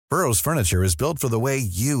Burrow's furniture is built for the way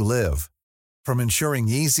you live. From ensuring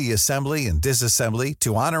easy assembly and disassembly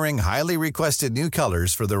to honoring highly requested new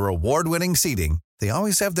colors for their award-winning seating, they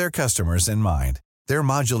always have their customers in mind. Their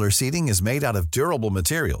modular seating is made out of durable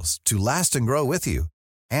materials to last and grow with you.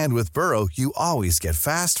 And with Burrow, you always get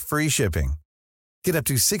fast, free shipping. Get up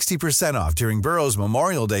to 60% off during Burrow's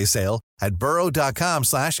Memorial Day sale at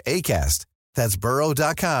burrow.com/ACAST. That's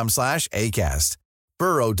burrow.com/ACAST.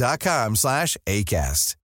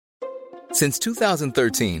 burrow.com/ACAST. Since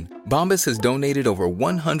 2013, Bombas has donated over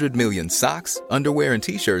 100 million socks, underwear, and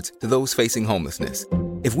T-shirts to those facing homelessness.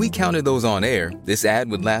 If we counted those on air, this ad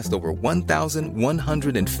would last over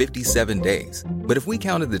 1,157 days. But if we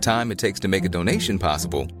counted the time it takes to make a donation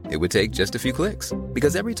possible, it would take just a few clicks.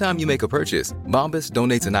 Because every time you make a purchase, Bombas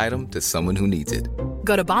donates an item to someone who needs it.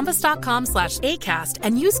 Go to bombas.com/ACAST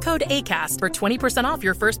and use code ACAST for 20% off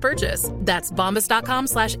your first purchase. That's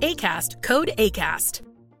bombas.com/ACAST, code ACAST.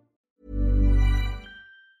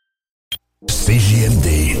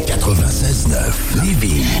 CJMD 96.9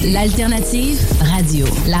 Lévis. L'alternative radio.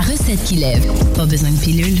 La recette qui lève. Pas besoin de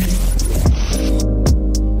pilule.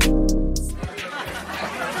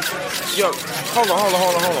 Yo, hold on.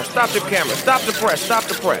 Stop the camera. Stop the press.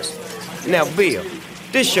 Now, Bill,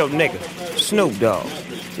 this your nigga, Snoop Dogg.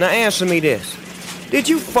 Now answer me this. Did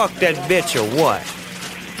you fuck that bitch or what?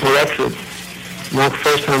 Well, that's not the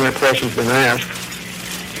first time that question's been asked.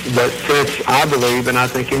 But since I believe, and I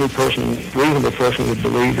think any person, reasonable person would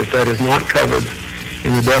believe, that is not covered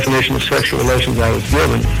in the definition of sexual relations I was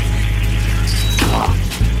given,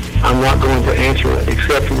 I'm not going to answer it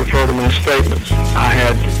except to refer to my statements. I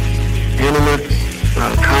had intimate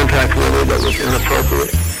contact with her that was inappropriate.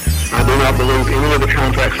 I do not believe any of the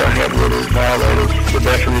contracts I had with her violated the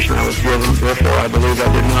definition I was given. Therefore, I believe I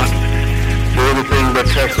did not do anything but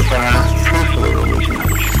testify truthfully on this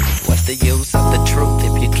matter. What's the use of the truth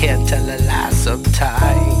if you can't tell a lie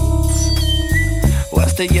sometimes?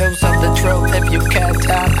 What's the use of the truth if you can't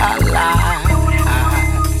tell a lie?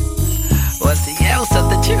 What's the use of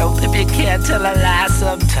the truth if you can't tell a lie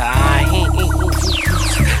sometimes?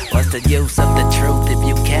 What's the use of the truth if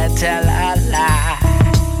you can't tell a lie?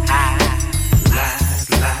 Lies,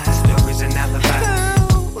 stories and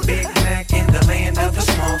alibis. Big Mac in the land of the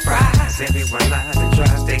small fries. Everyone lies and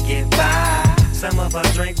tries to get by. Some of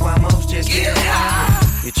us drink while most just get high.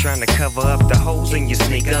 You're trying to cover up the holes in your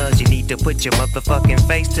sneakers. You need to put your motherfucking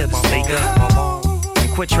face to the speaker.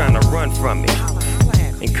 And quit trying to run from it.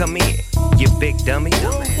 And come in, you big dummy.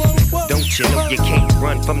 Don't you know you can't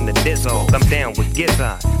run from the dizzle? I'm down with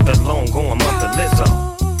Gizzard, the long-going mother Lizzo.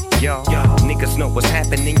 Y'all, niggas know what's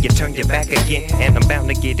happening, you turn your back again. And I'm bound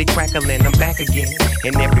to get it crackling, I'm back again.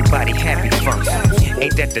 And everybody happy from me.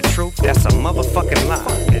 Ain't that the truth? That's a motherfucking lie.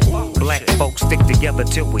 Black folks stick together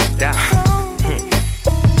till we die.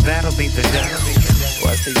 That'll be the day.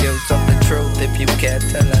 What's the use of the truth if you can't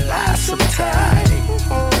tell a lie sometimes?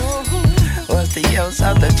 What's the use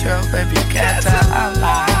of the truth if you can't tell a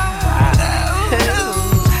lie?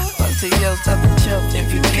 What's the use of the truth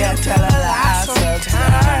if you can't tell a lie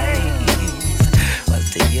sometimes?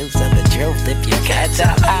 What's the use of the truth if you can't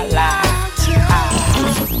tell a lie?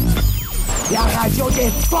 La radio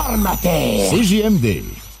des formateurs. CJMD.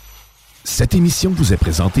 Cette émission vous est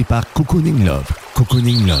présentée par Cocooning Love.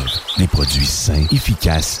 Cocooning Love, des produits sains,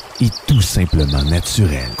 efficaces et tout simplement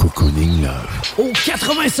naturels. Cocooning Love. Au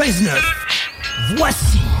 96.9,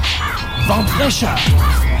 voici Vente fraîcheur.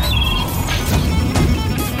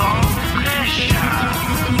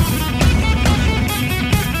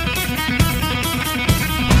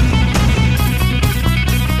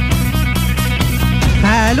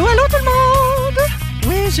 Allô tout le monde!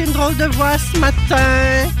 Oui, j'ai une drôle de voix ce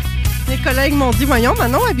matin. Mes collègues m'ont dit, voyons,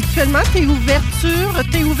 Manon, habituellement, t'es ouverte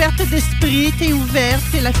d'esprit, t'es ouverte,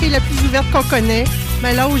 t'es la fille la plus ouverte qu'on connaît.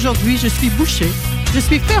 Mais là, aujourd'hui, je suis bouchée, je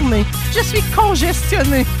suis fermée, je suis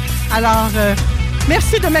congestionnée. Alors,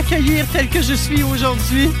 merci de m'accueillir telle que je suis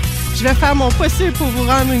aujourd'hui. Je vais faire mon possible pour vous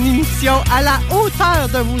rendre une émission à la hauteur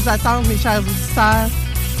de vos attentes, mes chers auditeurs.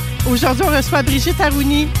 Aujourd'hui, on reçoit Brigitte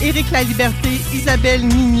Arouni, Éric Laliberté, Isabelle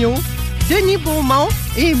Mignot, Denis Beaumont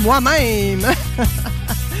et moi-même.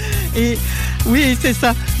 Et oui, c'est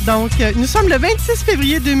ça. Donc, nous sommes le 26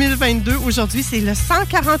 février 2022. Aujourd'hui, c'est le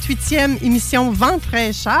 148e émission Vente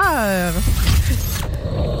fraîcheur.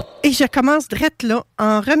 Et je commence direct là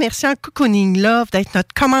en remerciant Cocooning Love d'être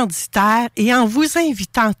notre commanditaire et en vous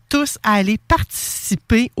invitant tous à aller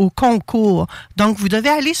participer au concours. Donc, vous devez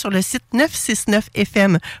aller sur le site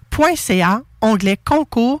 969fm.ca, onglet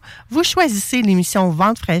concours. Vous choisissez l'émission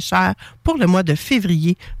Vente fraîcheur pour le mois de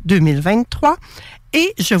février 2023.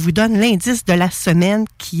 Et je vous donne l'indice de la semaine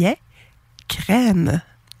qui est crème.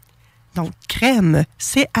 Donc, crème,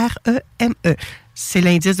 C-R-E-M-E. C'est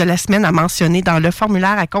l'indice de la semaine à mentionner dans le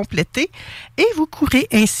formulaire à compléter et vous courez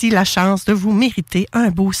ainsi la chance de vous mériter un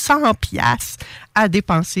beau 100$ à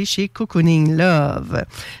dépenser chez Cocooning Love.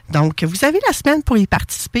 Donc, vous avez la semaine pour y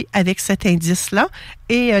participer avec cet indice-là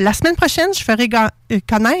et la semaine prochaine, je ferai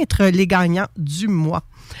connaître les gagnants du mois.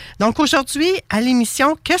 Donc, aujourd'hui, à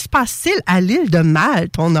l'émission, que se passe-t-il à l'île de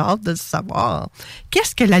Malte? On a hâte de le savoir.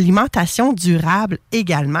 Qu'est-ce que l'alimentation durable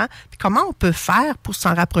également? Puis comment on peut faire pour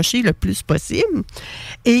s'en rapprocher le plus possible?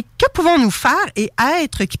 Et que pouvons-nous faire et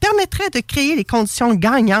être qui permettrait de créer les conditions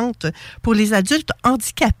gagnantes pour les adultes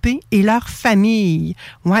handicapés et leurs familles?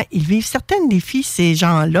 Ouais, ils vivent certains défis, ces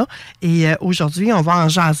gens-là. Et aujourd'hui, on va en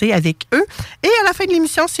jaser avec eux. Et à la fin de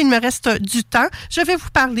l'émission, s'il me reste du temps, je vais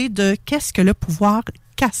vous parler de qu'est-ce que le pouvoir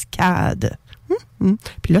cascade.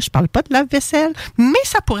 Puis là, je parle pas de lave-vaisselle, mais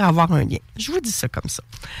ça pourrait avoir un lien. Je vous dis ça comme ça.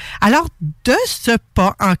 Alors, de ce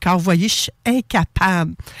pas encore, vous voyez, je suis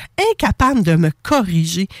incapable de me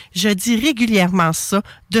corriger. Je dis régulièrement ça,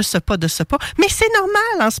 de ce pas. Mais c'est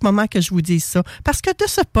normal en ce moment que je vous dise ça, parce que de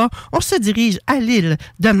ce pas, on se dirige à l'île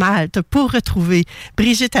de Malte pour retrouver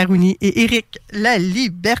Brigitte Arouni et Éric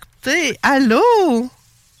Laliberté. Allô?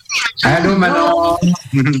 Allô, Manon!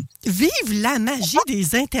 Vive la magie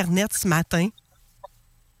des internets ce matin!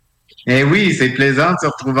 Eh oui, c'est plaisant de se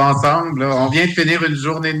retrouver ensemble. Là. On vient de finir une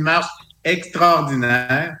journée de marche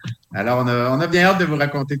extraordinaire. Alors, on a bien hâte de vous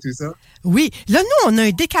raconter tout ça. Oui. Là, nous, on a un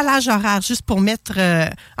décalage horaire, juste pour mettre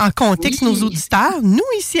en contexte nos auditeurs. Nous,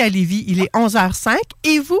 ici à Lévis, il est 11h05.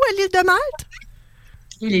 Et vous, à l'île de Malte?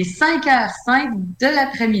 Il est 5h05 de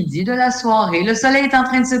l'après-midi, de la soirée. Le soleil est en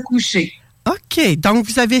train de se coucher. OK. Donc,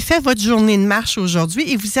 vous avez fait votre journée de marche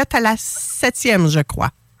aujourd'hui et vous êtes à la 7e, je crois.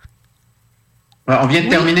 On vient de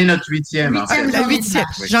terminer notre 8e. En fait. La 8e.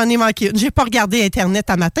 Oui. J'en ai manqué une. J'ai pas regardé Internet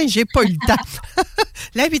à matin. J'ai pas eu le temps.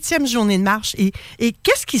 La 8e journée de marche. Et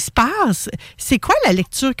qu'est-ce qui se passe? C'est quoi la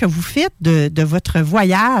lecture que vous faites de votre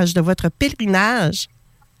voyage, de votre pèlerinage?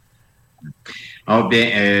 Oh bien,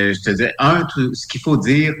 je te dis, ce qu'il faut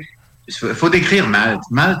dire, il faut décrire Malte.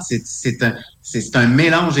 Malte, c'est un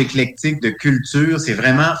mélange éclectique de cultures. C'est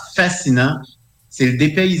vraiment fascinant. C'est le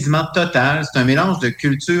dépaysement total. C'est un mélange de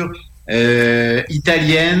culture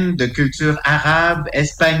italienne, de culture arabe,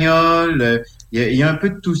 espagnole. Il y a un peu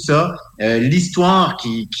de tout ça. L'histoire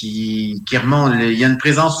qui remonte. Il y a une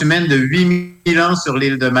présence humaine de 8000 ans sur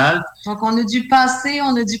l'île de Malte. Donc, on a du passé,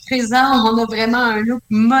 on a du présent, on a vraiment un look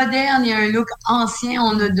moderne et un look ancien.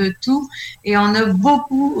 On a de tout. Et on a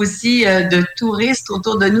beaucoup aussi de touristes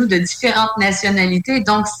autour de nous de différentes nationalités.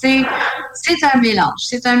 Donc, c'est un mélange.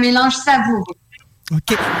 C'est un mélange savoureux.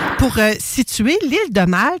 OK. Pour situer l'île de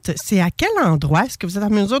Malte, c'est à quel endroit? Est-ce que vous êtes en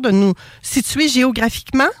mesure de nous situer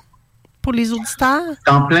géographiquement pour les auditeurs?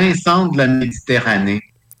 En plein centre de la Méditerranée.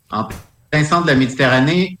 En plein centre de la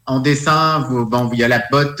Méditerranée, on descend, il y a la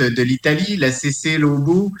botte de l'Italie, la Sicile au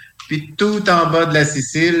bout, puis tout en bas de la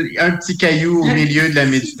Sicile, un petit caillou au milieu de la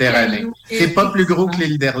Méditerranée. C'est pas plus gros que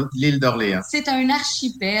l'île d'Orléans. C'est un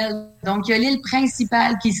archipel. Donc, il y a l'île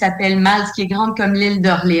principale qui s'appelle Malte, qui est grande comme l'île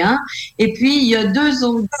d'Orléans. Et puis, il y a deux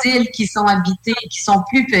autres îles qui sont habitées, qui sont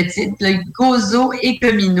plus petites, le Gozo et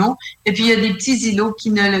Comino. Et puis, il y a des petits îlots qui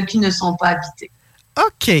ne sont pas habités.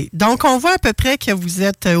 OK. Donc, on voit à peu près que vous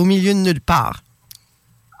êtes au milieu de nulle part.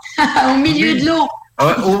 Au milieu de l'eau.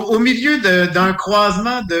 Au milieu d'un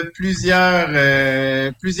croisement de plusieurs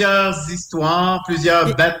histoires,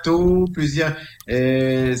 plusieurs bateaux,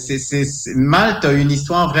 Malte a une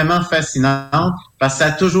histoire vraiment fascinante parce que ça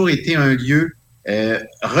a toujours été un lieu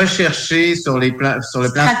recherché sur le plan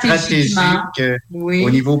stratégique, oui. Au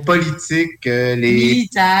niveau politique,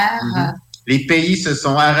 militaire. Les pays se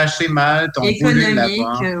sont arrachés Malte, ont voulu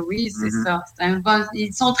l'avoir. Oui, c'est ça.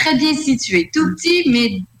 Ils sont très bien situés, tout petits,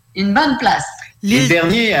 mais une bonne place. Les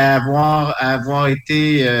derniers à avoir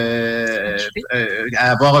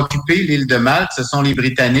occupé l'île de Malte, ce sont les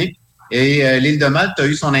Britanniques. Et l'île de Malte a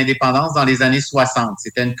eu son indépendance dans les années 60.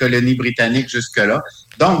 C'était une colonie britannique jusque-là.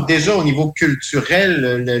 Donc, déjà, au niveau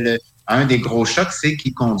culturel, un des gros chocs, c'est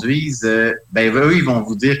qu'ils conduisent... eux, ils vont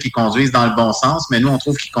vous dire qu'ils conduisent dans le bon sens, mais nous, on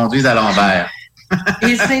trouve qu'ils conduisent à l'envers.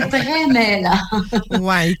 Et c'est très mêlant.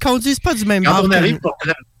 Ouais, ils conduisent pas du même bord.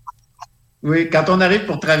 Quand on arrive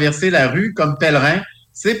pour traverser la rue comme pèlerin,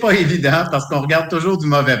 c'est pas évident parce qu'on regarde toujours du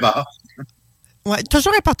mauvais bord. Oui,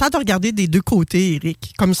 toujours important de regarder des deux côtés,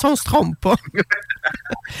 Éric. Comme ça, on se trompe pas.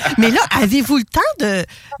 Mais là, avez-vous le temps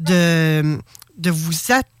de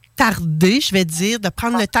vous attarder, je vais dire, de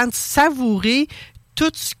prendre le temps de savourer tout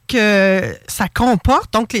ce que ça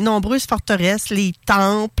comporte, donc les nombreuses forteresses, les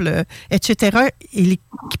temples, etc., qui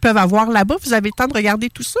peuvent avoir là-bas? Vous avez le temps de regarder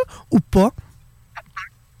tout ça ou pas?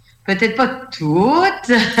 peut-être pas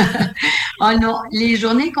toutes. Oh non, les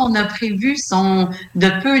journées qu'on a prévues sont de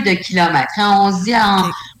peu de kilomètres. Hein. On se dit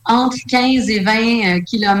entre 15 et 20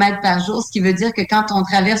 kilomètres par jour, ce qui veut dire que quand on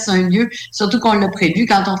traverse un lieu, surtout qu'on l'a prévu,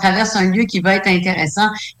 quand on traverse un lieu qui va être intéressant,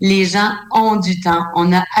 les gens ont du temps.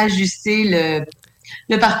 On a ajusté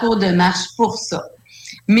le parcours de marche pour ça.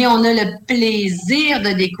 Mais on a le plaisir de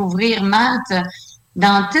découvrir Malte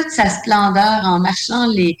dans toute sa splendeur en marchant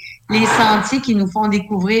les sentiers qui nous font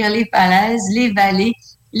découvrir les falaises, les vallées,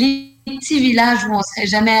 les petits villages où on serait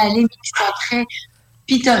jamais allé, mais qui sont très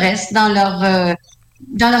pittoresques dans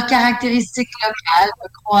leurs caractéristiques locales, de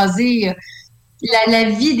croiser la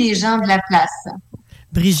vie des gens de la place.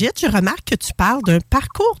 Brigitte, je remarque que tu parles d'un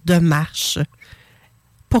parcours de marche.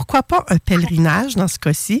 Pourquoi pas un pèlerinage dans ce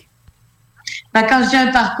cas-ci? Ben, quand je dis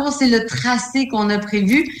un parcours, c'est le tracé qu'on a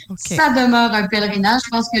prévu. Okay. Ça demeure un pèlerinage. Je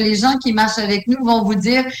pense que les gens qui marchent avec nous vont vous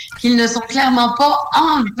dire qu'ils ne sont clairement pas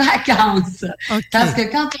en vacances. Okay. Parce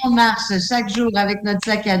que quand on marche chaque jour avec notre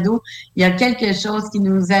sac à dos, il y a quelque chose qui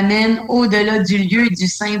nous amène au-delà du lieu et du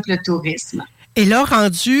simple tourisme. Et là,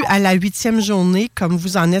 rendu à la 8e journée, comme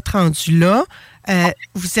vous en êtes rendu là,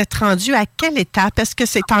 vous êtes rendu à quelle étape? Est-ce que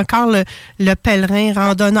c'est encore le pèlerin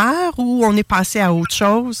randonneur ou on est passé à autre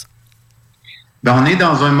chose? Ben, on est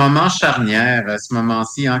dans un moment charnière à ce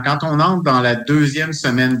moment-ci. Hein. Quand on entre dans la 2e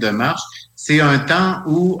semaine de marche, c'est un temps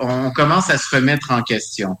où on commence à se remettre en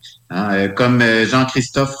question. Hein. Comme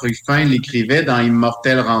Jean-Christophe Ruffin l'écrivait dans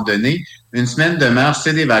Immortelle randonnée, une semaine de marche,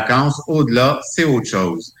 c'est des vacances. Au-delà, c'est autre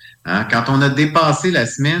chose. Hein. Quand on a dépassé la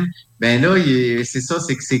semaine, ben là, c'est ça,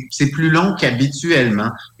 c'est que c'est plus long qu'habituellement.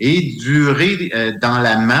 Et durer dans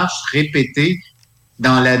la marche, répéter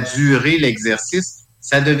dans la durée l'exercice,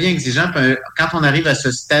 ça devient exigeant. Quand on arrive à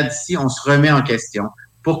ce stade-ci, on se remet en question.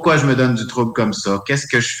 Pourquoi je me donne du trouble comme ça? Qu'est-ce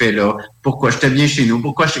que je fais là? Pourquoi j'étais bien chez nous?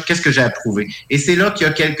 Qu'est-ce que j'ai approuvé? Et c'est là qu'il y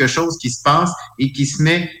a quelque chose qui se passe et qui se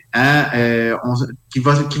met qui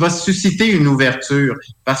va susciter une ouverture.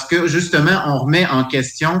 Parce que, justement, on remet en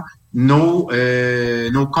question nos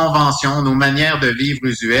conventions, nos manières de vivre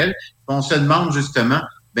usuelles. On se demande, justement,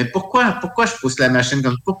 ben, pourquoi je pousse la machine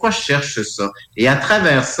comme ça? Pourquoi je cherche ça? Et à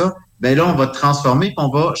travers ça, ben là, on va transformer, on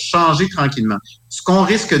va changer tranquillement. Ce qu'on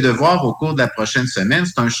risque de voir au cours de la prochaine semaine,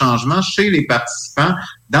 c'est un changement chez les participants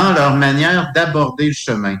dans leur manière d'aborder le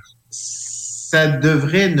chemin. Ça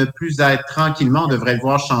devrait ne plus être tranquillement, on devrait le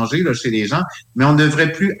voir changer là, chez les gens, mais on ne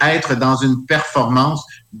devrait plus être dans une performance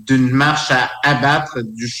d'une marche à abattre,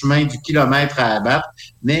 du chemin, du kilomètre à abattre,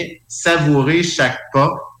 mais savourer chaque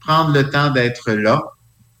pas, prendre le temps d'être là.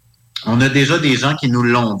 On a déjà des gens qui nous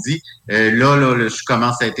l'ont dit. Là, je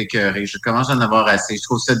commence à être écœuré. Je commence à en avoir assez. Je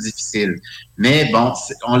trouve ça difficile. Mais bon,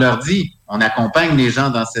 on leur dit, on accompagne les gens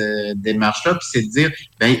dans cette démarche-là, puis c'est de dire,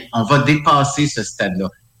 ben, on va dépasser ce stade-là.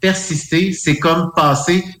 Persister, c'est comme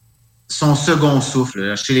passer son second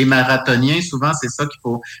souffle. Chez les marathoniens, souvent, c'est ça qu'il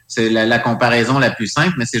faut. C'est la comparaison la plus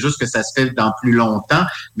simple, mais c'est juste que ça se fait dans plus longtemps.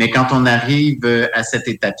 Mais quand on arrive à cette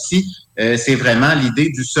étape-ci, c'est vraiment l'idée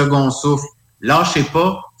du second souffle. Lâchez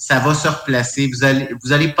pas, ça va se replacer.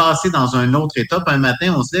 Vous allez passer dans un autre étape. Un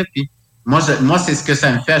matin, on se lève, puis moi, c'est ce que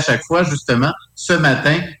ça me fait à chaque fois, justement. Ce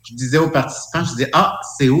matin, je disais aux participants, je disais,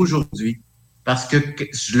 c'est aujourd'hui. Parce que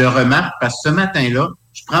je le remarque, parce que ce matin-là,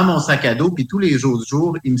 je prends mon sac à dos, puis tous les autres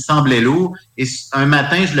jours, il me semblait lourd. Et un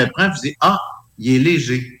matin, je le prends, puis je dis, il est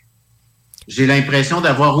léger. J'ai l'impression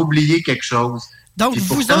d'avoir oublié quelque chose. Donc,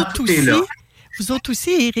 vous autres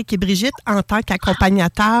aussi, Éric et Brigitte, en tant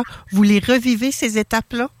qu'accompagnateurs, vous les revivez, ces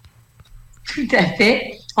étapes-là? Tout à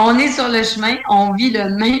fait. On est sur le chemin, on vit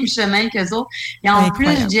le même chemin qu'eux autres. Et en plus,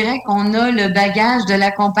 je dirais qu'on a le bagage de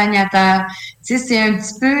l'accompagnateur. Tu sais, c'est un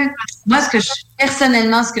petit peu... Moi,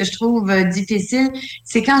 personnellement, ce que je trouve difficile,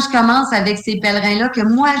 c'est quand je commence avec ces pèlerins-là, que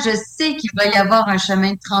moi, je sais qu'il va y avoir un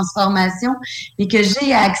chemin de transformation et que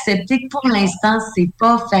j'ai à accepter que pour l'instant, c'est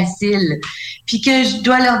pas facile. Puis que je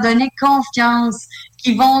dois leur donner confiance,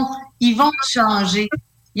 qu'ils vont changer.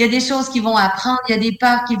 Il y a des choses qui vont apprendre, il y a des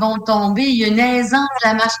peurs qui vont tomber, il y a une aisance de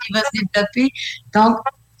la marche qui va se développer. Donc,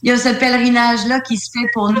 il y a ce pèlerinage-là qui se fait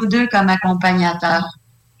pour nous deux comme accompagnateurs.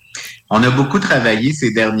 On a beaucoup travaillé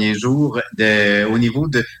ces derniers jours au niveau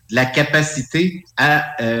de la capacité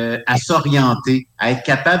à s'orienter, à être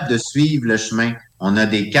capable de suivre le chemin. On a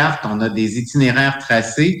des cartes, on a des itinéraires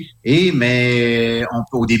tracés, mais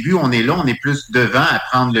au début, on est là, on est plus devant à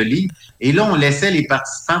prendre le lead. Et là, on laissait les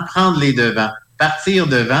participants prendre les devants, partir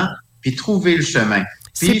devant, puis trouver le chemin.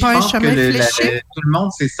 Puis, c'est pas un chemin fléché? Tout le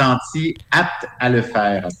monde s'est senti apte à le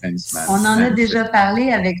faire après une semaine. On en a déjà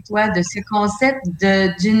parlé avec toi de ce concept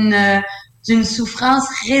d'une souffrance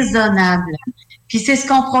raisonnable. Puis c'est ce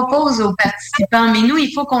qu'on propose aux participants. Mais nous,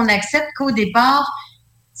 il faut qu'on accepte qu'au départ,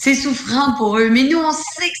 c'est souffrant pour eux. Mais nous, on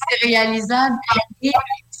sait que c'est réalisable. Et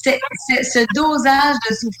ce dosage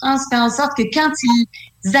de souffrance fait en sorte que quand ils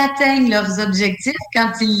atteignent leurs objectifs,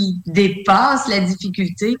 quand ils dépassent la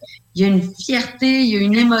difficulté, il y a une fierté, il y a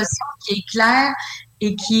une émotion qui est claire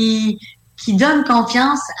et qui donne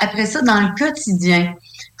confiance après ça dans le quotidien.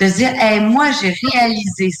 De se dire, hey, moi, j'ai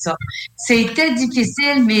réalisé ça. C'était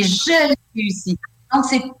difficile, mais je l'ai réussi. Donc,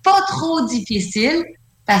 c'est pas trop difficile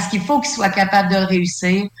parce qu'il faut qu'ils soient capables de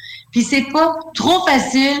réussir. Puis, c'est pas trop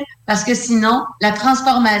facile parce que sinon, la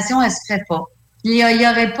transformation, elle se ferait pas. Il y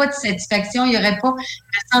aurait pas de satisfaction, il y aurait pas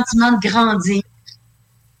le sentiment de grandir.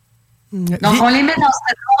 Donc, on les met dans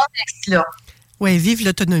ce contexte-là. Oui, vive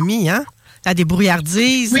l'autonomie, hein? La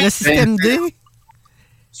débrouillardise, le système D.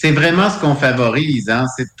 C'est vraiment ce qu'on favorise, hein?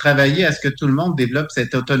 C'est de travailler à ce que tout le monde développe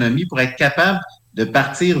cette autonomie pour être capable de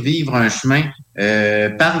partir vivre un chemin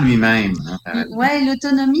par lui-même. Hein, oui,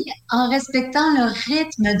 l'autonomie en respectant le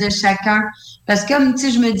rythme de chacun. Parce que, comme tu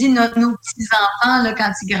sais, je me dis, nos petits-enfants, là,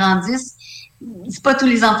 quand ils grandissent, c'est pas tous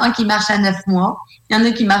les enfants qui marchent à 9 mois. Il y en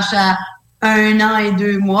a qui marchent à 1 an et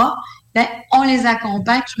 2 mois. Ben, on les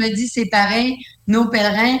accompagne. Je me dis, c'est pareil, nos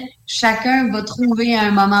pèlerins, chacun va trouver à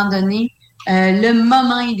un moment donné le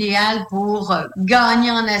moment idéal pour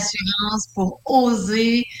gagner en assurance, pour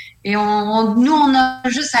oser. Et nous, on a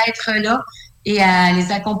juste à être là et à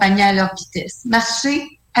les accompagner à leur vitesse. Marcher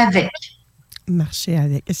avec. Marcher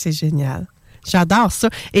avec, c'est génial. J'adore ça.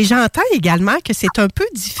 Et j'entends également que c'est un peu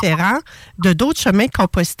différent de d'autres chemins de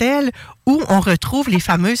Compostelle où on retrouve les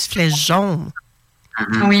fameuses flèches jaunes.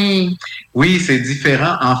 Mm-hmm. Oui. Oui, c'est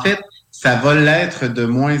différent. En fait, ça va l'être de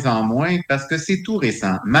moins en moins parce que c'est tout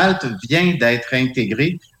récent. Malte vient d'être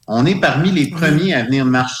intégrée. On est parmi les premiers à venir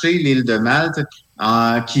marcher l'île de Malte,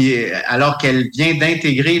 alors qu'elle vient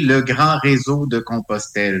d'intégrer le grand réseau de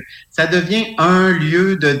Compostelle. Ça devient un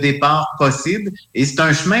lieu de départ possible et c'est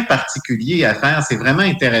un chemin particulier à faire. C'est vraiment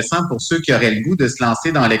intéressant pour ceux qui auraient le goût de se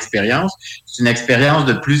lancer dans l'expérience. C'est une expérience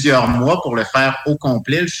de plusieurs mois pour le faire au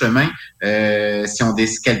complet, le chemin,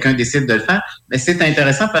 si quelqu'un décide de le faire. Mais c'est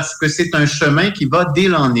intéressant parce que c'est un chemin qui va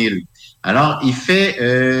d'île en île. Alors, il fait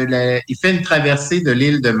une traversée de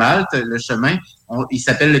l'île de Malte, le chemin. Il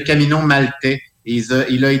s'appelle le Camino Maltais.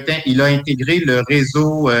 Il a intégré le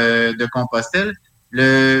réseau de Compostelle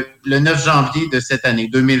le 9 janvier de cette année,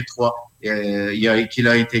 2003. Qu'il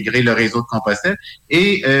a intégré le réseau de Compostelle.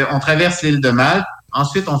 Et on traverse l'île de Malte.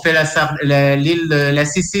 Ensuite, on fait la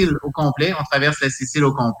Sicile au complet. On traverse la Sicile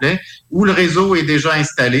au complet, où le réseau est déjà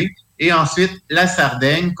installé. Et ensuite, la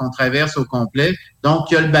Sardaigne qu'on traverse au complet. Donc,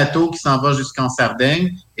 il y a le bateau qui s'en va jusqu'en Sardaigne.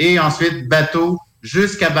 Et ensuite, bateau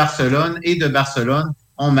jusqu'à Barcelone. Et de Barcelone,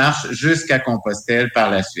 on marche jusqu'à Compostelle par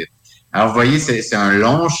la suite. Alors, vous voyez, c'est un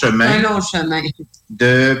long chemin. Un long chemin.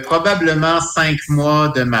 De probablement 5 mois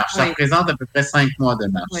de marche. Oui. Ça représente à peu près 5 mois de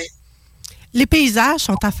marche. Oui. Les paysages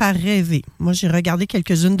sont à faire rêver. Moi, j'ai regardé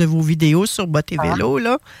quelques-unes de vos vidéos sur Bottes et Vélo,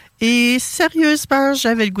 là. Et sérieusement,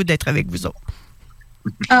 j'avais le goût d'être avec vous autres.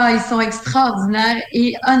 Ah, ils sont extraordinaires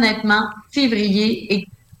et honnêtement, février est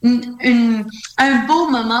un beau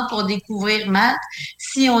moment pour découvrir Malte.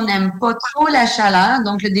 Si on n'aime pas trop la chaleur,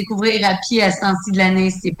 donc le découvrir à pied à ce temps-ci de l'année,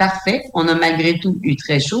 c'est parfait. On a malgré tout eu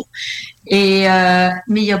très chaud. Mais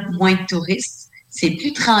il y a moins de touristes. C'est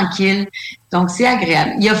plus tranquille. Donc, c'est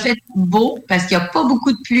agréable. Il a fait beau parce qu'il n'y a pas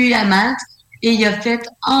beaucoup de pluie à Malte et il a fait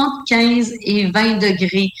entre 15 et 20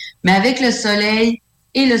 degrés. Mais avec le soleil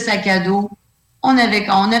et le sac à dos, on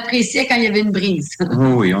appréciait quand il y avait une brise.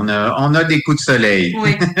 Oui, on a des coups de soleil.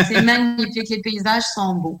 Oui, c'est magnifique. Les paysages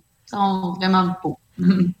sont beaux. Ils sont vraiment beaux.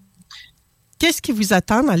 Qu'est-ce qui vous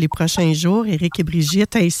attend dans les prochains jours, Éric et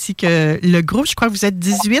Brigitte, ainsi que le groupe? Je crois que vous êtes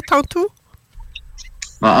 18 en tout?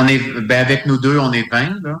 Bon, avec nous deux, on est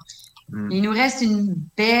 20, là. Il nous reste une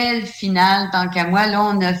belle finale, tant qu'à moi. Là,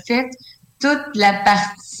 on a fait toute la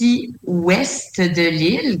partie ouest de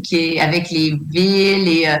l'île, qui est avec les villes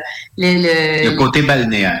et le côté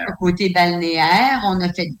balnéaire. Le côté balnéaire. On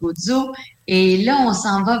a fait Gozo. Et là, on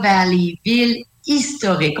s'en va vers les villes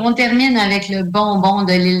historiques. On termine avec le bonbon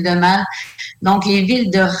de l'île de Malte. Donc, les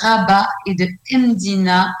villes de Rabat et de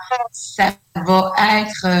Mdina, ça va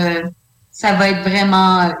être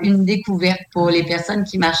vraiment une découverte pour les personnes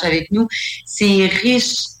qui marchent avec nous. C'est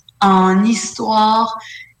riche en histoire,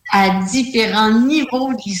 à différents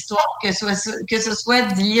niveaux de l'histoire, que ce soit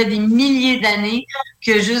d'il y a des milliers d'années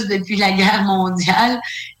que juste depuis la guerre mondiale,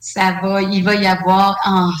 il va y avoir,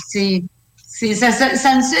 ça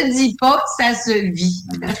ne se dit pas, ça se vit.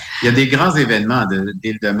 Il y a des grands événements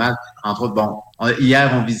d'Île de Malte. Entre autres,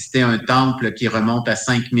 hier, on visitait un temple qui remonte à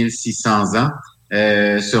 5600 ans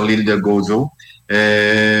sur l'île de Gozo.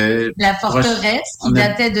 La forteresse, qui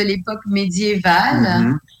datait de l'époque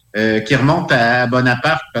médiévale. Qui remonte à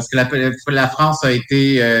Bonaparte, parce que la France a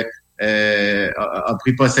été a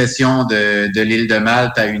pris possession de l'île de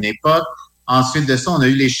Malte à une époque. Ensuite de ça, on a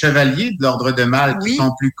eu les chevaliers de l'ordre de Malte, qui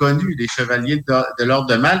sont plus connus, les chevaliers de l'ordre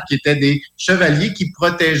de Malte, qui étaient des chevaliers qui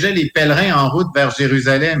protégeaient les pèlerins en route vers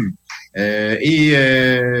Jérusalem. C'est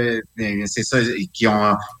ça, qui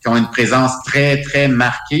ont une présence très, très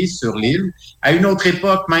marquée sur l'île. À une autre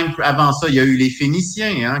époque, même avant ça, il y a eu les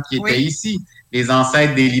Phéniciens, qui étaient ici, les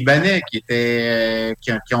ancêtres des Libanais, qui étaient,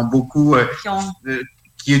 qui ont beaucoup,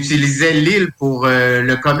 qui utilisaient l'île pour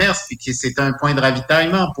le commerce, et qui c'est un point de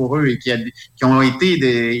ravitaillement pour eux, et qui ont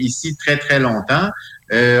été ici très, très longtemps.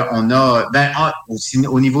 On a,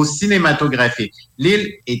 au niveau cinématographique,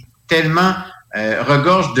 l'île est tellement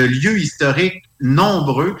regorge de lieux historiques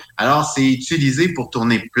nombreux. Alors, c'est utilisé pour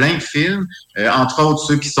tourner plein de films, entre autres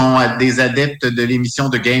ceux qui sont des adeptes de l'émission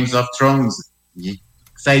de Games of Thrones.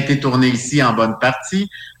 Ça a été tourné ici en bonne partie.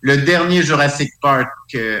 Le dernier Jurassic Park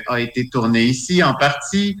a été tourné ici en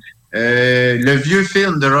partie. Le vieux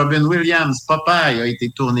film de Robin Williams, Popeye, a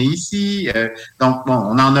été tourné ici. Donc, bon,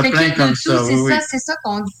 on en a plein comme ça. C'est ça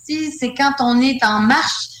qu'on dit. C'est quand on est en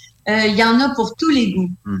marche, il y en a pour tous les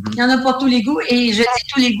goûts. Il y en a pour tous les goûts. Et je dis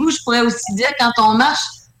tous les goûts, je pourrais aussi dire quand on marche,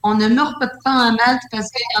 on ne meurt pas de faim en Malte parce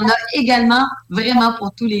qu'il y en a également vraiment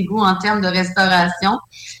pour tous les goûts en termes de restauration.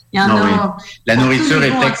 Il y en a la nourriture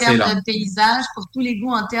est excellente. En termes de paysage, pour tous les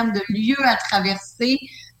goûts en termes de lieux à traverser.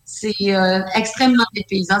 C'est extrêmement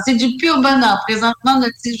dépaysant. C'est du pur bonheur. Présentement,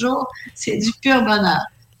 notre séjour, c'est du pur bonheur.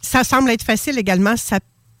 Ça semble être facile également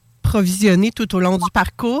s'approvisionner tout au long du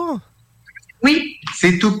parcours. Oui.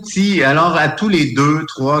 C'est tout petit. Alors, à tous les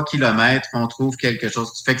 2-3 kilomètres, on trouve quelque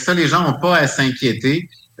chose. Ça fait que ça, les gens n'ont pas à s'inquiéter.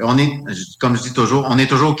 On est, comme je dis toujours, on est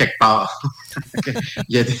toujours quelque part.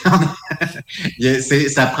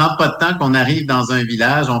 Ça prend pas de temps qu'on arrive dans un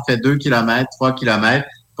village, on fait 2 kilomètres, 3 kilomètres,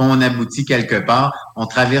 qu'on aboutit quelque part. On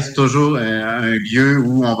traverse toujours un lieu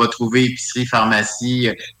où on va trouver épicerie, pharmacie,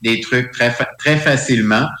 des trucs très, très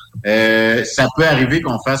facilement. Ça peut arriver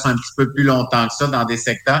qu'on fasse un petit peu plus longtemps que ça dans des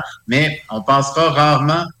secteurs, mais on passera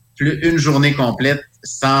rarement une journée complète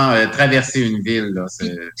sans traverser une ville. Là.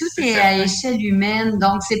 Tout est à échelle humaine,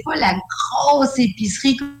 donc c'est pas la grosse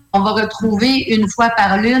épicerie qu'on va retrouver une fois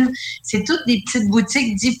par lune. C'est toutes des petites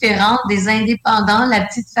boutiques différentes, des indépendants, la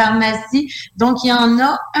petite pharmacie. Donc, il y en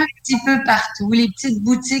a un petit peu partout. Les petites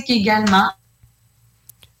boutiques également.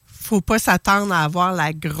 Faut pas s'attendre à avoir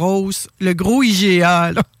le gros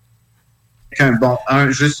IGA, là.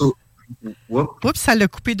 Juste au... Oups, ça l'a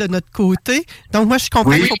coupé de notre côté. Donc, moi, je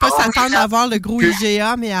comprends qu'il ne faut pas s'attendre à avoir le gros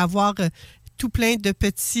IGA, mais à avoir tout plein de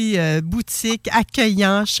petits boutiques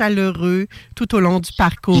accueillants, chaleureux, tout au long du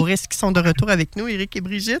parcours. Est-ce qu'ils sont de retour avec nous, Éric et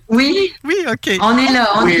Brigitte? Oui. Oui, OK. On est là.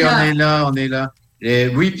 On est là.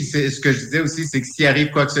 Oui, puis ce que je disais aussi, c'est que s'il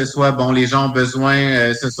arrive quoi que ce soit, bon, les gens ont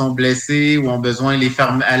besoin, se sont blessés ou ont besoin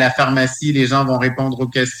à la pharmacie, les gens vont répondre aux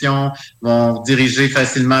questions, vont diriger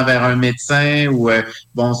facilement vers un médecin ou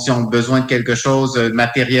si on a besoin de quelque chose,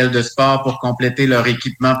 matériel de sport pour compléter leur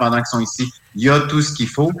équipement pendant qu'ils sont ici, il y a tout ce qu'il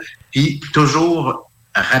faut. Puis toujours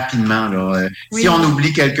rapidement, là. Si on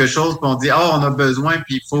oublie quelque chose, puis on dit on a besoin,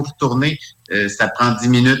 puis il faut retourner, ça prend 10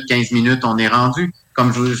 minutes, 15 minutes, on est rendu.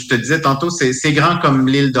 Comme je te disais tantôt, c'est grand comme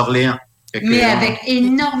l'île d'Orléans. Mais avec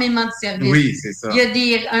énormément de services. Oui, c'est ça. Il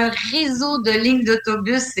y a un réseau de lignes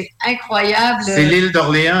d'autobus, c'est incroyable. C'est l'île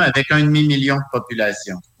d'Orléans avec 1,5 million de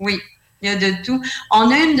population. Oui, il y a de tout. On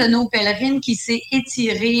a une de nos pèlerines qui s'est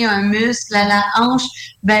étirée un muscle à la hanche.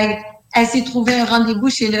 Elle s'est trouvée un rendez-vous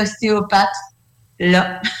chez l'ostéopathe.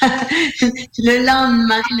 Là. Le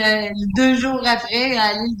lendemain, 2 jours après,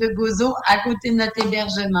 à l'île de Gozo, à côté de notre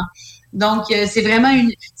hébergement. Donc, c'est vraiment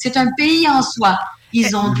c'est un pays en soi.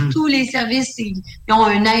 Ils ont tous les services. Ils ont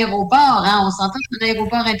un aéroport, on s'entend, un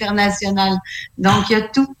aéroport international. Donc, il y a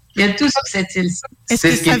tout. Il y a tout sur cette île-ci.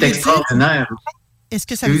 C'est ce qui est extraordinaire. Est-ce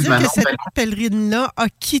que ça veut dire que cette pèlerine-là a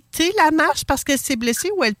quitté la marche parce qu'elle s'est blessée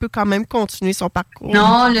ou elle peut quand même continuer son parcours?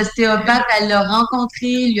 Non, l'ostéopathe, elle l'a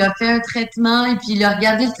rencontré, lui a fait un traitement et puis il a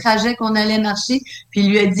regardé le trajet qu'on allait marcher puis il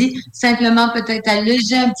lui a dit simplement peut-être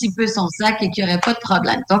alléger un petit peu son sac et qu'il n'y aurait pas de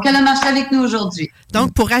problème. Donc, elle a marché avec nous aujourd'hui.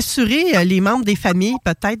 Donc, pour assurer les membres des familles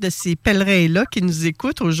peut-être de ces pèlerins-là qui nous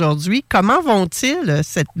écoutent aujourd'hui, comment vont-ils,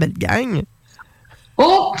 cette belle gang?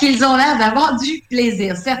 Oh, qu'ils ont l'air d'avoir du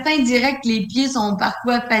plaisir. Certains diraient que les pieds sont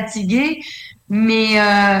parfois fatigués, mais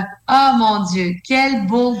mon Dieu, quel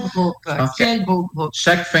beau groupe! Quel beau groupe!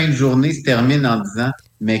 Chaque fin de journée se termine en disant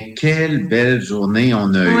 « Mais quelle belle journée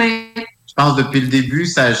on a eue! » Je pense depuis le début,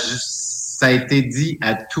 ça a été dit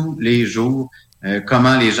à tous les jours.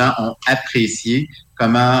 comment les gens ont apprécié,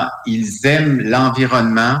 comment ils aiment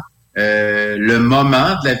l'environnement, le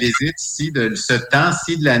moment de la visite ici, de ce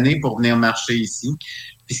temps-ci de l'année pour venir marcher ici.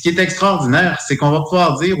 Puis ce qui est extraordinaire, c'est qu'on va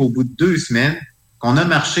pouvoir dire au bout de 2 semaines qu'on a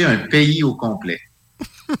marché un pays au complet.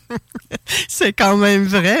 C'est quand même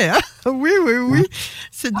vrai, hein? Oui.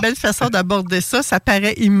 C'est une belle façon d'aborder ça. Ça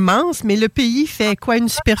paraît immense, mais le pays fait quoi? Une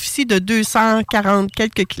superficie de 240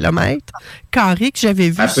 quelques kilomètres carrés que j'avais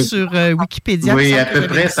vu sur Wikipédia. Oui, à peu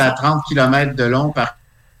près, ça a 30 kilomètres de long par...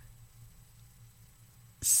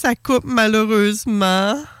 Ça coupe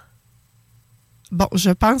malheureusement. Bon,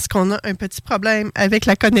 je pense qu'on a un petit problème avec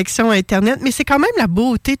la connexion Internet, mais c'est quand même la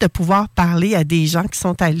beauté de pouvoir parler à des gens qui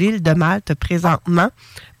sont à l'île de Malte présentement.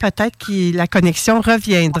 Peut-être que la connexion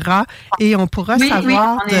reviendra et on pourra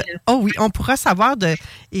savoir on pourra savoir de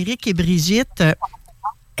Éric et Brigitte.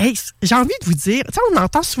 Hey, j'ai envie de vous dire, on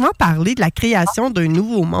entend souvent parler de la création d'un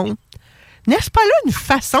nouveau monde. N'est-ce pas là une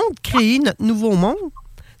façon de créer notre nouveau monde?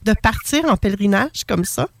 De partir en pèlerinage comme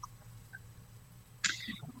ça?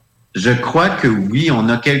 Je crois que oui, on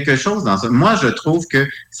a quelque chose dans ça. Moi, je trouve que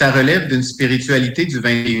ça relève d'une spiritualité du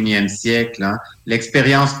 21e siècle. Hein.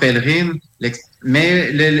 L'expérience pèlerine,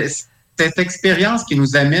 cette expérience qui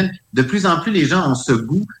nous amène, de plus en plus les gens ont ce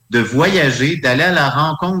goût de voyager, d'aller à la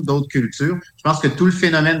rencontre d'autres cultures. Je pense que tout le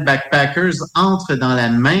phénomène backpackers entre dans la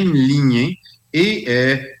même lignée. Et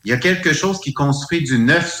il y a quelque chose qui construit du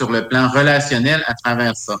neuf sur le plan relationnel à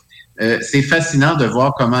travers ça. C'est fascinant de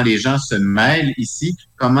voir comment les gens se mêlent ici,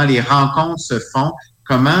 comment les rencontres se font,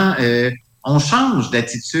 comment on change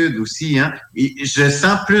d'attitude aussi. Hein? Et je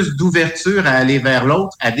sens plus d'ouverture à aller vers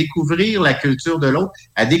l'autre, à découvrir la culture de l'autre,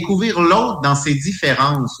 à découvrir l'autre dans ses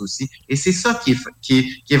différences aussi. Et c'est ça qui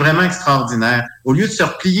est vraiment extraordinaire. Au lieu de se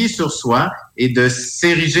replier sur soi et de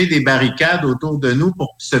s'ériger des barricades autour de nous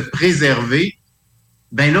pour se préserver,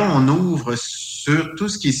 ben là, on ouvre sur tout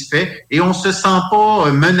ce qui se fait et on se sent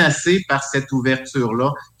pas menacé par cette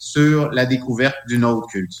ouverture-là sur la découverte d'une autre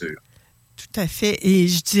culture. Tout à fait. Et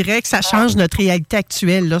je dirais que ça change notre réalité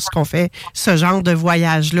actuelle lorsqu'on fait ce genre de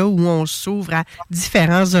voyage-là où on s'ouvre à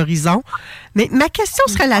différents horizons. Mais ma question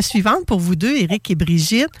serait la suivante pour vous deux, Éric et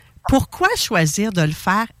Brigitte. Pourquoi choisir de le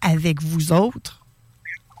faire avec vous autres?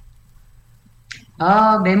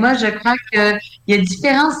 Moi, je crois qu'il y a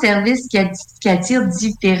différents services qui attirent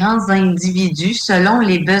différents individus selon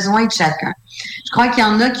les besoins de chacun. Je crois qu'il y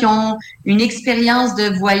en a qui ont une expérience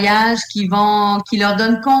de voyage qui leur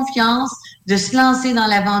donne confiance de se lancer dans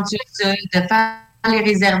l'aventure seule, de faire les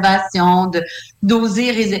réservations,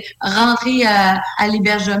 d'oser rentrer à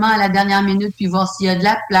l'hébergement à la dernière minute puis voir s'il y a de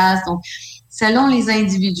la place. Donc, selon les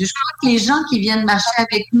individus. Je crois que les gens qui viennent marcher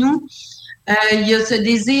avec nous, il y a ce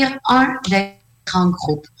désir, d'être en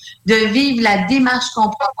groupe, de vivre la démarche qu'on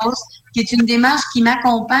propose, qui est une démarche qui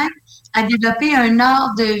m'accompagne à développer un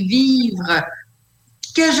art de vivre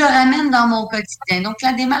que je ramène dans mon quotidien. Donc,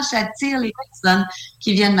 la démarche attire les personnes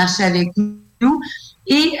qui viennent marcher avec nous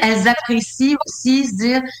et elles apprécient aussi se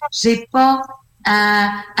dire, j'ai pas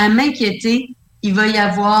à m'inquiéter, il va y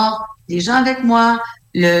avoir des gens avec moi,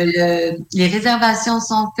 les réservations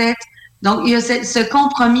sont faites. Donc, il y a ce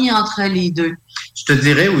compromis entre les deux. Je te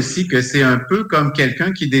dirais aussi que c'est un peu comme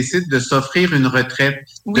quelqu'un qui décide de s'offrir une retraite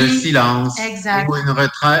de silence, exact. Ou une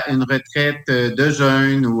retraite de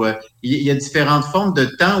jeûne, ou il y a différentes formes de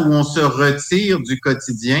temps où on se retire du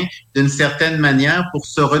quotidien d'une certaine manière pour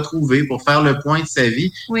se retrouver, pour faire le point de sa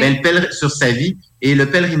vie, sur sa vie. Et le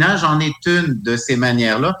pèlerinage en est une de ces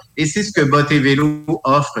manières-là. Et c'est ce que Bott et Vélo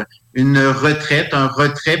offre. Un retrait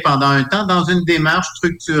pendant un temps dans une démarche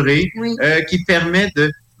structurée qui permet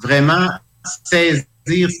de vraiment saisir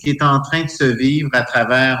ce qui est en train de se vivre à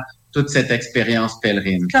travers toute cette expérience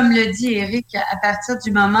pèlerine. Comme le dit Éric, à partir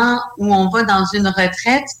du moment où on va dans une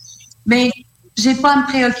retraite, mais j'ai pas à me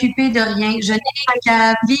préoccuper de rien. Je n'ai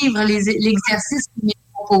qu'à vivre l'exercice qui m'est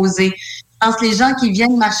proposé. Je pense que les gens qui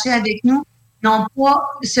viennent marcher avec nous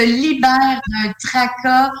se libèrent d'un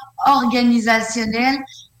tracas organisationnel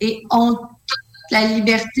et ont toute la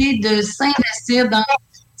liberté de s'investir dans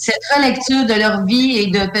cette relecture de leur vie et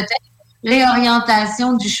de peut-être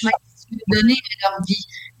réorientation du chemin donné à leur vie.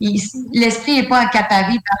 L'esprit n'est pas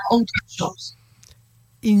accaparé par autre chose.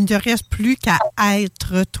 Il ne reste plus qu'à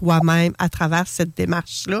être toi-même à travers cette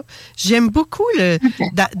démarche-là. J'aime beaucoup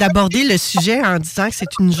d'aborder le sujet en disant que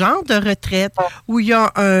c'est une genre de retraite où il y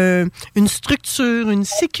a une structure, une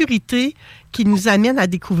sécurité qui nous amène à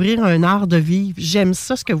découvrir un art de vivre. J'aime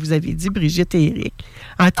ça, ce que vous avez dit, Brigitte et Éric.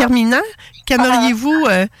 En terminant, qu'aimeriez-vous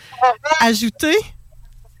ajouter?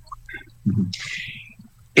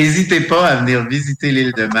 N'hésitez pas à venir visiter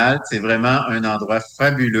l'île de Malte. C'est vraiment un endroit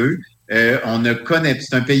fabuleux. on ne connaît,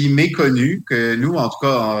 c'est un pays méconnu que nous, en tout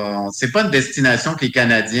cas, c'est pas une destination que les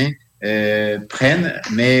Canadiens prennent,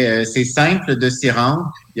 mais c'est simple de s'y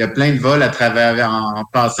rendre. Il y a plein de vols à travers, en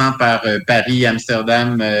passant par Paris,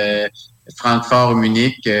 Amsterdam, Francfort,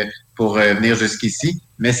 Munich, pour venir jusqu'ici.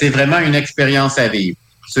 Mais c'est vraiment une expérience à vivre.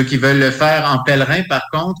 Ceux qui veulent le faire en pèlerin, par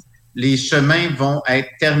contre, les chemins vont être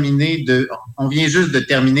terminés on vient juste de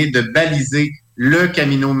terminer de baliser le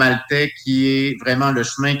Camino maltais, qui est vraiment le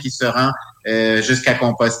chemin qui se rend jusqu'à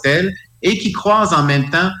Compostelle et qui croise en même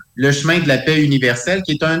temps le chemin de la paix universelle,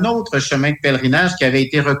 qui est un autre chemin de pèlerinage qui avait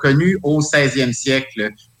été reconnu au 16e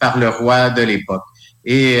siècle par le roi de l'époque.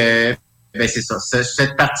 Et c'est ça.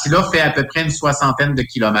 Cette partie-là fait à peu près une 60aine de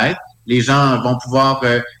kilomètres. Les gens vont pouvoir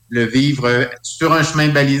le vivre sur un chemin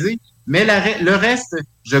balisé. Mais le reste,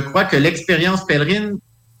 je crois que l'expérience pèlerine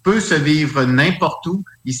peut se vivre n'importe où.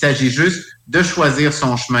 Il s'agit juste de choisir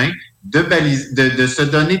son chemin, de se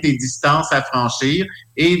donner des distances à franchir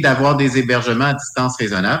et d'avoir des hébergements à distance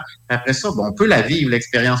raisonnable. Après ça, on peut la vivre,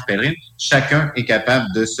 l'expérience pèlerine. Chacun est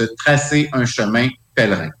capable de se tracer un chemin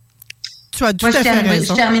pèlerin. Tu as tout à fait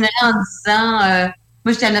raison. Je terminerai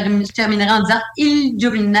en disant Il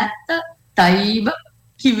Giornata Taib,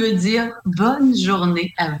 qui veut dire bonne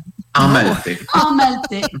journée à vous. En maltais. En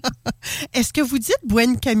maltais. Est-ce que vous dites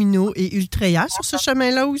Buen Camino et Ultreya sur ce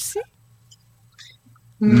chemin-là aussi?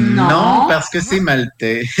 Non, parce que c'est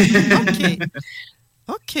maltais.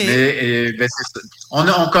 OK. Mais, c'est ça.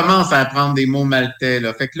 On commence à apprendre des mots maltais,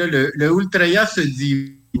 là. Fait que là, le Ultreya se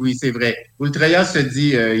dit, oui, c'est vrai. Ultreya se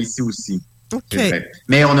dit ici aussi. OK.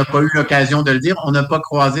 Mais on n'a pas eu l'occasion de le dire. On n'a pas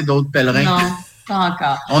croisé d'autres pèlerins. Non. Pas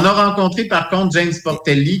encore. On a rencontré, par contre, James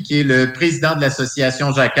Portelli, qui est le président de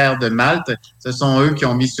l'association Jacquard de Malte. Ce sont eux qui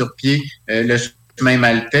ont mis sur pied le chemin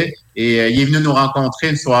maltais. Et il est venu nous rencontrer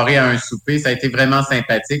une soirée à un souper. Ça a été vraiment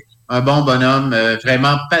sympathique. Un bon bonhomme,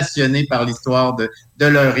 vraiment passionné par l'histoire de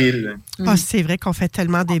leur île. Ah, c'est vrai qu'on fait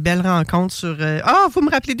tellement des belles rencontres sur... vous me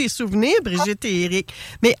rappelez des souvenirs, Brigitte et Éric.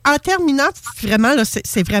 Mais en terminant, vraiment, là,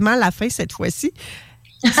 c'est vraiment la fin cette fois-ci.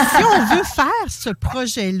 Si on veut faire ce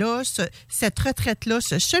projet-là, cette retraite-là,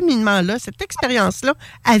 ce cheminement-là, cette expérience-là,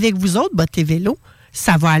 avec vous autres, Bottes Vélo,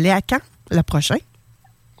 ça va aller à quand, le prochain?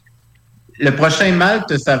 Le prochain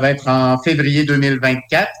Malte, ça va être en février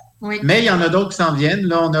 2024. Oui. Mais il y en a d'autres qui s'en viennent.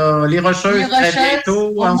 Là, on a les Rocheuses très bientôt.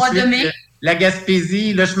 Au mois de mai. La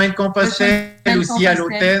Gaspésie, le chemin de Compostelle aussi à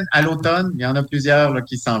l'automne. Il y en a plusieurs là,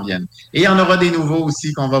 qui s'en viennent. Et il y en aura des nouveaux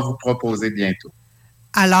aussi qu'on va vous proposer bientôt.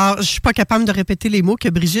 Alors, je ne suis pas capable de répéter les mots que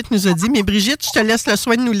Brigitte nous a dit, mais Brigitte, je te laisse le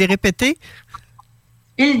soin de nous les répéter.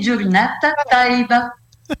 Il Giornata Taiba.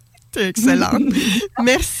 C'est excellent.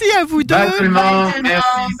 Merci à vous deux. Bye tout le monde.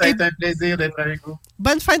 Merci, ça a été un plaisir d'être avec vous.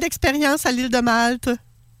 Bonne fin d'expérience à l'île de Malte.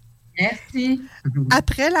 Merci.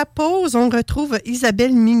 Après la pause, on retrouve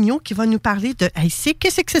Isabelle Mignot qui va nous parler de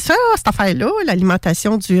qu'est-ce que c'est ça, cette affaire-là,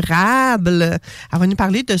 l'alimentation durable. Elle va nous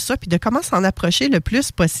parler de ça puis de comment s'en approcher le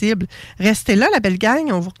plus possible. Restez là, la belle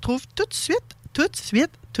gang. On vous retrouve tout de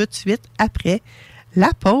suite après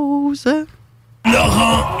la pause.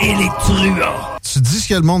 Laurent et les truands. Tu dis ce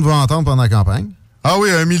que le monde veut entendre pendant la campagne? Ah oui,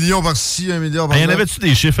 1 million par-ci, 1 milliard par-là. Il y en avait-tu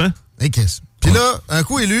des chiffres, hein? Et qu'est-ce? Puis là, un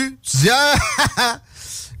coup élu, tu dis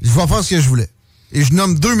je vais faire ce que je voulais. Et je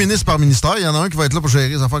nomme 2 ministres par ministère. Il y en a un qui va être là pour gérer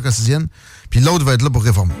les affaires quotidiennes, puis l'autre va être là pour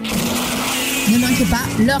réformer. Ne manquez pas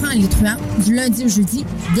Laurent et les truands du lundi au jeudi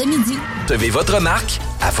dès midi. Devez votre marque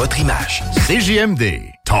à votre image. CJMD.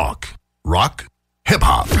 Talk. Rock.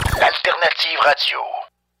 Hip-hop. L'alternative radio.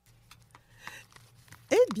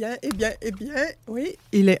 Eh bien, oui,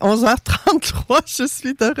 il est 11h33. Je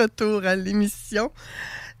suis de retour à l'émission.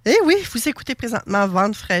 Eh oui, vous écoutez présentement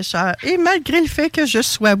Vente fraîcheur. Et malgré le fait que je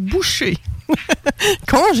sois bouchée,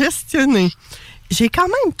 congestionnée, j'ai quand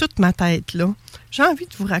même toute ma tête, là. J'ai envie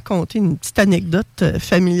de vous raconter une petite anecdote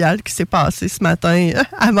familiale qui s'est passée ce matin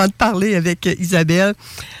avant de parler avec Isabelle.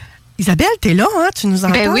 Isabelle, t'es là, hein? Tu nous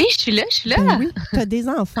entends? Ben oui, je suis là. Ben oui, t'as des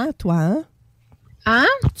enfants, toi, hein? Hein?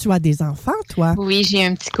 Tu as des enfants, toi? Oui, j'ai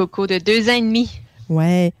un petit coco de 2 ans et demi.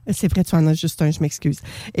 Ouais, c'est vrai, tu en as juste un, je m'excuse.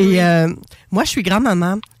 Et moi, je suis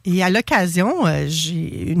grand-maman. Et à l'occasion,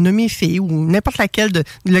 j'ai une de mes filles ou n'importe laquelle de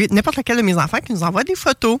mes enfants qui nous envoie des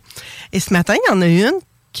photos. Et ce matin, il y en a une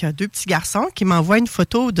qui a 2 petits garçons qui m'envoie une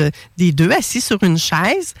photo des 2 assis sur une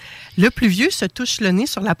chaise. Le plus vieux se touche le nez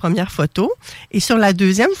sur la première photo. Et sur la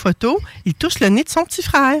deuxième photo, il touche le nez de son petit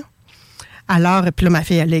frère. Alors, puis là, ma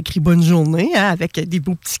fille, elle a écrit « Bonne journée hein, » avec des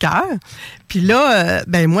beaux petits cœurs. Puis là,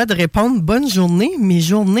 moi, de répondre « Bonne journée », mais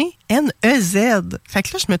journée N-E-Z. Fait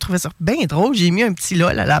que là, je me trouvais ça bien drôle. J'ai mis un petit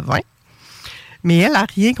lol à la fin. Mais elle n'a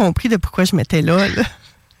rien compris de pourquoi je mettais lol.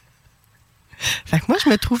 Fait que moi, je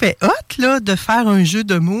me trouvais hot, là, de faire un jeu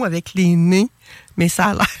de mots avec les nez, mais ça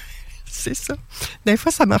a l'air... C'est ça. Des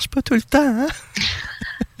fois, ça marche pas tout le temps,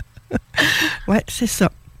 hein? Ouais, c'est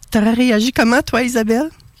ça. T'aurais réagi comment, toi, Isabelle?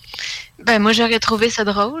 Ben, moi, j'aurais trouvé ça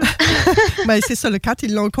drôle. Ben, c'est ça. Là, quand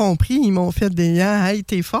ils l'ont compris, ils m'ont fait des « Hey,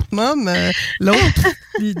 t'es forte, Mom! » L'autre,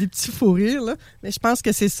 des petits fous rires, là. Mais je pense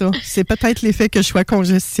que c'est ça. C'est peut-être l'effet que je sois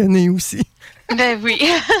congestionnée aussi. Ben oui.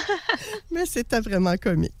 Mais c'était vraiment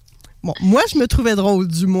comique. Bon, moi, je me trouvais drôle,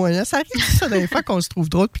 du moins. Hein. Ça arrive ça des fois qu'on se trouve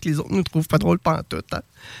drôle puis que les autres ne nous trouvent pas drôle pantoute. Hein?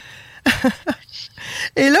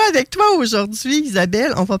 Et là, avec toi aujourd'hui,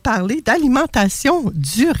 Isabelle, on va parler d'alimentation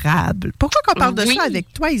durable. Pourquoi qu'on parle de ça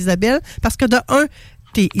avec toi, Isabelle? Parce que de un,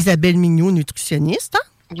 t'es Isabelle Mignot, nutritionniste.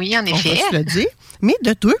 Hein? Oui, en effet. On va se le dire. Mais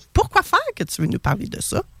de deux, pourquoi faire que tu veux nous parler de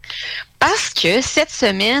ça? Parce que cette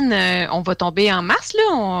semaine, on va tomber en mars.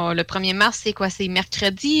 Là. Le 1er mars, c'est quoi? C'est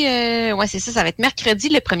mercredi. Oui, c'est ça. Ça va être mercredi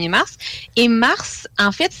le 1er mars. Et mars,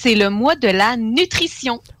 en fait, c'est le mois de la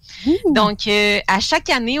nutrition. Ouh. Donc, à chaque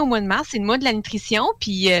année, au mois de mars, c'est le mois de la nutrition.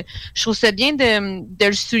 Puis, je trouve ça bien de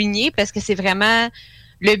le souligner parce que c'est vraiment...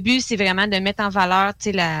 Le but, c'est vraiment de mettre en valeur,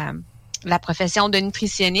 tu sais, la profession de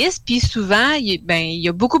nutritionniste. Puis souvent, il y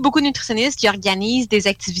a beaucoup de nutritionnistes qui organisent des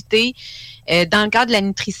activités dans le cadre de la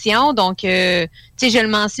nutrition. Donc, tu sais, je le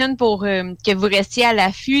mentionne pour que vous restiez à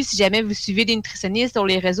l'affût si jamais vous suivez des nutritionnistes sur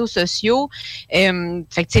les réseaux sociaux. Fait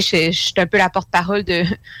que, tu sais, je suis un peu la porte-parole de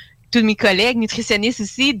tous mes collègues nutritionnistes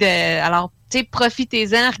aussi. Alors, tu sais,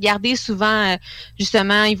 profitez-en, regardez souvent,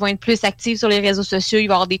 justement, ils vont être plus actifs sur les réseaux sociaux, il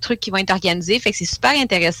va y avoir des trucs qui vont être organisés, fait que c'est super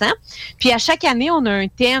intéressant. Puis à chaque année, on a un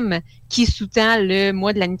thème qui sous-tend le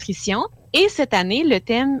mois de la nutrition, et cette année, le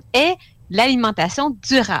thème est l'alimentation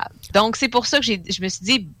durable. Donc, c'est pour ça que je me suis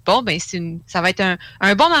dit, bon, ben ça va être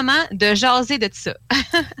un bon moment de jaser de tout ça.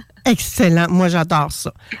 Excellent. Moi, j'adore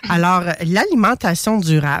ça. Alors, l'alimentation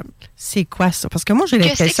durable, c'est quoi ça? Parce que moi, j'ai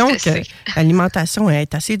l'impression que l'alimentation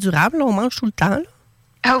est assez durable. Là, on mange tout le temps. Là.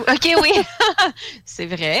 Oh, OK, oui. C'est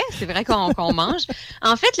vrai qu'on mange.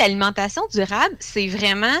 En fait, l'alimentation durable, c'est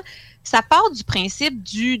vraiment... Ça part du principe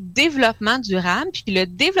du développement durable. Puis le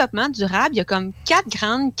développement durable, il y a comme 4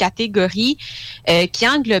 grandes catégories qui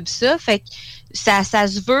englobent ça. Fait que ça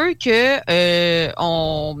se veut que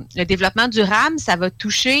le développement durable, ça va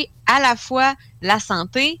toucher à la fois la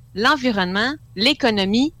santé, l'environnement,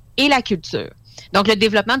 l'économie et la culture. Donc, le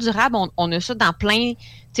développement durable, on a ça dans plein, tu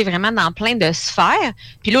sais, vraiment dans plein de sphères.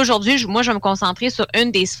 Puis là, aujourd'hui, moi, je vais me concentrer sur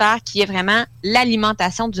une des sphères qui est vraiment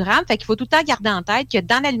l'alimentation durable. Fait qu'il faut tout le temps garder en tête que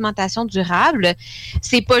dans l'alimentation durable,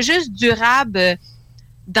 c'est pas juste durable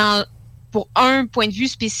pour un point de vue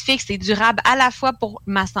spécifique, c'est durable à la fois pour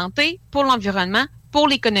ma santé, pour l'environnement, pour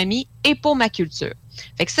l'économie et pour ma culture.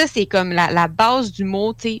 Fait que ça, c'est comme la base du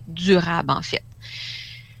mot, tu sais, durable, en fait.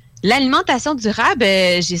 L'alimentation durable,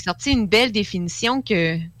 j'ai sorti une belle définition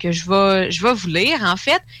que je vais vous lire. En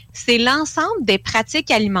fait, c'est l'ensemble des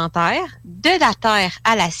pratiques alimentaires de la terre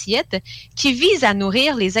à l'assiette qui visent à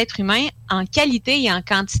nourrir les êtres humains en qualité et en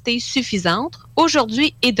quantité suffisante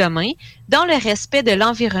aujourd'hui et demain, dans le respect de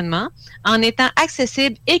l'environnement, en étant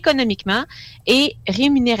accessible économiquement et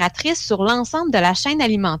rémunératrice sur l'ensemble de la chaîne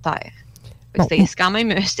alimentaire. Bon.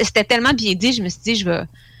 C'était tellement bien dit, je me suis dit, je vais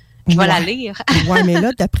la lire. Oui, mais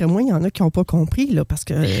là, d'après moi, il y en a qui n'ont pas compris, là, parce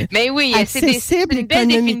que... Mais oui, c'est une belle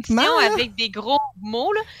définition avec des gros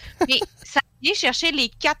mots, là. Mais ça vient chercher les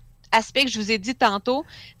 4 aspects que je vous ai dit tantôt.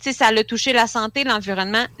 Tu sais, ça a touché la santé,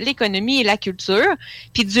 l'environnement, l'économie et la culture.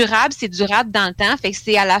 Puis durable, c'est durable dans le temps. Fait que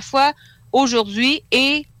c'est à la fois aujourd'hui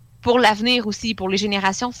et pour l'avenir aussi, pour les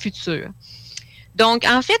générations futures. Donc,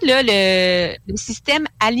 en fait, là, le système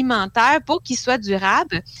alimentaire, pour qu'il soit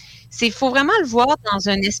durable, il faut vraiment le voir dans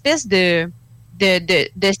une espèce de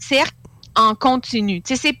cercle en continu.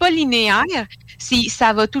 Tu sais, c'est pas linéaire,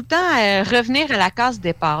 ça va tout le temps revenir à la case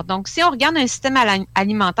départ. Donc, si on regarde un système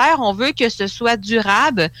alimentaire, on veut que ce soit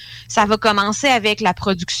durable. Ça va commencer avec la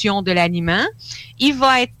production de l'aliment. Il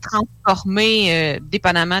va être transformé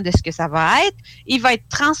dépendamment de ce que ça va être. Il va être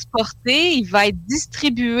transporté, il va être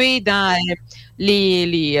distribué dans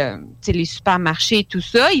les supermarchés et tout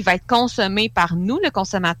ça. Il va être consommé par nous, le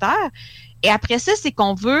consommateur. Et après ça, c'est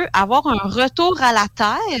qu'on veut avoir un retour à la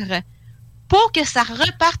terre pour que ça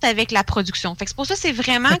reparte avec la production. Fait que c'est pour ça que c'est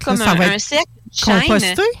vraiment comme un cercle, une chaîne.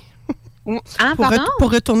 Composté? Pardon?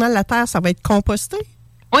 Pour retourner à la terre, ça va être composté?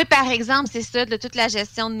 Oui, par exemple, c'est ça, de toute la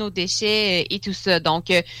gestion de nos déchets et tout ça.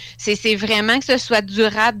 Donc, c'est vraiment que ce soit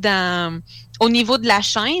durable au niveau de la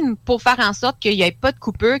chaîne pour faire en sorte qu'il n'y ait pas de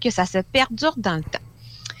coupure, que ça se perdure dans le temps.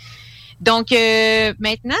 Donc,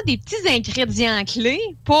 maintenant, des petits ingrédients clés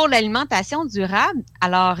pour l'alimentation durable.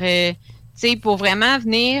 Alors, tu sais, pour vraiment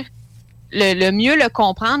venir le mieux le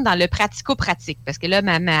comprendre dans le pratico-pratique. Parce que là,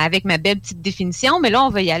 avec ma belle petite définition, mais là, on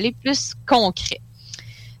va y aller plus concret.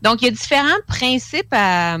 Donc, il y a différents principes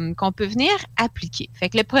qu'on peut venir appliquer. Fait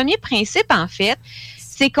que le premier principe, en fait,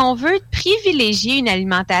 c'est qu'on veut privilégier une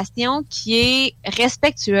alimentation qui est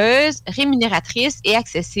respectueuse, rémunératrice et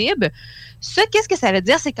accessible. Ça, qu'est-ce que ça veut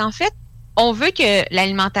dire? C'est qu'en fait, on veut que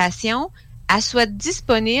l'alimentation, elle soit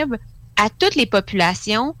disponible à toutes les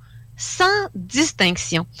populations sans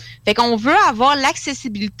distinction. Fait qu'on veut avoir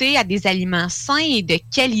l'accessibilité à des aliments sains et de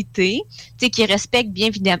qualité, qui respectent bien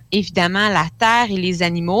évidemment la terre et les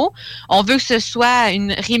animaux. On veut que ce soit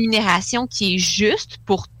une rémunération qui est juste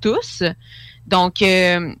pour tous. Donc,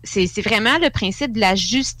 c'est vraiment le principe de la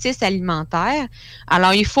justice alimentaire.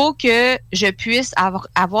 Alors, il faut que je puisse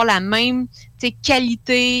avoir la même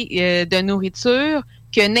qualité de nourriture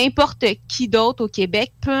que n'importe qui d'autre au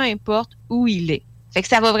Québec, peu importe où il est. Fait que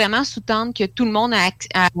ça va vraiment sous-tendre que tout le monde a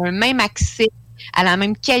un même accès à la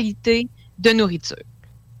même qualité de nourriture.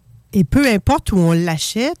 Et peu importe où on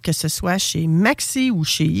l'achète, que ce soit chez Maxi ou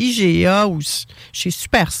chez IGA ou chez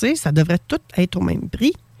Super C, ça devrait tout être au même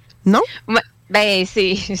prix, non? Ouais. Ben,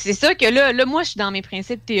 c'est sûr que là, moi, je suis dans mes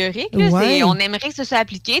principes théoriques. Là, ouais. On aimerait que ça soit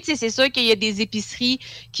appliqué. C'est sûr qu'il y a des épiceries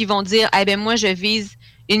qui vont dire, moi, je vise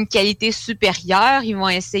une qualité supérieure. Ils vont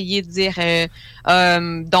essayer de dire,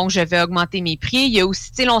 donc, je vais augmenter mes prix. Il y a aussi,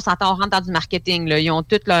 là, on s'entend, on rentre dans du marketing. Là. Ils ont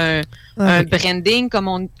tout là, un branding, comme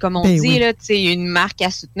on dit. Oui. Là, une marque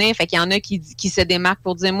à soutenir. Fait qu'il y en a qui se démarquent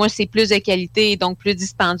pour dire, moi, c'est plus de qualité, donc plus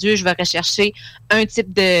dispendieux. Je vais rechercher un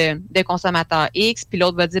type de consommateur X. Puis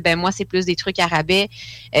l'autre va dire, moi, c'est plus des trucs à rabais.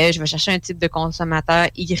 Je vais chercher un type de consommateur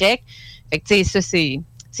Y. Fait que, tu sais, ça,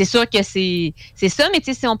 c'est sûr que c'est ça, mais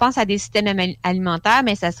si on pense à des systèmes alimentaires,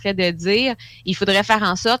 mais ça serait de dire, il faudrait faire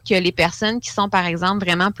en sorte que les personnes qui sont, par exemple,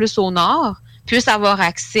 vraiment plus au nord puissent avoir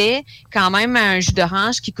accès quand même à un jus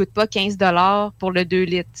d'orange qui coûte pas 15 $ pour le 2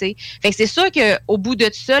 litres. T'sais. Fait que c'est sûr qu'au bout de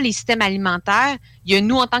tout ça, les systèmes alimentaires, il y a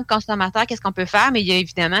nous, en tant que consommateurs, qu'est-ce qu'on peut faire, mais il y a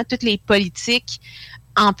évidemment toutes les politiques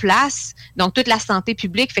en place, donc toute la santé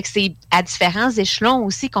publique, fait que c'est à différents échelons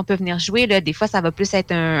aussi qu'on peut venir jouer. Là. Des fois, ça va plus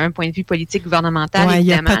être un point de vue politique gouvernemental, évidemment. Il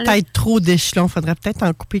y a peut-être trop d'échelons. Il faudrait peut-être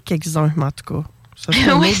en couper quelques-uns, mais en tout cas. Ça, c'est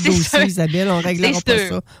un autre dossier, ça. Isabelle. On ne réglera pas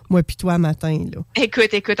ça, moi puis toi, matin. Là.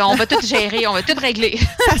 Écoute, on va tout gérer, on va tout régler.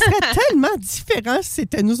 Ça serait tellement différent si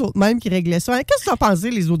c'était nous autres mêmes qui réglaient ça. Qu'est-ce que vous en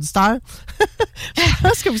pensez, les auditeurs? Je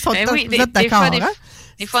pense que vous êtes d'accord,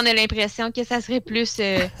 Des fois, on a l'impression que ça serait plus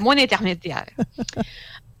moins intermédiaire.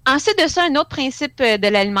 Ensuite de ça, un autre principe de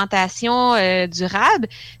l'alimentation durable,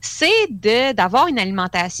 c'est d'avoir une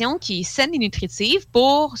alimentation qui est saine et nutritive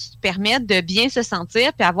pour se permettre de bien se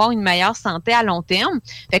sentir puis avoir une meilleure santé à long terme.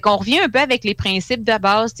 Fait qu'on revient un peu avec les principes de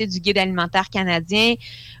base du guide alimentaire canadien.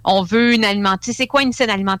 On veut une alimentation. C'est quoi une saine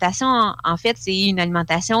alimentation? En fait, c'est une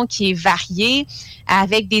alimentation qui est variée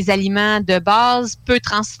avec des aliments de base peu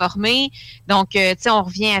transformés. Donc, on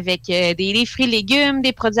revient avec des fruits et légumes,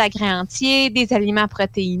 des produits agréés entiers, des aliments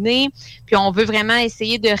protéinés. Puis, on veut vraiment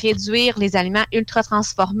essayer de réduire les aliments ultra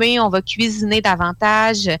transformés. On va cuisiner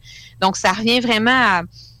davantage. Donc, ça revient vraiment à...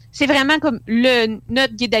 C'est vraiment comme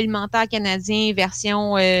notre guide alimentaire canadien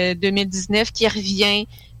version 2019 qui revient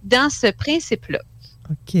dans ce principe-là.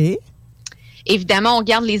 OK. Évidemment, on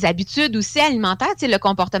garde les habitudes aussi alimentaires. Tu sais, le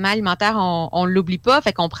comportement alimentaire, on l'oublie pas.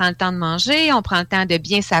 Fait qu'on prend le temps de manger, on prend le temps de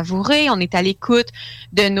bien savourer, on est à l'écoute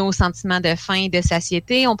de nos sentiments de faim et de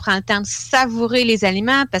satiété. On prend le temps de savourer les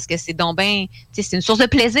aliments parce que c'est donc ben, tu sais, c'est une source de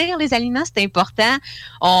plaisir, les aliments, c'est important.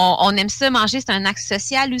 On aime ça manger, c'est un axe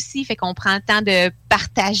social aussi. Fait qu'on prend le temps de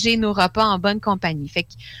partager nos repas en bonne compagnie. Fait que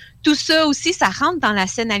tout ça aussi, ça rentre dans la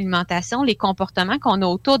saine alimentation, les comportements qu'on a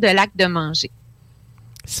autour de l'acte de manger.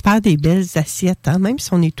 Se faire des belles assiettes, hein, même si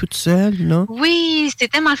on est toute seule, là. Oui, c'est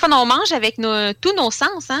tellement le fun. On mange avec tous nos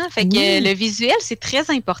sens, hein. Fait que le visuel, c'est très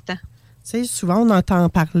important. Tu sais, souvent, on entend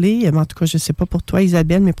parler, en tout cas, je sais pas pour toi,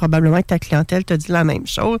 Isabelle, mais probablement que ta clientèle te dit la même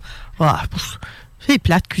chose. C'est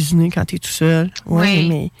plate de cuisiner quand tu es tout seul. Oui,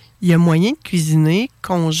 mais il y a moyen de cuisiner,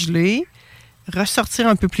 congeler, ressortir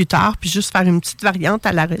un peu plus tard, puis juste faire une petite variante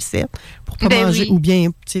à la recette pour pas manger, ou bien,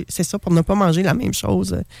 c'est ça, pour ne pas manger la même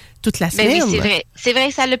chose toute la semaine. Oui, c'est vrai. C'est vrai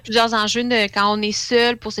que ça a plusieurs enjeux quand on est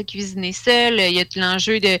seul, pour se cuisiner seul. Il y a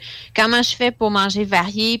l'enjeu de comment je fais pour manger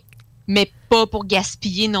varié, mais pas pour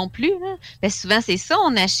gaspiller non plus. Hein. Ben, souvent, c'est ça.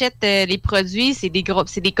 On achète les produits,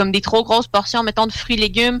 comme des trop grosses portions, mettons, de fruits et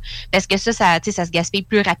légumes, parce que ça se gaspille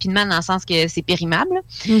plus rapidement dans le sens que c'est périmable.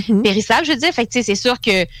 Périssable, je veux dire. Fait que, c'est sûr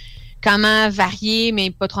que comment varier, mais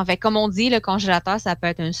pas trop. En fait, comme on dit, le congélateur, ça peut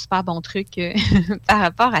être un super bon truc par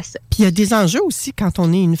rapport à ça. Puis il y a des enjeux aussi quand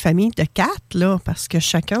on est une famille de 4, là, parce que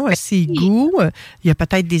chacun a ses goûts. Il y a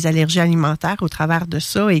peut-être des allergies alimentaires au travers de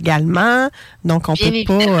ça également. Donc, on peut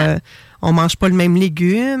pas... on mange pas le même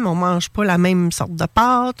légume, on mange pas la même sorte de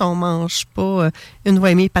pâte, on mange pas... une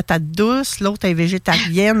va aimer patates douces, l'autre est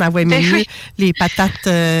végétarienne, elle va aimer mieux les patates...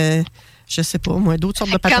 je sais pas, moi, d'autres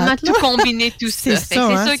sortes de patates. Comment tout combiner tout ça? C'est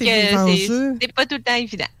sûr que c'est pas tout le temps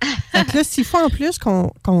évident. Fait que là, s'il faut en plus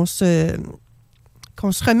qu'on se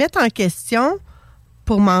remette en question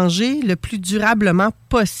pour manger le plus durablement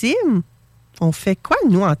possible, on fait quoi,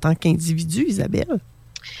 nous, en tant qu'individus, Isabelle?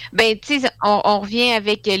 Ben, tu sais, on revient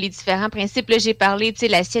avec les différents principes. Là, j'ai parlé, tu sais,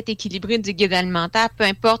 l'assiette équilibrée du guide alimentaire, peu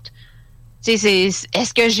importe. Tu sais,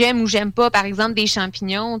 est-ce que j'aime ou j'aime pas, par exemple, des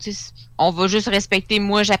champignons? Tu sais, on va juste respecter,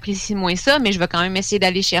 moi, j'apprécie moins ça, mais je vais quand même essayer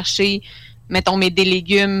d'aller chercher, mettons, des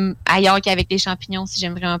légumes ailleurs qu'avec les champignons, si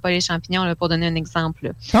j'aime vraiment pas les champignons, là, pour donner un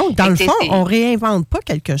exemple. Donc, dans le fond, on réinvente pas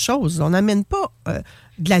quelque chose. On n'amène pas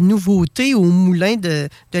de la nouveauté au moulin de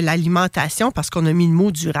l'alimentation parce qu'on a mis le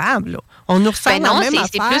mot durable. Là. On nous ressent la même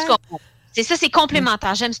affaire. C'est ça, c'est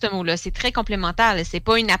complémentaire. J'aime ce mot-là. C'est très complémentaire. Là. C'est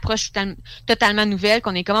pas une approche totalement nouvelle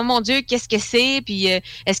qu'on est comme, oh mon Dieu, qu'est-ce que c'est? Puis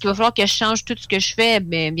est-ce qu'il va falloir que je change tout ce que je fais?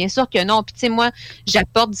 Bien sûr que non. Puis tu sais, moi,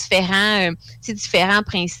 j'apporte différents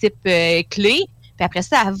principes clés. Puis après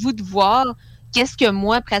ça, à vous de voir qu'est-ce que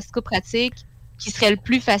moi, pratico-pratique, qui serait le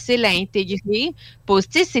plus facile à intégrer.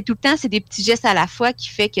 C'est tout le temps, c'est des petits gestes à la fois qui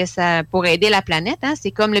fait que ça, pour aider la planète, hein, c'est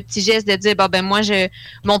comme le petit geste de dire, moi,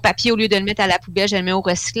 mon papier, au lieu de le mettre à la poubelle, je le mets au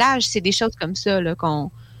recyclage. C'est des choses comme ça, là, qu'on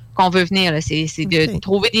veut venir, là. C'est de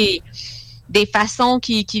trouver des façons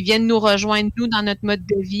qui viennent nous rejoindre, nous, dans notre mode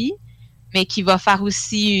de vie, mais qui va faire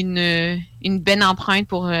aussi une belle empreinte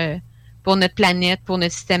pour notre planète, pour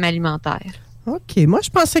notre système alimentaire. OK. Moi,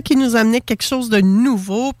 je pensais qu'il nous amenait quelque chose de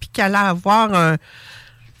nouveau puis qu'il allait avoir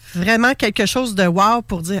vraiment quelque chose de wow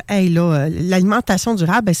pour dire, hey, là, l'alimentation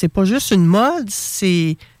durable, c'est pas juste une mode,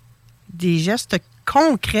 c'est des gestes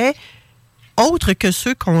concrets autres que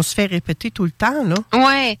ceux qu'on se fait répéter tout le temps, là.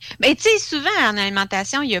 Oui. Ben, tu sais, souvent, en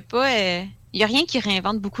alimentation, il n'y a pas... Il n'y a rien qui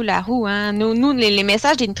réinvente beaucoup la roue. Hein. Nous les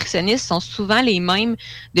messages des nutritionnistes sont souvent les mêmes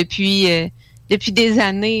depuis des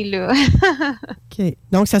années, là. OK.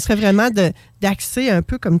 Donc, ça serait vraiment d'axer un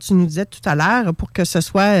peu, comme tu nous disais tout à l'heure, pour que ce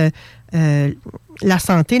soit la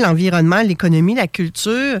santé, l'environnement, l'économie, la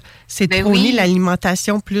culture. C'est prôner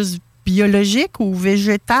l'alimentation plus biologique ou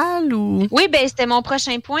végétale? Ou... Oui, bien, c'était mon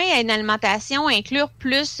prochain point. Une alimentation, inclure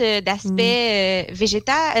plus d'aspects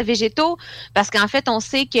végétaux, parce qu'en fait, on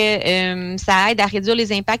sait que ça aide à réduire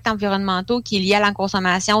les impacts environnementaux qui est lié à la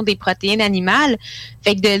consommation des protéines animales.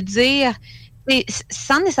 Fait que de le dire...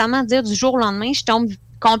 sans nécessairement dire du jour au lendemain, je tombe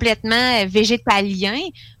complètement végétalien,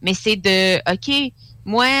 mais c'est de, OK,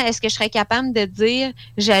 moi, est-ce que je serais capable de dire,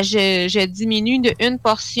 je diminue de 1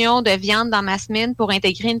 portion de viande dans ma semaine pour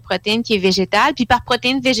intégrer une protéine qui est végétale? Puis par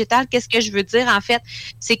protéine végétale, qu'est-ce que je veux dire? En fait,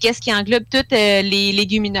 c'est qu'est-ce qui englobe toutes les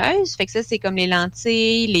légumineuses. Fait que ça, c'est comme les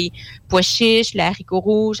lentilles, les pois chiches, les haricots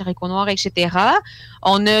rouges, les haricots noirs, etc.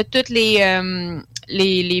 On a toutes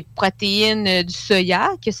les protéines du soya,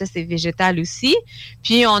 que ça, c'est végétal aussi.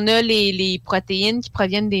 Puis, on a les protéines qui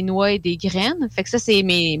proviennent des noix et des graines. Fait que ça, c'est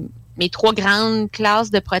mes 3 grandes classes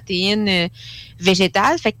de protéines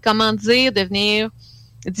végétales. Fait que comment dire de venir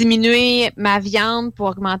diminuer ma viande pour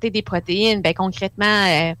augmenter des protéines? Ben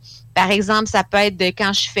concrètement, par exemple, ça peut être de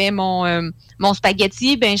quand je fais mon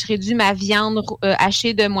spaghetti, ben je réduis ma viande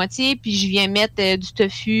hachée de moitié, puis je viens mettre du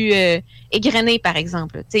tofu égrené, par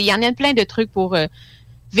exemple. Il y en a plein de trucs pour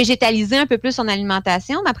végétaliser un peu plus son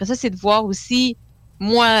alimentation, mais après ça, c'est de voir aussi,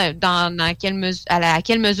 moi, à quelle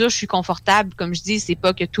mesure je suis confortable. Comme je dis, c'est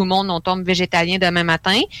pas que tout le monde, on tombe végétalien demain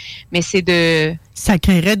matin, mais c'est de... Ça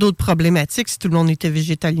créerait d'autres problématiques si tout le monde était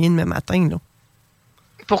végétalien demain matin, là.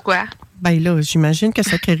 Pourquoi? Ben là, j'imagine que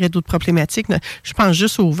ça créerait d'autres problématiques. Je pense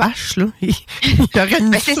juste aux vaches, là. Il y aurait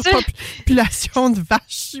une surpopulation de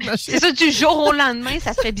vaches, j'imagine. C'est ça, du jour au lendemain,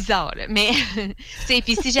 ça serait bizarre, là. Mais,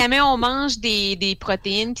 puis si jamais on mange des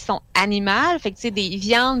protéines qui sont animales, fait que, tu sais, des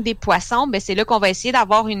viandes, des poissons, ben c'est là qu'on va essayer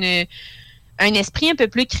d'avoir un esprit un peu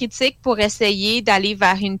plus critique pour essayer d'aller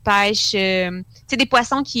vers une pêche, des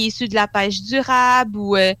poissons qui sont issus de la pêche durable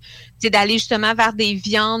ou d'aller justement vers des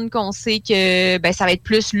viandes qu'on sait que ça va être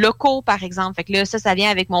plus locaux, par exemple. Fait que là, ça vient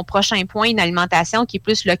avec mon prochain point, une alimentation qui est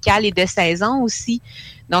plus locale et de saison aussi.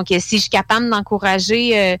 Donc, si je suis capable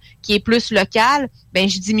d'encourager qui est plus local, ben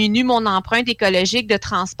je diminue mon empreinte écologique de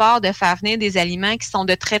transport, de faire venir des aliments qui sont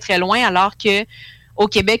de très, très loin, alors que au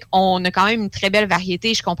Québec, on a quand même une très belle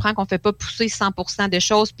variété. Je comprends qu'on ne fait pas pousser 100% de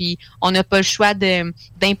choses, puis on n'a pas le choix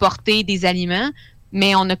d'importer des aliments,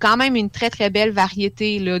 mais on a quand même une très, très belle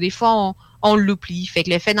variété, là. Des fois, on l'oublie. Fait que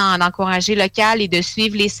le fait d'encourager local et de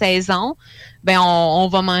suivre les saisons, ben on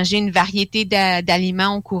va manger une variété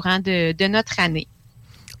d'aliments au courant de notre année.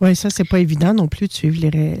 Oui, ça, c'est pas évident non plus de suivre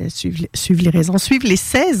les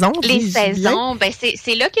saisons. Les saisons, ben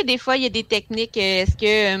c'est là que des fois, il y a des techniques. Est-ce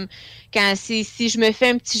que si je me fais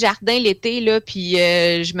un petit jardin l'été, là, puis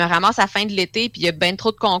je me ramasse à la fin de l'été, puis il y a bien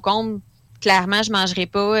trop de concombres, clairement, je ne mangerai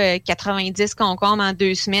pas 90 concombres en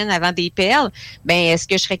 2 semaines avant des perles. Ben, est-ce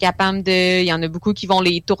que je serais capable il y en a beaucoup qui vont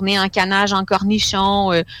les tourner en canage, en cornichon,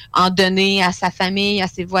 en donner à sa famille, à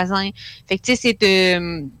ses voisins. Fait que, tu sais, c'est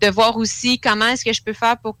de voir aussi comment est-ce que je peux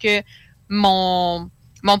faire pour que mon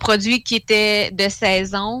produit qui était de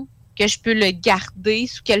saison, que je peux le garder,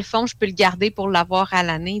 sous quelle forme je peux le garder pour l'avoir à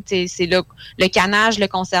l'année. Tu sais, c'est le canage,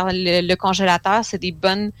 le congélateur, c'est des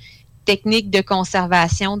bonnes technique de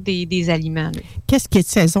conservation des aliments. Là. Qu'est-ce qui est de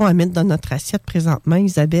saison à mettre dans notre assiette présentement,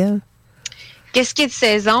 Isabelle? Qu'est-ce qui est de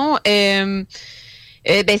saison? Ben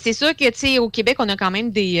c'est sûr que, tu sais, au Québec, on a quand même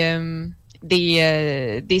des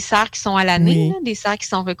serres qui sont à l'année, oui. Là, des serres qui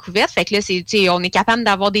sont recouvertes. Fait que là, on est capable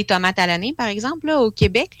d'avoir des tomates à l'année, par exemple, là, au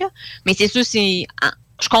Québec. Là. Mais c'est sûr,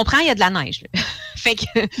 je comprends, il y a de la neige. Là. Fait que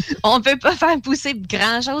on peut pas faire pousser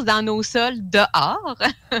grand-chose dans nos sols dehors.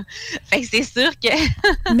 Fait que c'est sûr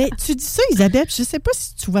que... Mais tu dis ça, Isabelle, je sais pas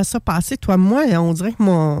si tu vois ça passer. Toi, moi, on dirait que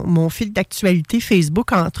mon fil d'actualité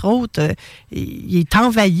Facebook, entre autres, il est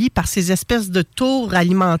envahi par ces espèces de tours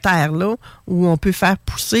alimentaires-là où on peut faire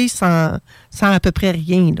pousser sans à peu près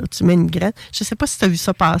rien. Là. Tu mets une graine. Je sais pas si tu as vu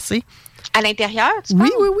ça passer. À l'intérieur, tu penses?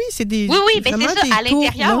 Oui, c'est des... Oui, ben c'est ça. À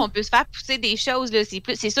l'intérieur, là. on peut se faire pousser des choses. Là.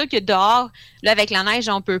 C'est sûr que dehors, là, avec la neige,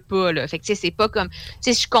 on peut pas. Là. Fait que, tu sais, c'est pas comme... Tu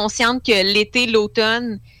sais, je suis consciente que l'été,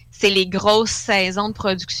 l'automne, c'est les grosses saisons de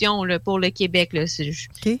production là, pour le Québec. Là. Je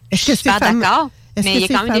suis pas d'accord. Mais il y a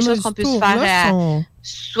quand même des choses qu'on peut se faire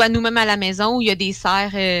soit nous-mêmes à la maison ou il y a des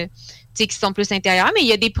serres... qui sont plus intérieurs, mais il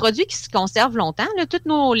y a des produits qui se conservent longtemps. Là. Tous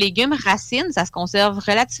nos légumes racines, ça se conserve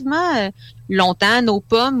relativement longtemps. Nos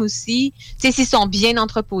pommes aussi. S'ils sont bien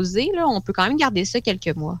entreposés, là, on peut quand même garder ça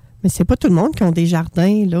quelques mois. Mais c'est pas tout le monde qui ont des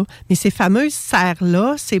jardins, là. Mais ces fameuses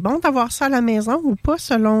serres-là, c'est bon d'avoir ça à la maison ou pas,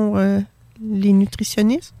 selon les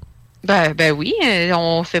nutritionnistes? Ben oui,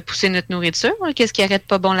 on fait pousser notre nourriture. Qu'est-ce qui arrête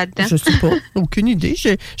pas bon là-dedans? Je sais pas. Aucune idée.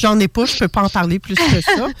 J'en ai pas. Je peux pas en parler plus que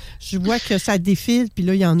ça. Je vois que ça défile. Puis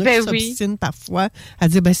là, il y en a qui s'obstinent parfois à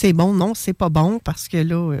dire, ben c'est bon. Non, c'est pas bon parce que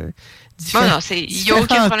là... non, il n'y a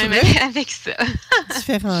aucun problème avec ça.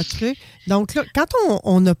 Différents trucs. Donc là, quand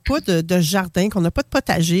on n'a pas de jardin, qu'on n'a pas de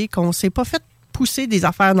potager, qu'on ne s'est pas fait pousser des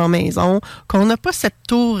affaires dans la maison, qu'on n'a pas cette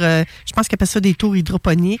tour, je pense qu'ils appellent ça des tours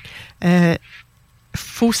hydroponiques,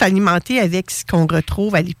 faut s'alimenter avec ce qu'on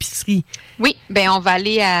retrouve à l'épicerie. Oui, ben on va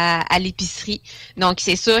aller à l'épicerie. Donc,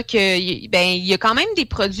 c'est sûr que il y a quand même des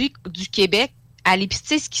produits du Québec à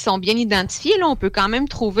l'épicerie qui sont bien identifiés. Là, on peut quand même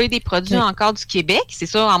trouver des produits encore du Québec. C'est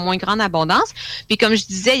sûr, en moins grande abondance. Puis, comme je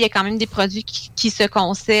disais, il y a quand même des produits qui se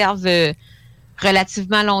conservent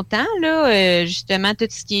relativement longtemps, là, justement, tout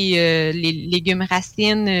ce qui est les légumes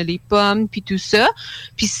racines, les pommes, puis tout ça.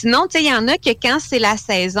 Puis sinon, tu sais, il y en a que quand c'est la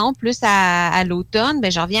saison, plus à l'automne,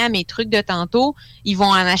 ben je reviens à mes trucs de tantôt, ils vont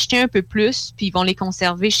en acheter un peu plus, puis ils vont les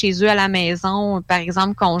conserver chez eux à la maison, par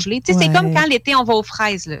exemple, congelés. Tu sais, c'est comme quand l'été, on va aux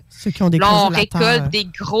fraises, là. Ceux qui ont des là, on congélateurs. récolte des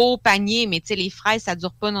gros paniers, mais tu sais, les fraises, ça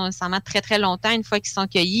dure pas nécessairement très, très longtemps une fois qu'ils sont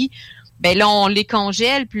cueillis. Ben là, on les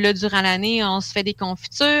congèle, puis là, durant l'année, on se fait des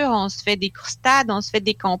confitures, on se fait des croustades, on se fait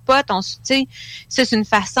des compotes, tu sais, ça, c'est une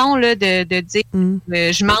façon là de dire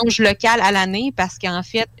je mange local à l'année parce qu'en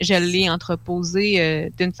fait, je l'ai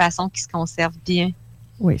entreposé d'une façon qui se conserve bien.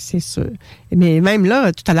 Oui, c'est sûr. Mais même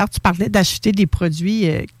là, tout à l'heure, tu parlais d'acheter des produits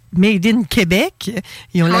Made in Québec.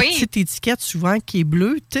 Ils ont la petite étiquette souvent qui est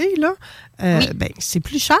bleutée, là. Ben, c'est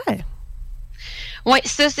plus cher. Oui,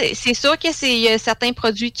 ça, c'est sûr que y a certains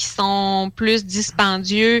produits qui sont plus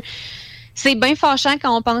dispendieux. C'est bien fâchant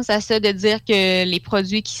quand on pense à ça, de dire que les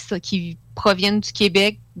produits qui proviennent du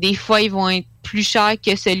Québec, des fois, ils vont être plus chers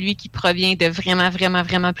que celui qui provient de vraiment, vraiment,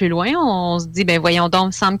 vraiment plus loin. On se dit, ben voyons donc, il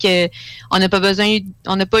me semble que on n'a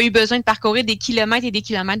pas eu besoin de parcourir des kilomètres et des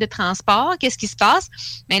kilomètres de transport. Qu'est-ce qui se passe?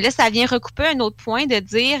 Mais là, ça vient recouper un autre point de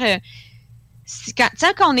dire...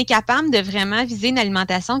 quand on est capable de vraiment viser une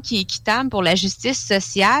alimentation qui est équitable pour la justice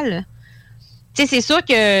sociale, tu sais, c'est sûr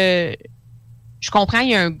que je comprends,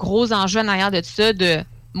 il y a un gros enjeu en arrière de tout ça, de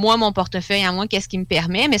moi, mon portefeuille à moi, qu'est-ce qui me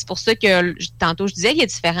permet, mais c'est pour ça que tantôt je disais, il y a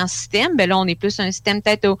différents systèmes. Ben là, on est plus un système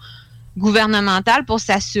peut-être gouvernemental pour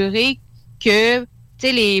s'assurer que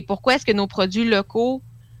pourquoi est-ce que nos produits locaux,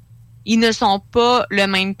 ils ne sont pas le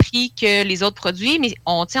même prix que les autres produits, mais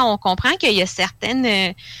on comprend qu'il y a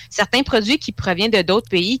certains produits qui proviennent de d'autres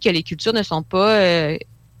pays, que les cultures ne sont pas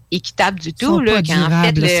équitables du tout. Là, pas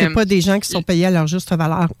durables. C'est pas des gens qui sont payés à leur juste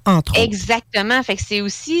valeur, entre autres. Exactement. Fait que c'est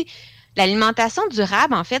aussi l'alimentation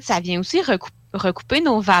durable, en fait, ça vient aussi recouper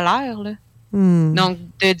nos valeurs, là. Donc,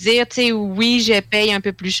 de dire, oui, je paye un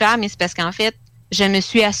peu plus cher, mais c'est parce qu'en fait, je me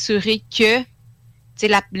suis assurée que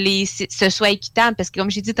ce soit équitable. Parce que,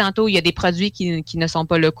 comme j'ai dit tantôt, il y a des produits qui ne sont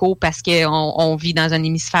pas locaux parce qu'on vit dans un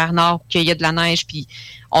hémisphère nord, qu'il y a de la neige, puis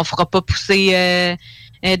on fera pas pousser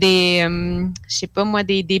des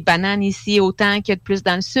bananes ici autant qu'il y a de plus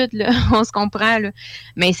dans le sud, là. On se comprend, là.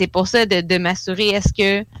 Mais c'est pour ça de m'assurer, est-ce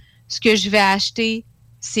que ce que je vais acheter,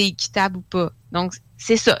 c'est équitable ou pas. Donc,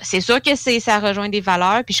 c'est ça. C'est sûr que ça rejoint des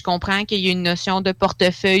valeurs, puis je comprends qu'il y a une notion de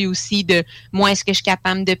portefeuille aussi, de moi, est-ce que je suis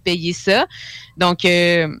capable de payer ça? Donc,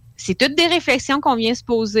 c'est toutes des réflexions qu'on vient se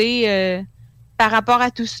poser par rapport à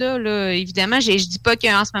tout ça, là. Évidemment, je dis pas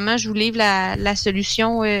qu'en ce moment, je vous livre la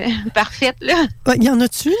solution parfaite, là. Y en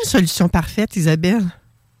a-tu une solution parfaite, Isabelle?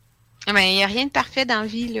 Ben, il n'y a rien de parfait dans la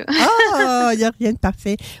vie, là. Ah, il n'y a rien de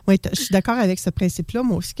parfait. Oui, je suis d'accord avec ce principe-là,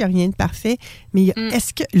 moi aussi, qu'il n'y a rien de parfait. Mais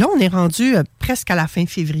est-ce que, là, on est rendu presque à la fin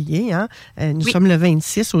février, hein? Nous sommes le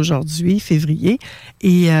 26 aujourd'hui, février.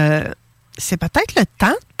 Et c'est peut-être le temps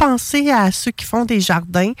de penser à ceux qui font des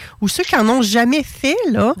jardins ou ceux qui n'en ont jamais fait,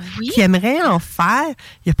 là, qui aimeraient en faire.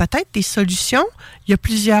 Il y a peut-être des solutions. Il y a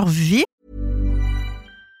plusieurs vies.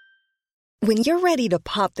 When you're ready to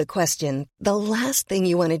pop the question, the last thing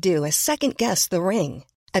you want to do is second-guess the ring.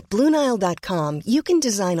 At BlueNile.com, you can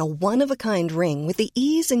design a one-of-a-kind ring with the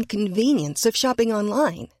ease and convenience of shopping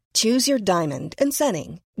online. Choose your diamond and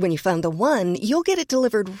setting. When you find the one, you'll get it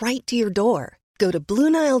delivered right to your door. Go to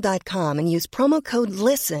BlueNile.com and use promo code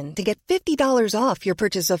LISTEN to get $50 off your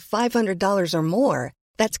purchase of $500 or more.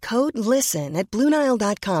 That's code LISTEN at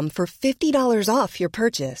BlueNile.com for $50 off your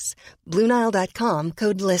purchase. BlueNile.com,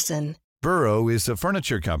 code LISTEN. Burrow is a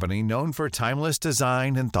furniture company known for timeless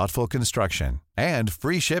design and thoughtful construction, and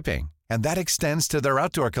free shipping, and that extends to their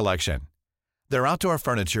outdoor collection. Their outdoor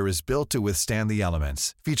furniture is built to withstand the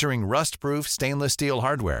elements, featuring rust-proof stainless steel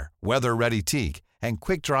hardware, weather-ready teak, and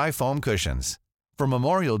quick-dry foam cushions. For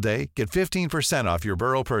Memorial Day, get 15% off your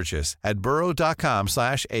Burrow purchase at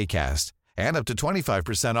burrow.com/ACAST, and up to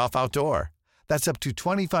 25% off outdoor. That's up to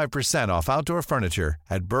 25% off outdoor furniture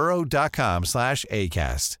at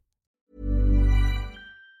burrow.com/ACAST.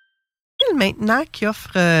 Maintenant qui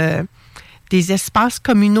offre des espaces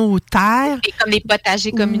communautaires. Et comme les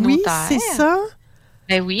potagers communautaires. Oui, c'est ça.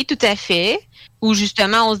 Ben oui, tout à fait. Où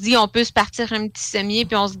justement, on se dit, on peut se partir un petit semis,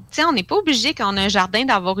 puis on se dit, on n'est pas obligé quand on a un jardin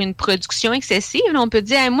d'avoir une production excessive. Là, on peut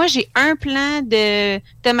dire, moi, j'ai un plant de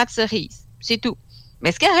tomates cerises. C'est tout.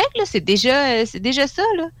 Mais c'est correct, là, c'est déjà ça,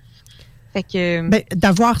 là. Fait que...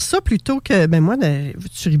 d'avoir ça plutôt que... moi,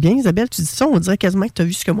 tu ris bien, Isabelle, tu dis ça, on dirait quasiment que tu as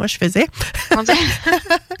vu ce que moi je faisais.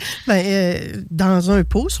 Dans un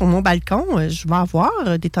pot, sur mon balcon, je vais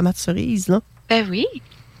avoir des tomates cerises, là. Ben oui.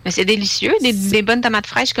 Mais c'est délicieux, des bonnes tomates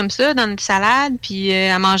fraîches comme ça, dans une salade, puis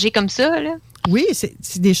à manger comme ça, là. Oui,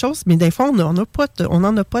 c'est des choses, mais des fois, on n'en a pas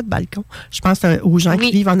de balcon. Je pense aux gens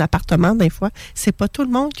qui vivent en appartement, des fois. C'est pas tout le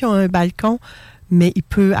monde qui a un balcon, mais il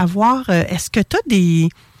peut avoir... est-ce que tu as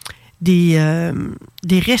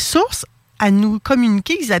des ressources à nous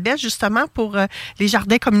communiquer, Isabelle, justement, pour les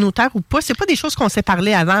jardins communautaires ou pas? C'est pas des choses qu'on s'est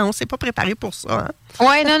parlé avant. On s'est pas préparé pour ça. Hein?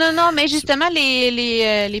 Oui, non. Mais justement,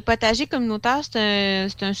 les potagers communautaires, c'est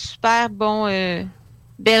un super bon...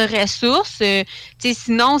 belle ressource.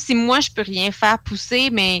 Sinon, si moi, je peux rien faire pousser,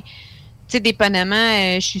 mais...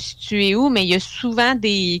 dépendamment, je suis située où, mais il y a souvent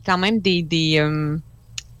des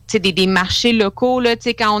marchés locaux, là,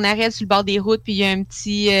 quand on arrête sur le bord des routes, puis il y a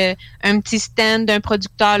un petit stand d'un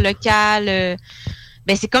producteur local.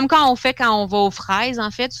 C'est comme quand on va aux fraises,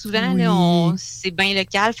 en fait, souvent, oui. Là, c'est bien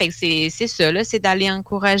local. Fait que c'est ça, là, c'est d'aller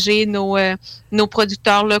encourager nos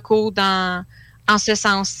producteurs locaux en ce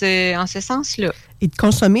sens-là. Et de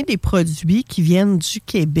consommer des produits qui viennent du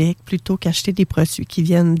Québec plutôt qu'acheter des produits qui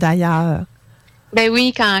viennent d'ailleurs. Ben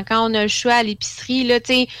oui, quand on a le choix à l'épicerie, là,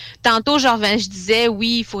 tantôt, je disais,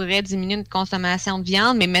 oui, il faudrait diminuer notre consommation de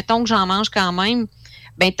viande, mais mettons que j'en mange quand même,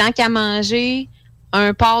 tant qu'à manger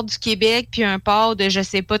un porc du Québec puis un porc de je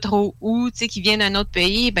sais pas trop où, qui vient d'un autre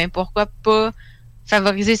pays, pourquoi pas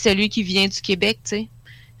favoriser celui qui vient du Québec,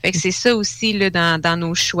 Fait que c'est ça aussi, là, dans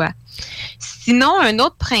nos choix. Sinon, un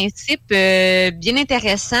autre principe bien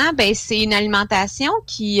intéressant, c'est une alimentation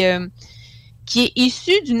qui qui est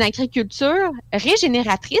issu d'une agriculture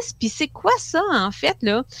régénératrice. Puis c'est quoi ça, en fait,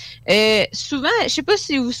 là? Souvent, je sais pas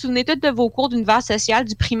si vous vous souvenez tous de vos cours d'univers social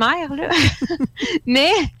du primaire, là, mais,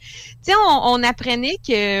 tu sais, on apprenait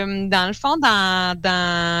que, dans le fond,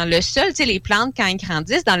 dans le sol, tu sais, les plantes, quand elles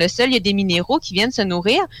grandissent, dans le sol, il y a des minéraux qui viennent se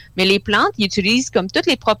nourrir, mais les plantes, ils utilisent comme tous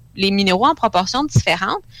les minéraux en proportions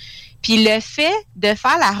différentes. Puis le fait de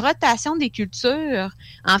faire la rotation des cultures,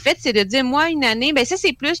 en fait, c'est de dire, moi, une année, ben ça,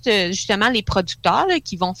 c'est plus justement les producteurs là,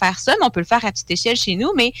 qui vont faire ça, mais on peut le faire à petite échelle chez nous.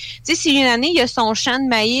 Mais tu sais, si une année, il y a son champ de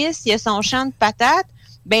maïs, il y a son champ de patates,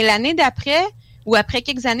 ben l'année d'après ou après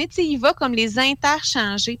quelques années, tu sais, il va comme les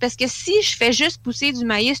interchanger. Parce que si je fais juste pousser du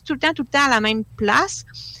maïs tout le temps à la même place,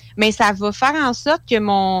 ben ça va faire en sorte que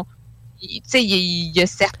tu sais, il y a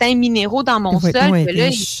certains minéraux dans mon sol, que là,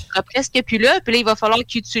 il sera presque plus là. Puis là, il va falloir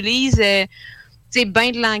qu'ils utilisent, tu sais,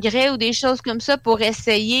 ben de l'engrais ou des choses comme ça pour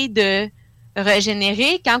essayer de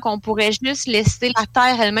régénérer, quand on pourrait juste laisser la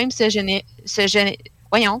terre elle-même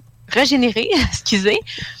régénérer, excusez.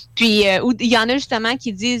 Puis, il y en a justement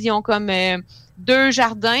qui disent, ils ont comme 2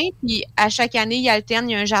 jardins, puis à chaque année, ils alternent.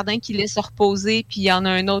 Il y a un jardin qui laisse reposer, puis il y en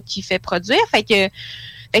a un autre qui fait produire. Fait que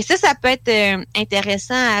ça peut être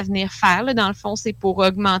intéressant à venir faire. Là. Dans le fond, c'est pour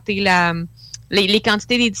augmenter les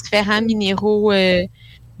quantités des différents minéraux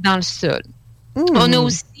dans le sol. On a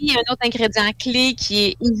aussi un autre ingrédient clé qui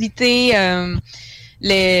est éviter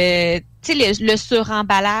le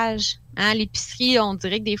suremballage. Hein? L'épicerie, on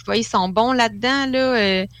dirait que des fois, ils sont bons là-dedans.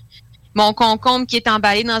 Là, mon concombre qui est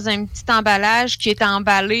emballé dans un petit emballage, qui est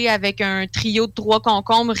emballé avec un trio de 3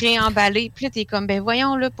 concombres réemballés. Puis là, t'es comme, ben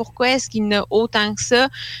voyons, là, pourquoi est-ce qu'il y en a autant que ça?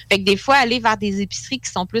 Fait que des fois, aller vers des épiceries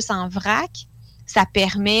qui sont plus en vrac, ça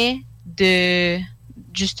permet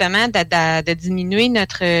justement de diminuer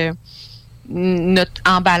notre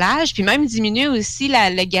emballage, puis même diminuer aussi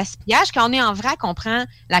le gaspillage. Quand on est en vrac, on prend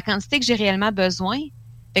la quantité que j'ai réellement besoin.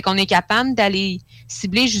 Fait qu'on est capable d'aller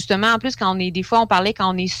cibler justement, en plus, quand des fois, on parlait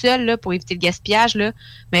quand on est seul, là, pour éviter le gaspillage, là.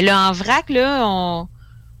 Mais là, en vrac, là,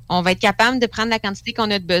 on va être capable de prendre la quantité qu'on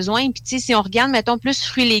a de besoin. Puis, tu sais, si on regarde, mettons, plus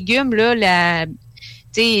fruits et légumes, là,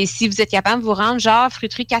 tu sais, si vous êtes capable de vous rendre, genre,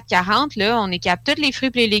 fruiterie 440, là, on est capable, tous les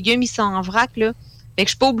fruits et les légumes, ils sont en vrac, là. Fait que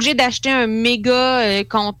je suis pas obligée d'acheter un méga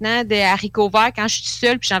contenant de haricots verts quand je suis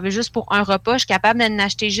seule, puis j'en veux juste pour un repas. Je suis capable d'en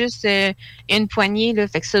acheter juste une poignée. Là.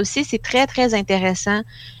 Fait que ça aussi, c'est très, très intéressant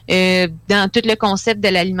dans tout le concept de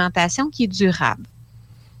l'alimentation qui est durable.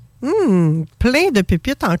 Plein de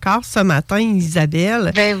pépites encore ce matin,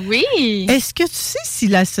 Isabelle. Ben oui! Est-ce que tu sais si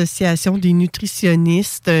l'Association des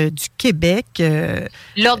nutritionnistes du Québec...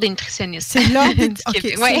 L'Ordre des nutritionnistes. C'est l'Ordre des,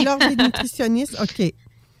 Québec. C'est l'Ordre des nutritionnistes, OK.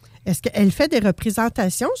 Est-ce qu'elle fait des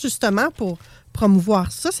représentations justement pour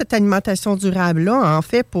promouvoir ça, cette alimentation durable-là, en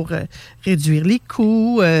fait, pour réduire les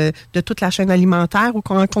coûts de toute la chaîne alimentaire au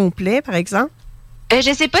complet, par exemple? Je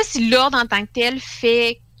ne sais pas si l'Ordre en tant que tel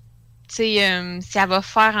fait, si elle va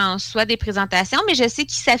faire en soi des présentations, mais je sais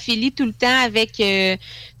qu'il s'affilie tout le temps avec,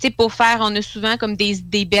 pour faire, on a souvent comme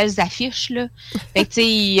des belles affiches, là. Fait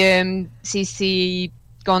que, c'est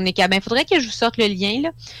qu'on est capable, il faudrait que je vous sorte le lien,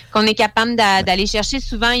 là, qu'on est capable d'aller chercher.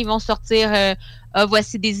 Souvent, ils vont sortir,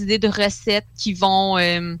 voici des idées de recettes qui sont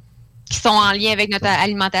en lien avec notre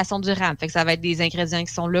alimentation durable. Fait que ça va être des ingrédients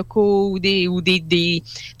qui sont locaux ou des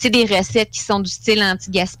recettes qui sont du style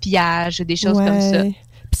anti-gaspillage, des choses comme ça.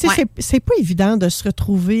 Puis c'est pas évident de se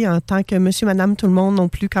retrouver en tant que monsieur, madame, tout le monde non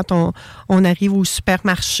plus quand on arrive au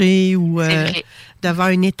supermarché ou devant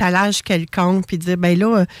un étalage quelconque puis dire, ben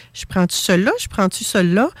là, je prends-tu celui-là, je prends-tu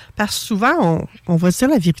celui-là? Parce que souvent, on va dire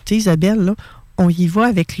la vérité, Isabelle, là, on y va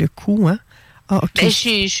avec le coût, hein? Ah, OK. Ben,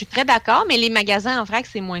 je suis très d'accord, mais les magasins en vrac,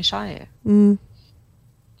 c'est moins cher.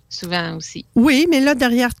 Souvent aussi. Oui, mais là,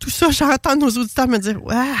 derrière tout ça, j'entends nos auditeurs me dire,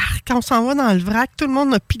 quand on s'en va dans le vrac, tout le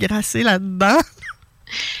monde a pigrassé là-dedans.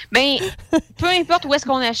 Ben, peu importe où est-ce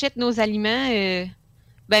qu'on achète nos aliments,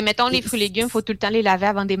 mettons les fruits et légumes, il faut tout le temps les laver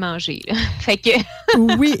avant de les manger. Là. Fait que...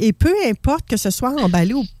 Oui, et peu importe que ce soit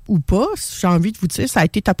emballé ou pas, j'ai envie de vous dire, ça a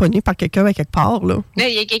été taponné par quelqu'un à quelque part. Là. Il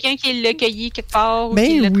y a quelqu'un qui l'a cueilli quelque part ou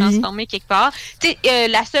qui l'a transformé quelque part.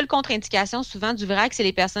 La seule contre-indication souvent du vrac, c'est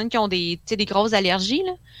les personnes qui ont des grosses allergies.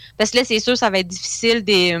 Là. Parce que là, c'est sûr, ça va être difficile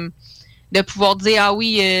de pouvoir dire, ah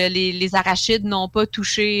oui, les arachides n'ont pas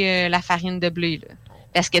touché la farine de blé. Là.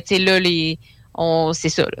 Parce que, tu sais, là, c'est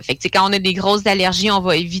ça. Là. Fait que, quand on a des grosses allergies, on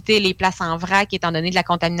va éviter les places en vrac étant donné de la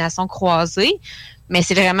contamination croisée. Mais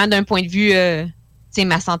c'est vraiment d'un point de vue,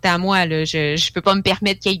 ma santé à moi. Là, je peux pas me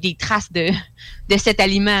permettre qu'il y ait des traces de cet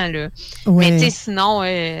aliment. Là. Ouais. Mais, sinon,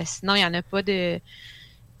 il y en a pas de...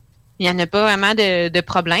 Il n'y en a pas vraiment de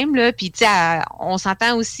problème. Là. Puis, on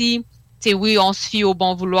s'entend aussi... oui, on se fie au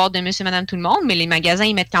bon vouloir de monsieur, madame, tout le monde, mais les magasins,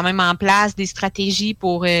 ils mettent quand même en place des stratégies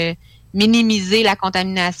pour minimiser la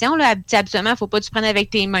contamination. Là. Habituellement, il ne faut pas que tu prennes avec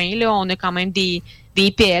tes mains. Là. On a quand même des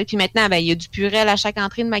pelles. Puis maintenant, il y a du Purell à chaque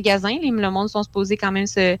entrée de magasin. Le monde sont supposés quand même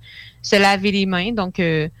se laver les mains. Donc,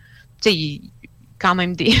 tu sais, il y a quand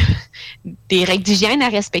même des règles d'hygiène à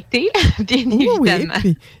respecter, bien évidemment.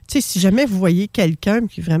 Oui, puis, si jamais vous voyez quelqu'un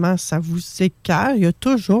qui vraiment, ça vous écœure, il y a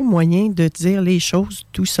toujours moyen de dire les choses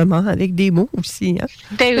doucement avec des mots aussi. Hein?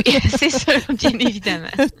 Ben oui, c'est ça, bien évidemment.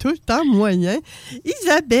 Tout le temps moyen.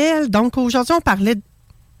 Isabelle, donc aujourd'hui, on parlait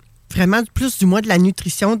vraiment plus du mois de la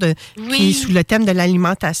nutrition qui est sous le thème de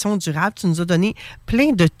l'alimentation durable. Tu nous as donné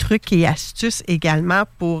plein de trucs et astuces également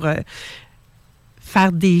pour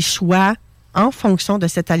faire des choix en fonction de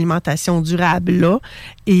cette alimentation durable-là.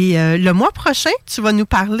 Et le mois prochain, tu vas nous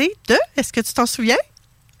parler de... Est-ce que tu t'en souviens?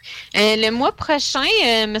 Le mois prochain,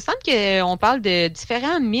 il me semble qu'on parle de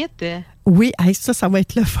différents mythes. Oui, ça va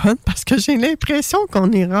être le fun parce que j'ai l'impression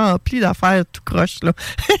qu'on est rempli d'affaires tout croche, là.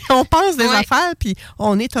 On pense des affaires, puis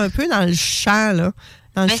on est un peu dans le champ, là.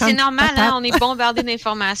 Mais c'est normal, hein, on est bombardé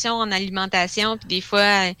d'informations en alimentation, puis des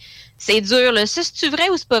fois, c'est dur. Là. Ça, c'est-tu vrai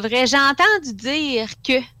ou c'est pas vrai? J'ai entendu dire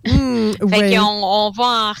que. Fait qu'on on va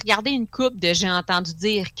en regarder une coupe de j'ai entendu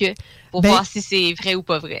dire que pour voir si c'est vrai ou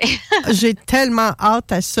pas vrai. J'ai tellement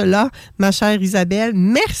hâte à cela, ma chère Isabelle.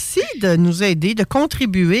 Merci de nous aider, de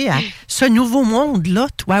contribuer à ce nouveau monde-là,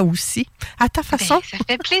 toi aussi, à ta façon. Ça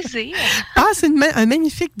fait plaisir. Passe un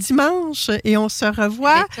magnifique dimanche et on se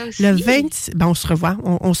revoit le 26... on se revoit,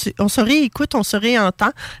 on se réécoute, on se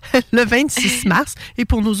réentend le 26 mars. Et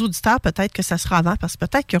pour nos auditeurs, peut-être que ça sera avant, parce que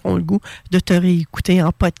peut-être qu'ils auront le goût de te réécouter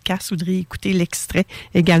en podcast ou de réécouter l'extrait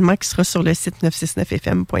également qui sera sur le site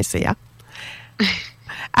 969fm.ca.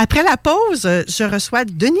 Après la pause, je reçois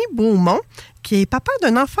Denis Beaumont, qui est papa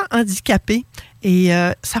d'un enfant handicapé. Et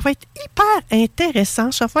ça va être hyper intéressant.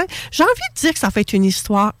 J'ai envie de dire que ça va être une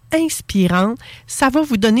histoire inspirante. Ça va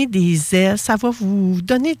vous donner des ailes. Ça va vous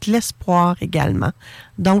donner de l'espoir également.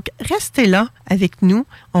 Donc, restez là avec nous.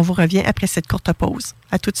 On vous revient après cette courte pause.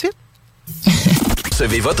 À tout de suite.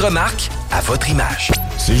 Recevez votre marque à votre image.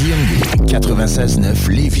 CJMD 96.9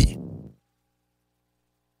 Lévis.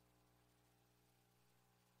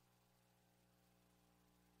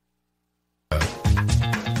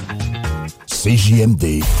 CJMD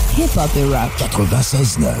Hip-Hop et Rap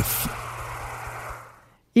 96.9.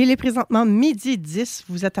 Il est présentement 12h10.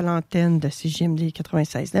 Vous êtes à l'antenne de CJMD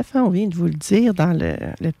 96.9. Hein? On vient de vous le dire dans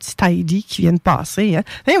le petit ID qui vient de passer. Hein?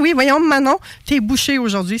 Eh oui, voyons, Manon, t'es bouchée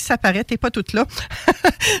aujourd'hui. Ça paraît, t'es pas toute là.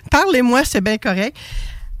 Parlez-moi, c'est bien correct.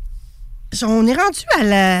 On est rendu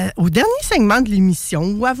au dernier segment de l'émission,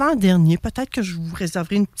 ou avant-dernier. Peut-être que je vous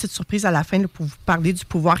réserverai une petite surprise à la fin là, pour vous parler du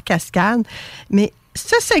pouvoir cascade. Mais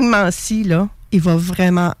ce segment-ci, là, il va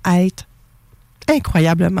vraiment être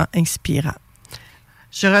incroyablement inspirant.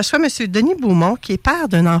 Je reçois M. Denis Beaumont, qui est père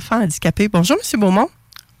d'un enfant handicapé. Bonjour, M. Beaumont.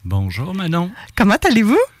 Bonjour, Manon. Comment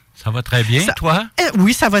allez-vous? Ça va très bien, toi?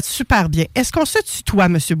 Oui, ça va super bien. Est-ce qu'on se tutoie,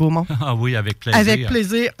 M. Beaumont? Ah oui, avec plaisir. Avec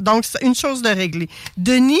plaisir. Donc, c'est une chose de réglée.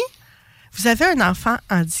 Denis, vous avez un enfant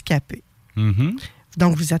handicapé. Mm-hmm.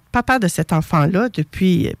 Donc, vous êtes papa de cet enfant-là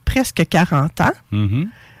depuis presque 40 ans. Mm-hmm.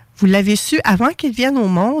 Vous l'avez su avant qu'il vienne au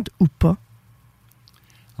monde ou pas?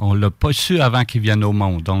 On ne l'a pas su avant qu'il vienne au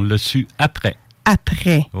monde. On l'a su après.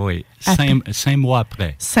 Après? Oui, 5 mois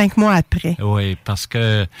après. 5 mois après? Oui, parce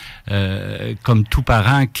que comme tout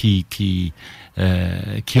parent qui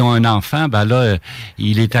ont un enfant, ben là,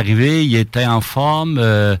 il est arrivé, il était en forme,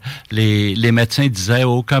 les médecins disaient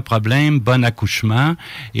aucun problème, bon accouchement,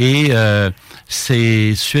 et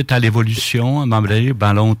c'est suite à l'évolution, à un moment donné,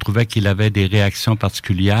 ben là, on trouvait qu'il avait des réactions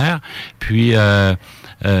particulières, puis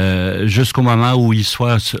jusqu'au moment où il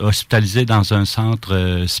soit hospitalisé dans un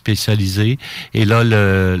centre spécialisé, et là,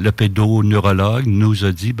 le pédoneurologue nous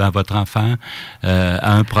a dit, ben votre enfant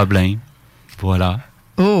a un problème, voilà.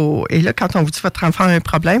 Oh, et là, quand on vous dit votre enfant a un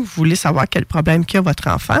problème, vous voulez savoir quel problème qu'a votre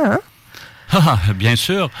enfant, hein? Ah, bien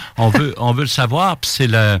sûr, on veut le savoir, puis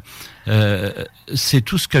c'est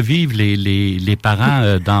tout ce que vivent les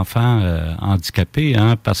parents d'enfants handicapés,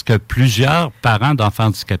 hein, parce que plusieurs parents d'enfants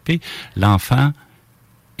handicapés, l'enfant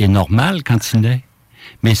est normal quand il naît,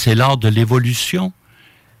 mais c'est lors de l'évolution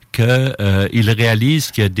qu'il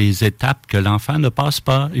réalise qu'il y a des étapes que l'enfant ne passe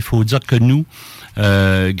pas. Il faut dire que nous,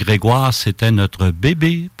 Grégoire, c'était notre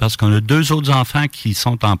bébé, parce qu'on a 2 autres enfants qui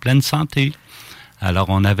sont en pleine santé. Alors,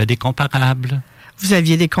 on avait des comparables. Vous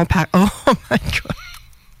aviez des comparables? Oh my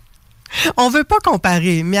God! On veut pas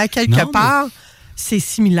comparer, mais à quelque part, c'est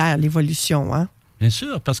similaire, l'évolution, hein? Bien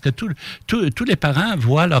sûr, parce que tous les parents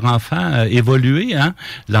voient leur enfant évoluer. Hein?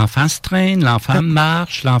 L'enfant se traîne, l'enfant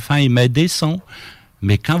marche, l'enfant émet des sons.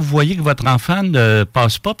 Mais quand vous voyez que votre enfant ne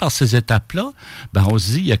passe pas par ces étapes-là, ben on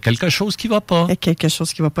se dit, il y a quelque chose qui ne va pas. Il y a quelque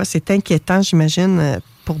chose qui ne va pas. C'est inquiétant, j'imagine,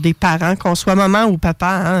 pour des parents, qu'on soit maman ou papa.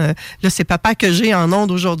 Hein? Là, c'est papa que j'ai en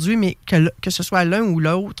ondes aujourd'hui, mais que ce soit l'un ou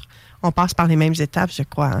l'autre, on passe par les mêmes étapes, je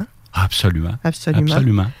crois. Hein? Absolument.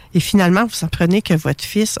 Absolument. Et finalement, vous apprenez que votre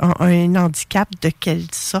fils a un handicap de quelle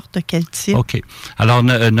sorte, de quel type? OK. Alors,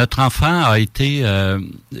 notre enfant a été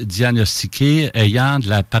diagnostiqué ayant de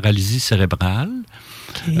la paralysie cérébrale.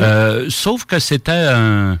 Okay. Sauf que c'était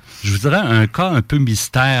un cas un peu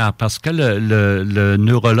mystère parce que le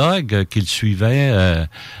neurologue qui le suivait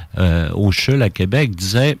au CHUL à Québec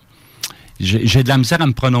disait « J'ai de la misère à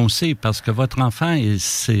me prononcer parce que votre enfant,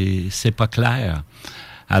 c'est pas clair. »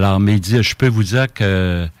 Alors, mais il dit « Je peux vous dire qu'il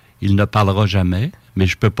ne parlera jamais, mais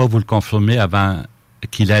je peux pas vous le confirmer avant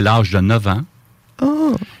qu'il ait l'âge de 9 ans. »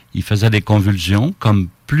 Oh. Il faisait des convulsions, comme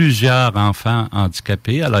plusieurs enfants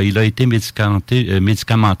handicapés. Alors, il a été médicamenté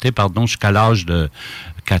jusqu'à l'âge de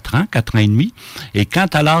 4 ans et demi. Et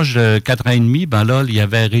quand à l'âge de 4 ans et demi, ben là, il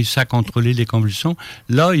avait réussi à contrôler les convulsions.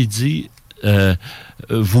 Là, il dit,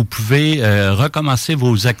 vous pouvez recommencer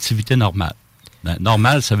vos activités normales. Ben,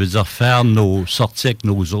 normal, ça veut dire faire nos sorties avec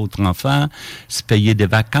nos autres enfants, se payer des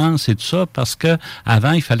vacances et tout ça, parce que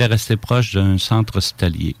avant, il fallait rester proche d'un centre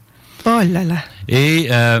hospitalier. Oh là là! Et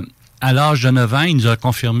à l'âge de 9 ans, il nous a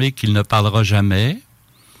confirmé qu'il ne parlera jamais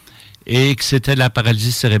et que c'était la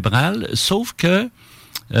paralysie cérébrale, sauf que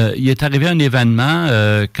il est arrivé un événement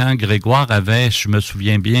quand Grégoire avait, je me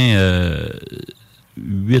souviens bien,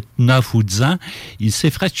 8, 9 ou 10 ans, il s'est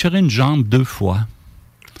fracturé une jambe 2 fois.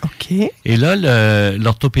 OK. Et là,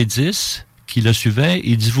 l'orthopédiste qui le suivait,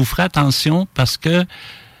 il dit, vous ferez attention parce que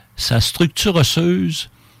sa structure osseuse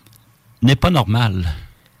n'est pas normale.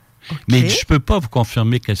 Okay. Mais je ne peux pas vous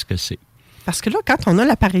confirmer qu'est-ce que c'est. Parce que là, quand on a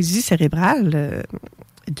la paralysie cérébrale,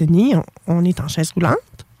 Denis, on est en chaise roulante?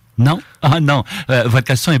 Non. Ah non. Votre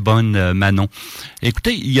question est bonne, Manon.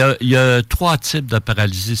 Écoutez, il y a 3 types de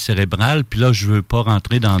paralysie cérébrale, puis là, je ne veux pas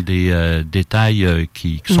rentrer dans des détails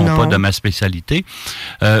qui ne sont pas de ma spécialité.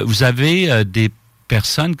 Vous avez des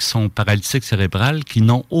personnes qui sont paralytiques cérébrales qui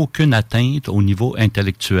n'ont aucune atteinte au niveau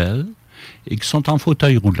intellectuel et qui sont en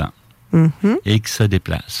fauteuil roulant. Mm-hmm. Et qui se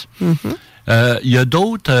déplacent. Mm-hmm. Il y a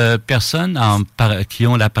d'autres personnes qui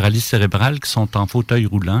ont la paralysie cérébrale qui sont en fauteuil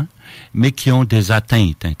roulant, mais qui ont des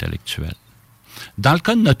atteintes intellectuelles. Dans le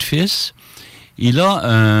cas de notre fils, il a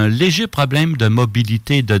un léger problème de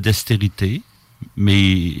mobilité et de dextérité,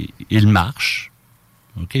 mais il marche.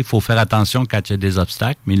 Okay? Il faut faire attention quand il y a des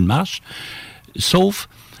obstacles, mais il marche. Sauf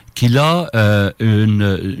qu'il a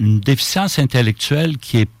une déficience intellectuelle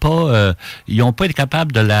qui est pas... ils n'ont pas été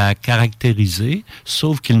capables de la caractériser,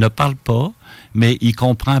 sauf qu'il ne parle pas, mais il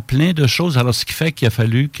comprend plein de choses. Alors, ce qui fait qu'il a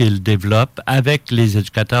fallu qu'il développe, avec les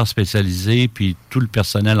éducateurs spécialisés puis tout le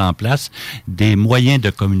personnel en place, des moyens de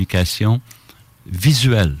communication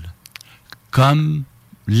visuels, comme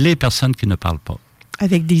les personnes qui ne parlent pas.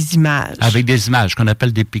 Avec des images. Avec des images, qu'on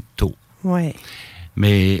appelle des pictos. Oui.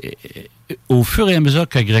 Mais... au fur et à mesure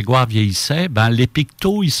que Grégoire vieillissait, les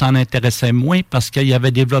pictos, il s'en intéressait moins parce qu'il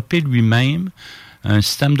avait développé lui-même un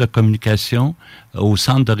système de communication au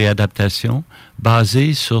centre de réadaptation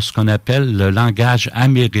basé sur ce qu'on appelle le langage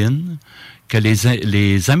amérine que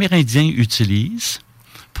les Amérindiens utilisent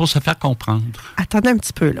pour se faire comprendre. Attendez un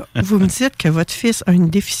petit peu, là. Vous me dites que votre fils a une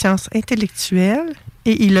déficience intellectuelle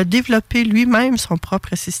et il a développé lui-même son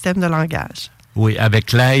propre système de langage. Oui,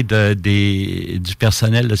 avec l'aide du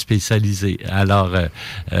personnel spécialisé. Alors,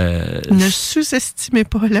 ne sous-estimez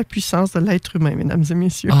pas la puissance de l'être humain, mesdames et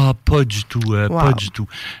messieurs. Ah, pas du tout, pas du tout.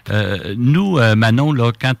 Nous, Manon,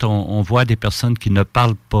 là, quand on voit des personnes qui ne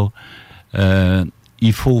parlent pas,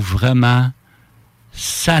 il faut vraiment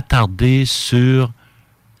s'attarder sur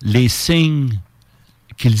les signes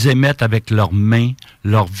qu'ils émettent avec leurs mains,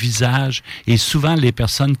 leur visage. Et souvent, les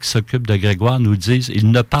personnes qui s'occupent de Grégoire nous disent,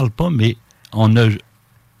 il ne parle pas, mais on a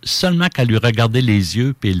seulement qu'à lui regarder les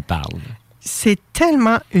yeux, puis il parle. C'est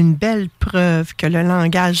tellement une belle preuve que le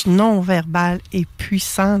langage non-verbal est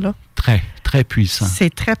puissant, là. Très, très puissant.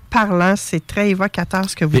 C'est très parlant, c'est très évocateur,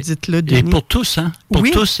 ce que vous dites là, Denis. Et pour tous, hein? Pour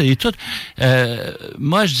tous et toutes.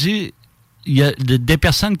 Moi, je dis, il y a des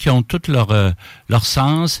personnes qui ont tout leur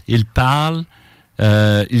sens, ils parlent,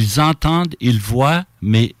 ils entendent, ils voient,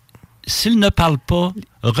 mais s'ils ne parlent pas,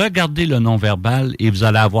 regardez le non-verbal et vous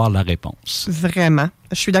allez avoir la réponse. Vraiment.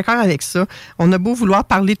 Je suis d'accord avec ça. On a beau vouloir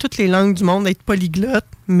parler toutes les langues du monde, être polyglotte,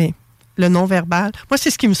 mais le non-verbal, moi, c'est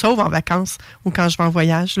ce qui me sauve en vacances ou quand je vais en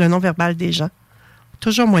voyage, le non-verbal des gens.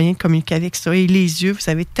 toujours moyen de communiquer avec ça. Et les yeux, vous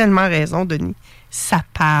avez tellement raison, Denis. Ça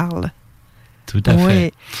parle. Tout à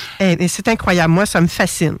fait. Et c'est incroyable. Moi, ça me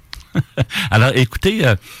fascine. Alors, écoutez,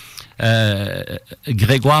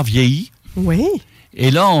 Grégoire vieillit. Oui.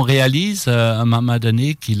 Et là, on réalise à un moment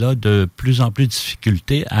donné qu'il a de plus en plus de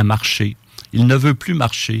difficultés à marcher. Il ne veut plus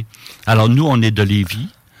marcher. Alors, nous, on est de Lévis.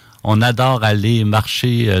 On adore aller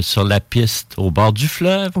marcher sur la piste au bord du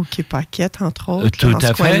fleuve. Au Quai Paquette, entre autres. Tout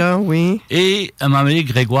à fait. Là, oui. Et à un moment donné,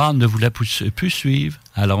 Grégoire ne voulait plus suivre.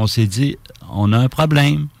 Alors, on s'est dit, on a un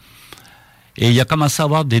problème. Et il a commencé à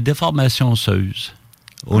avoir des déformations osseuses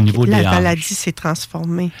au niveau des hanches. La maladie s'est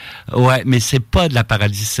transformée. Oui, mais c'est pas de la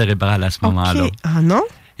paralysie cérébrale à ce moment-là. Ah non?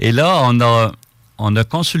 Et là, on a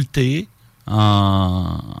consulté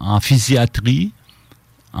en physiatrie,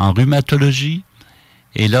 en rhumatologie.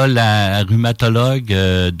 Et là, la rhumatologue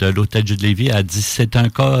de l'Hôtel Dieu de Lévis a dit c'est un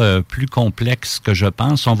cas plus complexe que je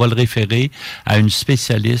pense. On va le référer à une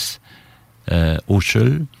spécialiste au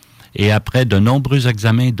CHUL. Et après de nombreux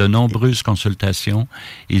examens, de nombreuses consultations,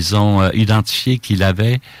 ils ont identifié qu'il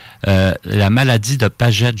avait la maladie de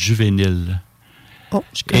Paget juvénile. Oh,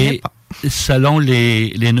 je connais pas. Selon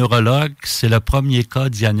les neurologues, c'est le premier cas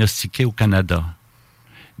diagnostiqué au Canada.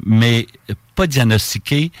 Mais pas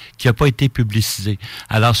diagnostiqué, qui n'a pas été publicisé.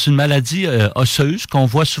 Alors, c'est une maladie osseuse qu'on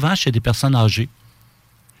voit souvent chez des personnes âgées.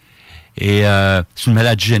 Et c'est une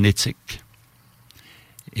maladie génétique.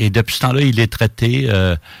 Et depuis ce temps-là, il est traité,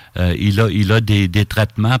 il a des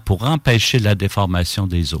traitements pour empêcher la déformation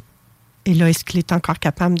des os. Et là, est-ce qu'il est encore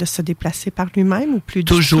capable de se déplacer par lui-même ou plus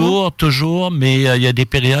du tout? Toujours, mais il y a des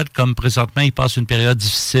périodes comme présentement, il passe une période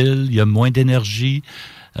difficile, il y a moins d'énergie,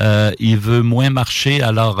 il veut moins marcher.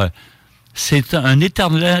 Alors, c'est un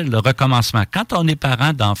éternel recommencement. Quand on est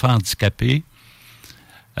parent d'enfants handicapés,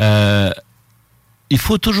 il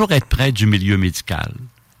faut toujours être près du milieu médical.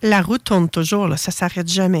 La roue tourne toujours, là, ça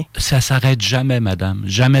s'arrête jamais. Ça s'arrête jamais, madame.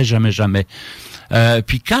 Jamais, jamais, jamais.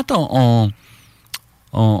 Puis quand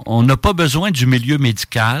on n'a pas besoin du milieu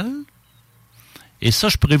médical, et ça,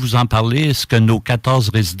 je pourrais vous en parler, ce que nos 14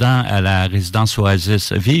 résidents à la résidence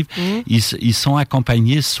Oasis vivent, ils sont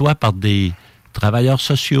accompagnés soit par des travailleurs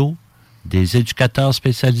sociaux, des éducateurs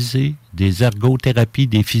spécialisés, des ergothérapies,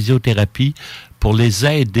 des physiothérapies, pour les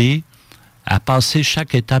aider à passer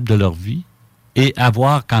chaque étape de leur vie et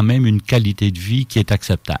avoir quand même une qualité de vie qui est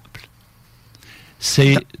acceptable.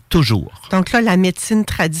 C'est toujours. Donc là, la médecine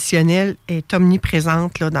traditionnelle est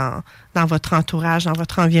omniprésente là, dans votre entourage, dans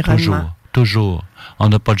votre environnement. Toujours. On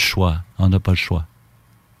n'a pas le choix.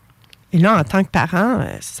 Et là, en tant que parent,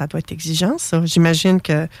 ça doit être exigeant, ça. J'imagine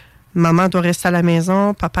que maman doit rester à la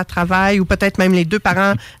maison, papa travaille, ou peut-être même les deux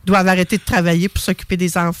parents doivent arrêter de travailler pour s'occuper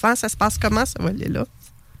des enfants. Ça se passe comment, ça va aller là?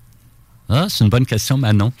 Ah, c'est une bonne question,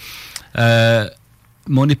 Manon.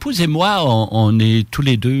 Mon épouse et moi, on est tous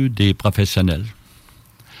les deux des professionnels.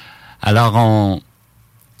 Alors, on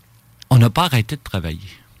n'a pas arrêté de travailler.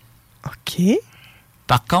 OK.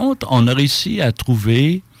 Par contre, on a réussi à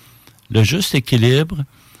trouver le juste équilibre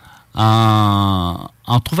en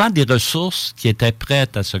trouvant des ressources qui étaient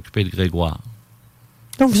prêtes à s'occuper de Grégoire.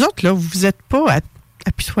 Donc, vous autres, là, vous n'êtes pas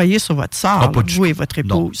apitoyés sur votre sort, vous et votre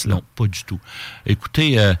épouse. Non, pas du tout.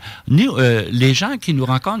 Écoutez, les gens qui nous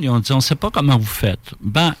rencontrent, ils ont dit, on ne sait pas comment vous faites.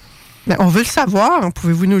 Ben, on veut le savoir.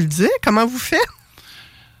 Pouvez-vous nous le dire? Comment vous faites?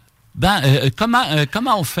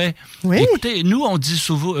 Comment on fait? Oui. Écoutez, nous, on dit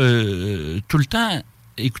souvent, tout le temps,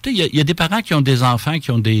 écoutez, il y a des parents qui ont des enfants qui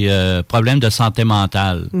ont des problèmes de santé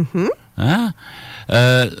mentale. Mm-hmm. Hein?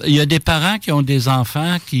 Il y a des parents qui ont des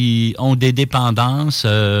enfants qui ont des dépendances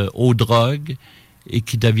aux drogues et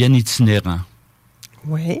qui deviennent itinérants.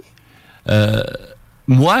 Oui.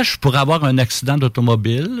 Moi, je pourrais avoir un accident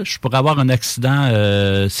d'automobile, je pourrais avoir un accident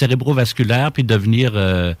cérébrovasculaire puis devenir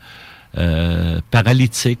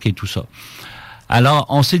paralytique et tout ça. Alors,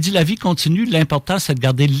 on s'est dit, la vie continue, l'important, c'est de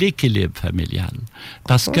garder l'équilibre familial.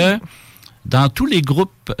 Parce que dans tous les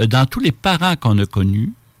groupes, dans tous les parents qu'on a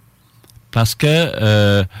connus, parce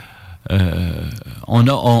que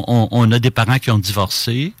on a des parents qui ont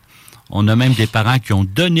divorcé, on a même des parents qui ont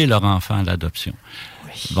donné leur enfant à l'adoption.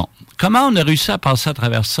 Oui. Bon, comment on a réussi à passer à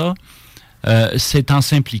travers ça? C'est en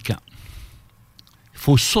s'impliquant. Il ne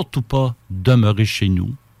faut surtout pas demeurer chez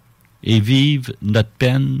nous et vivre notre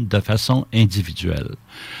peine de façon individuelle.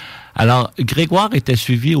 Alors, Grégoire était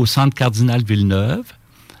suivi au Centre Cardinal Villeneuve,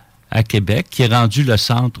 à Québec, qui est rendu le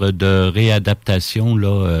centre de réadaptation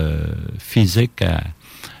physique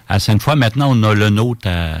à Sainte-Foy. Maintenant, on a le nôtre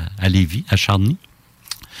à Lévis, à Charny.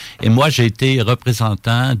 Et moi, j'ai été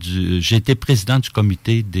président du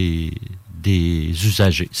comité des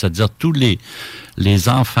usagers, c'est-à-dire tous les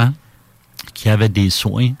enfants qui avaient des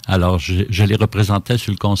soins. Alors, je les représentais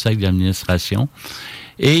sur le conseil d'administration.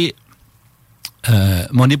 Et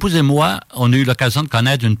mon épouse et moi, on a eu l'occasion de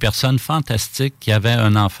connaître une personne fantastique qui avait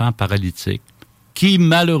un enfant paralytique, qui,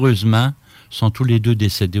 malheureusement, sont tous les deux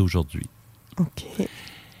décédés aujourd'hui. OK.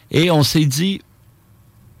 Et on s'est dit,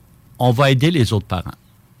 on va aider les autres parents.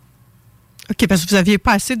 OK, parce que vous n'aviez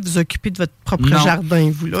pas assez de vous occuper de votre propre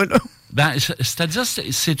jardin, vous, là. Ben, c'est-à-dire,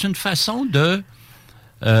 c'est une façon de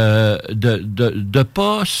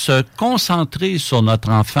pas se concentrer sur notre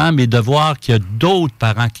enfant, mais de voir qu'il y a d'autres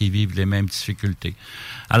parents qui vivent les mêmes difficultés.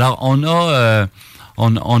 Alors, on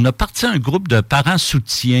a parti un groupe de parents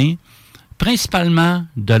soutiens, principalement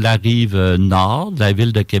de la rive nord, de la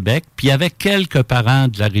ville de Québec, puis il y avait quelques parents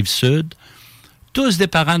de la rive sud, tous des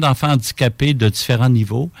parents d'enfants handicapés de différents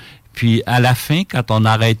niveaux. Puis, à la fin, quand on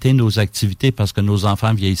a arrêté nos activités parce que nos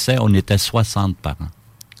enfants vieillissaient, on était 60 parents.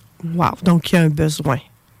 Wow! Donc, il y a un besoin.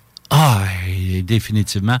 Ah,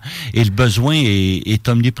 définitivement. Et le besoin est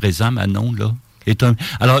omniprésent, Manon, là.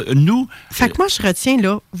 Alors, nous... Fait que moi, je retiens,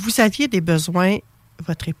 là, vous aviez des besoins,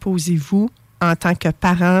 votre épouse et vous, en tant que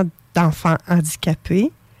parents d'enfants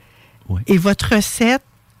handicapés. Oui. Et votre recette,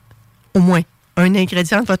 au moins, un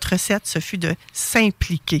ingrédient de votre recette, ce fut de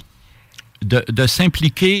s'impliquer. De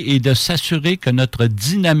s'impliquer et de s'assurer que notre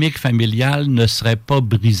dynamique familiale ne serait pas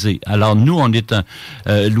brisée. Alors, nous, on est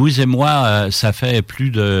Louise et moi, ça fait plus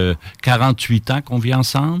de 48 ans qu'on vit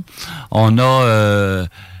ensemble. On a...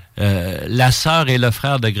 la sœur et le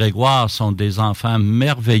frère de Grégoire sont des enfants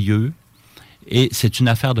merveilleux et c'est une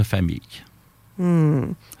affaire de famille.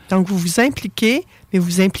 Donc, vous vous impliquez, mais vous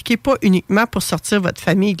vous impliquez pas uniquement pour sortir votre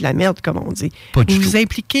famille de la merde, comme on dit. Pas du tout. Vous vous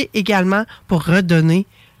impliquez également pour redonner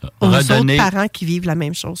aux autres parents qui vivent la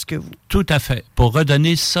même chose que vous. Tout à fait. Pour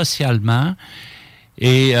redonner socialement.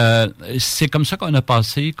 Et c'est comme ça qu'on a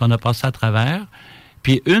passé à travers.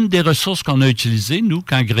 Puis une des ressources qu'on a utilisées, nous,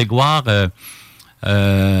 quand Grégoire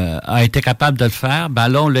a été capable de le faire, ben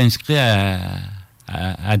là, on l'a inscrit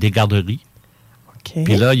à des garderies. Okay.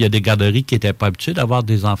 Puis là, il y a des garderies qui n'étaient pas habituées d'avoir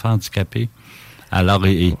des enfants handicapés. Alors,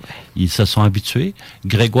 ils se sont habitués.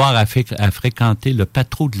 Grégoire a fréquenté le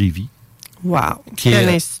Patro de Lévis. Wow! Quelle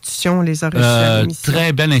institution les a reçus à l'émission.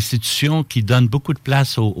 Très belle institution qui donne beaucoup de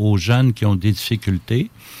place aux jeunes qui ont des difficultés.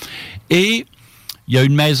 Et il y a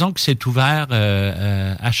une maison qui s'est ouverte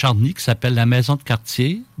à Charny qui s'appelle la Maison de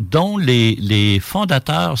quartier, dont les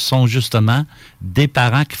fondateurs sont justement des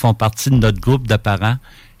parents qui font partie de notre groupe de parents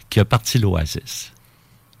qui a parti l'Oasis.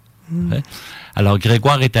 Ouais. Alors,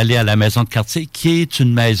 Grégoire est allé à la Maison de quartier, qui est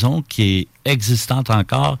une maison qui est existante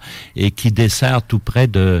encore et qui dessert tout près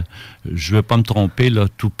de, je ne veux pas me tromper, là,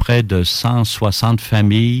 tout près de 160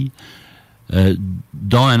 familles,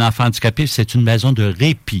 dont un enfant handicapé. C'est une maison de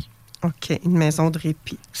répit. OK, une maison de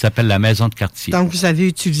répit. Qui s'appelle la Maison de quartier. Donc, vous avez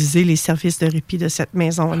utilisé les services de répit de cette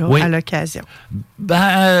maison-là à l'occasion?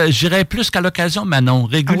 Ben, j'irais plus qu'à l'occasion, Manon,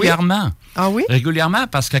 régulièrement. Ah oui? Régulièrement,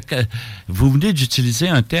 parce que vous venez d'utiliser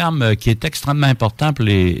un terme qui est extrêmement important pour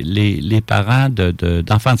les parents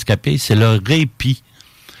d'enfants handicapés, c'est le répit.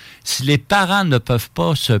 Si les parents ne peuvent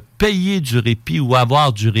pas se payer du répit ou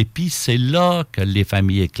avoir du répit, c'est là que les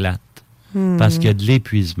familles éclatent, parce qu'il y a de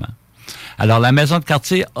l'épuisement. Alors, la Maison de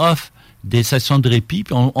quartier offre des sessions de répit,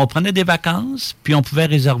 puis on prenait des vacances, puis on pouvait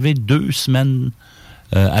réserver 2 semaines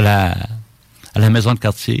à la Maison de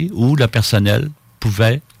quartier où le personnel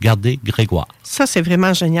pouvait garder Grégoire. Ça, c'est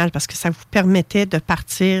vraiment génial parce que ça vous permettait de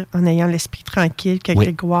partir en ayant l'esprit tranquille que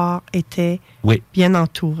Grégoire était bien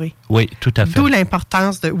entouré. Oui, tout à fait. D'où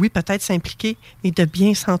l'importance de, peut-être s'impliquer, mais de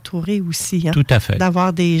bien s'entourer aussi. Hein? Tout à fait.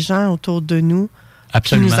 D'avoir des gens autour de nous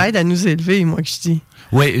Absolument. qui nous aident à nous élever, moi, que je dis.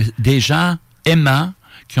 Oui, des gens aimants,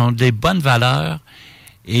 qui ont des bonnes valeurs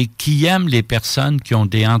et qui aiment les personnes qui ont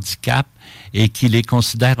des handicaps et qui les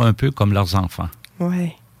considèrent un peu comme leurs enfants.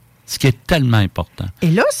 Oui. Ce qui est tellement important. Et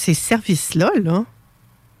là, ces services-là,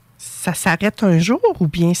 ça s'arrête un jour ou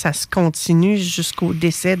bien ça se continue jusqu'au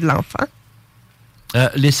décès de l'enfant?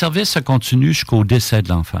 Les services se continuent jusqu'au décès de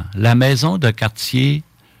l'enfant. La maison de quartier,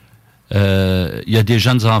 il y a des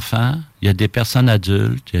jeunes enfants, il y a des personnes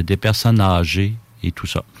adultes, il y a des personnes âgées et tout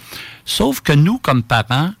ça. Sauf que nous, comme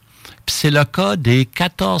parents, puis c'est le cas des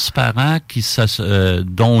 14 parents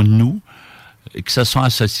dont nous, qui se sont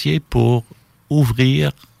associés pour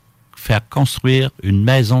faire construire une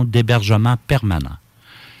maison d'hébergement permanent.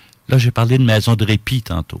 Là, j'ai parlé de maison de répit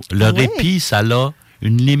tantôt. Le répit, ça a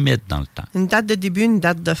une limite dans le temps. Une date de début, une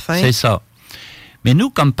date de fin. C'est ça. Mais nous,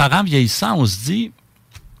 comme parents vieillissants, on se dit,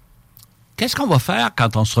 qu'est-ce qu'on va faire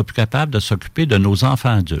quand on sera plus capable de s'occuper de nos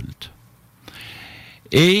enfants adultes?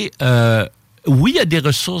 Et Oui, il y a des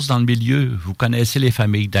ressources dans le milieu. Vous connaissez les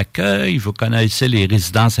familles d'accueil, vous connaissez les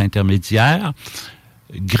résidences intermédiaires.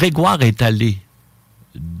 Grégoire est allé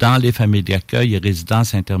dans les familles d'accueil et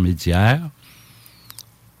résidences intermédiaires.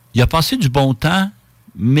 Il a passé du bon temps,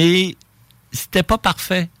 mais c'était pas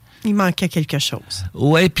parfait. Il manquait quelque chose.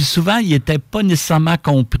 Oui, puis souvent, il n'était pas nécessairement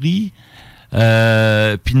compris.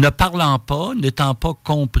 Puis ne parlant pas, n'étant pas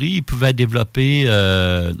compris, il pouvait développer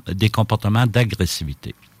des comportements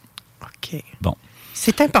d'agressivité. OK. Bon.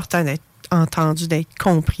 C'est important d'être entendu, d'être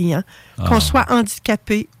compris, hein? Qu'on soit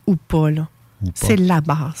handicapé ou pas, là. C'est la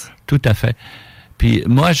base. Tout à fait. Puis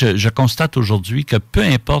moi, je constate aujourd'hui que peu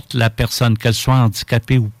importe la personne, qu'elle soit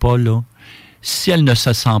handicapée ou pas, là, si elle ne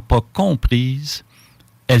se sent pas comprise,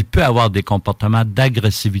 elle peut avoir des comportements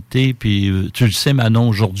d'agressivité. Puis tu le sais, Manon,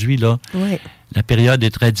 aujourd'hui, là, oui. La période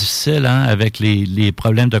est très difficile, hein, avec les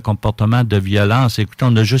problèmes de comportement, de violence. Écoutez,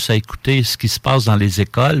 on a juste à écouter ce qui se passe dans les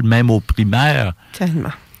écoles, même aux primaires.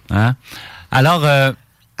 Tellement. Hein? Alors là,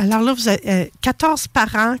 vous avez 14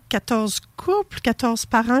 parents, 14 couples, 14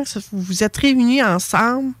 parents, vous vous êtes réunis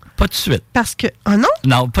ensemble. Pas de suite. Parce que... Ah non?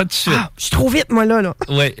 Non, pas de suite. Je suis trop vite, moi, là.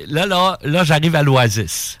 Oui, là, j'arrive à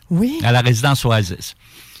l'Oasis. Oui. À la résidence Oasis.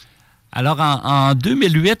 Alors, en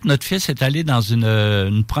 2008, notre fils est allé dans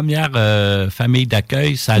une première famille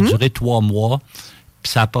d'accueil. Ça a duré 3 mois,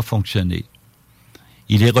 puis ça n'a pas fonctionné.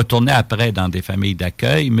 Il est retourné après dans des familles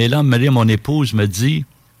d'accueil, mais là, mon épouse me dit,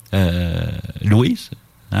 Louise,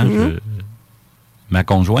 hein, ma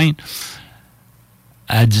conjointe,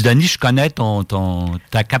 elle dit, Denis, je connais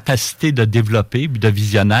ta capacité de développer, de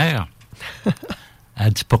visionnaire.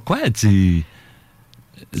 Elle dit, pourquoi? Elle dit,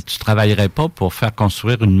 tu travaillerais pas pour faire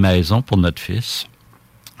construire une maison pour notre fils?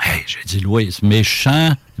 Hey, j'ai dit, Louise,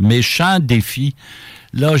 méchant défi.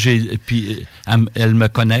 Là, puis elle me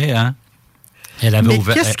connaît, hein? Elle avait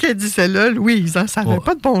ouvert. Qu'est-ce qu'elle disait là, Louise? Hein? Ça n'avait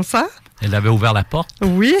pas de bon sens. Elle avait ouvert la porte.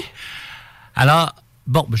 Oui. Alors,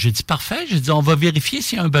 bon, j'ai dit, parfait. J'ai dit, on va vérifier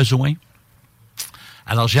s'il y a un besoin.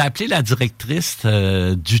 Alors, j'ai appelé la directrice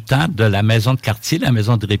du temps de la maison de quartier, la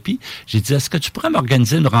maison de répit. J'ai dit, est-ce que tu pourrais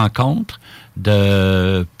m'organiser une rencontre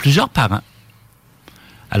de plusieurs parents?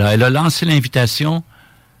 Alors, elle a lancé l'invitation.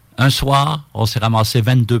 Un soir, on s'est ramassé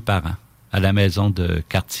 22 parents à la maison de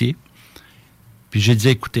quartier. Puis j'ai dit,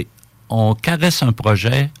 écoutez, on caresse un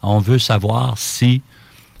projet, on veut savoir si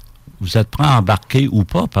vous êtes prêts à embarquer ou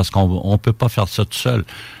pas, parce qu'on ne peut pas faire ça tout seul.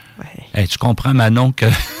 Ouais. Hey, tu comprends, Manon, que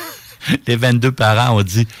les 22 parents ont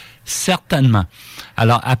dit certainement.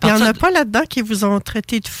 Alors, à partir il n'y en a pas là-dedans qui vous ont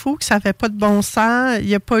traité de fou, que ça n'avait pas de bon sens. Il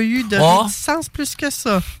n'y a pas eu de réticence plus que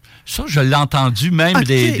ça. Ça, je l'ai entendu, même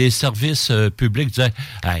des services publics disaient,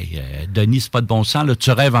 hey, Denis, c'est pas de bon sens, là, tu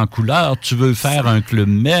rêves en couleur, tu veux faire un club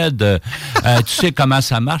med, tu sais comment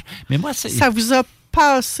ça marche. Mais moi, c'est... Ça vous a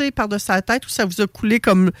passé par-dessus la tête ou ça vous a coulé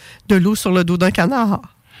comme de l'eau sur le dos d'un canard?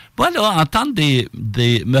 Moi, là, entendre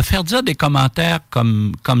me faire dire des commentaires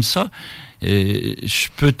comme ça, je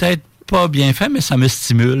suis peut-être pas bien fait, mais ça me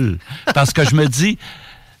stimule. Parce que je me dis,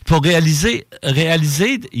 pour réaliser,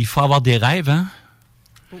 il faut avoir des rêves, hein?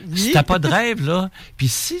 Oui. Si t'as pas de rêve, là, puis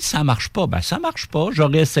si ça marche pas, ben ça marche pas,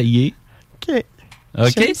 j'aurais essayé. OK?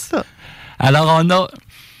 J'aime ça. Alors,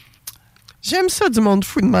 J'aime ça du monde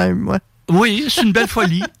fou de même, moi. Oui, c'est une belle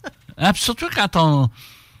folie. Hein, surtout quand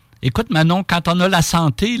Écoute, Manon, quand on a la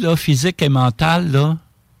santé, là, physique et mentale, là,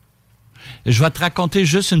 je vais te raconter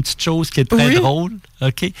juste une petite chose qui est très drôle,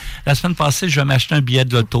 OK? La semaine passée, je vais m'acheter un billet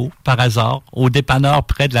de loto, par hasard, au dépanneur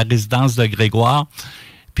près de la résidence de Grégoire.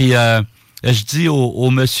 Puis, je dis au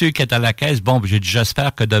monsieur qui est à la caisse, bon, j'ai dit,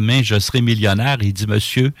 j'espère que demain, je serai millionnaire. Il dit,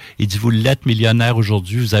 monsieur, vous l'êtes millionnaire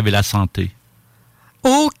aujourd'hui, vous avez la santé.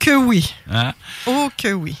 Oh que oui. Hein? Oh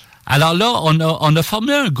que oui. Alors là, on a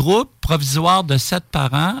formé un groupe provisoire de 7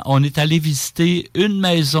 parents. On est allé visiter une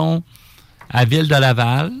maison à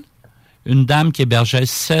Ville-de-Laval, une dame qui hébergeait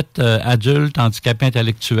 7 adultes handicapés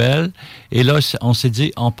intellectuels. Et là, on s'est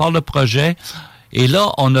dit, on part le projet. Et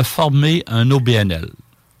là, on a formé un OBNL.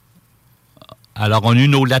 Alors, on a eu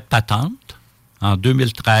nos lettres patentes en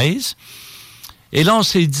 2013. Et là, on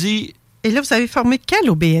s'est dit... Et là, vous avez formé quel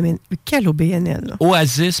OBNL? Là?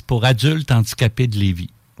 Oasis pour adultes handicapés de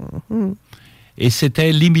Lévis. Mm-hmm. Et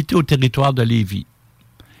c'était limité au territoire de Lévis.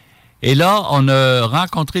 Et là, on a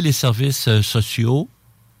rencontré les services sociaux.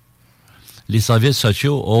 Les services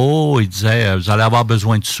sociaux, ils disaient, vous allez avoir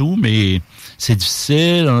besoin de sous, mais c'est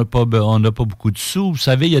difficile, on n'a pas beaucoup de sous. Vous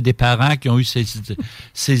savez, il y a des parents qui ont eu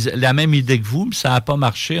la même idée que vous, mais ça n'a pas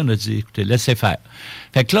marché. On a dit, écoutez, laissez faire.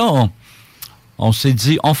 Fait que là, on s'est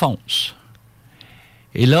dit, on fonce.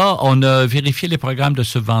 Et là, on a vérifié les programmes de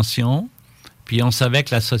subvention, puis on savait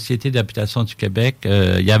que la Société d'habitation du Québec,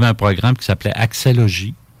 il y avait un programme qui s'appelait Accès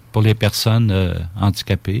Logis. pour les personnes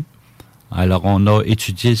handicapées. Alors, on a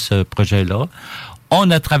étudié ce projet-là. On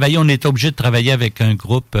était obligé de travailler avec un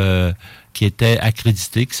groupe qui était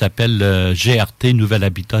accrédité, qui s'appelle le GRT Nouvel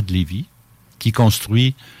Habitat de Lévis, qui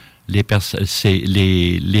construit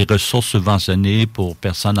les ressources subventionnées pour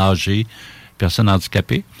personnes âgées, personnes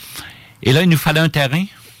handicapées. Et là, il nous fallait un terrain.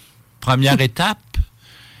 Première étape.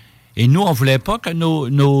 Et nous, on voulait pas que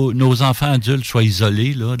nos enfants adultes soient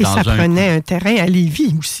isolés. Là, et ça prenait un terrain à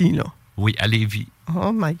Lévis aussi, là. Oui, à Lévis.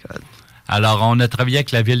 Oh my God. Alors, on a travaillé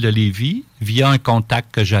avec la ville de Lévis via un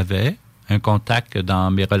contact que j'avais, un contact dans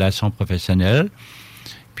mes relations professionnelles.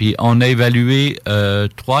 Puis, on a évalué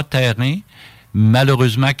 3 terrains,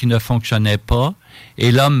 malheureusement, qui ne fonctionnaient pas.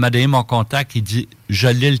 Et l'homme m'a donné mon contact, il dit, je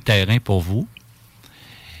l'ai le terrain pour vous.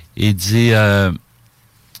 Il dit,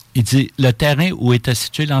 le terrain où était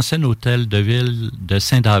situé l'ancien hôtel de ville de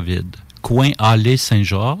Saint-David, coin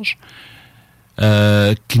Allée-Saint-Georges,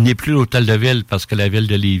 qui n'est plus l'hôtel de ville parce que la ville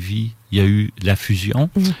de Lévis, il y a eu la fusion.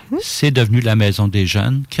 Mm-hmm. C'est devenu la maison des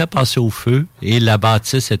jeunes qui a passé au feu et la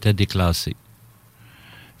bâtisse était déclassée.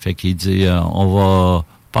 Fait qu'il dit, on va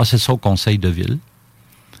passer ça au conseil de ville.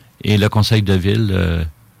 Et le conseil de ville,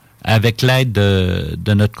 avec l'aide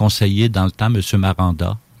de notre conseiller dans le temps, M.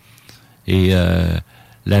 Maranda, et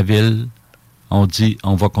la ville, on dit,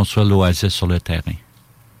 on va construire l'oasis sur le terrain.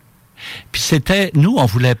 Puis nous, on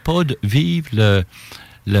voulait pas vivre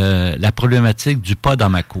la problématique du pas dans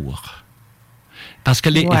ma cour. Parce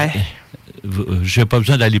que j'ai pas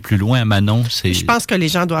besoin d'aller plus loin, Manon. Je pense que les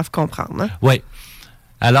gens doivent comprendre. Hein? Oui.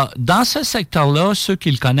 Alors, dans ce secteur-là, ceux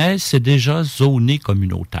qui le connaissent, c'est déjà zoné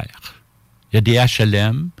communautaire. Il y a des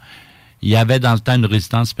HLM. Il y avait dans le temps une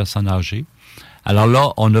résidence personnes âgées. Alors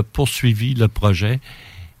là, on a poursuivi le projet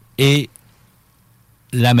et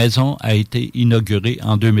la maison a été inaugurée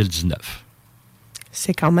en 2019.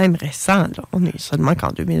 C'est quand même récent, là. On est seulement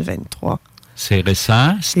qu'en 2023. C'est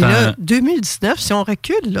récent. Et là, 2019, si on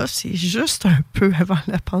recule, là, c'est juste un peu avant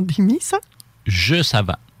la pandémie, ça? Juste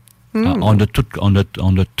avant. On a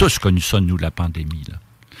tous connu ça, nous, la pandémie, là.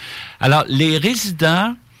 Alors, les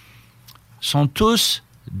résidents sont tous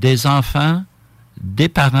des enfants, des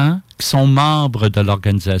parents qui sont membres de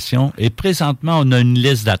l'organisation. Et présentement, on a une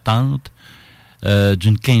liste d'attente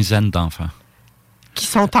d'une 15aine d'enfants. Qui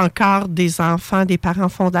sont encore des enfants des parents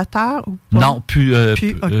fondateurs ou pas? Non,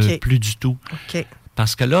 plus du tout. OK.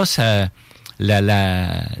 Parce que là,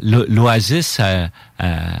 l'Oasis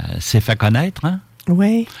s'est fait connaître, hein?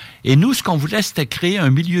 Oui. Et nous, ce qu'on voulait, c'était créer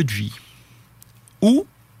un milieu de vie où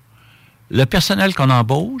le personnel qu'on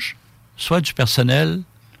embauche soit du personnel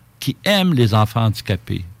qui aime les enfants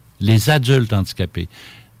handicapés, les adultes handicapés.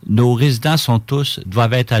 Nos résidents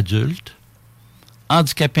doivent être adultes,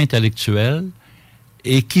 handicapés intellectuels,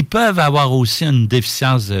 et qui peuvent avoir aussi une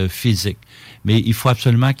déficience physique. Mais il faut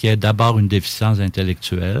absolument qu'il y ait d'abord une déficience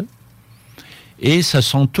intellectuelle. Et ce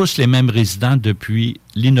sont tous les mêmes résidents depuis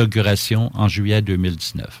l'inauguration en juillet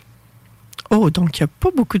 2019. Oh, donc il n'y a pas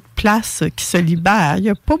beaucoup de places qui se libèrent. Il n'y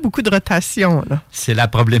a pas beaucoup de rotation, là. C'est la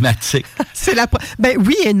problématique. Ben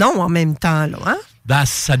oui et non en même temps, là, hein? Ben,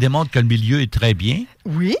 ça démontre que le milieu est très bien.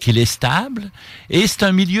 Oui. Qu'il est stable. Et c'est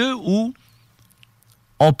un milieu où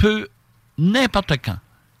on peut, n'importe quand,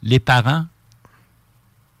 les parents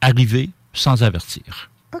arriver sans avertir.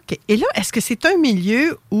 OK. Et là, est-ce que c'est un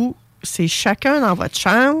milieu où c'est chacun dans votre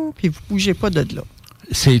chambre, puis vous ne bougez pas de là?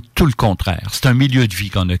 C'est tout le contraire. C'est un milieu de vie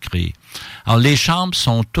qu'on a créé. Alors, les chambres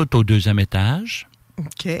sont toutes au 2e étage.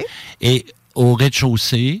 OK. Et au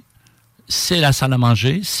rez-de-chaussée, c'est la salle à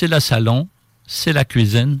manger, c'est le salon, c'est la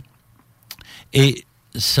cuisine. Et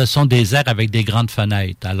ce sont des aires avec des grandes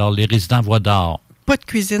fenêtres. Alors, les résidents voient dehors. Pas de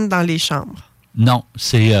cuisine dans les chambres? Non,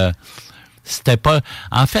 c'était pas...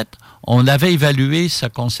 En fait, on avait évalué ce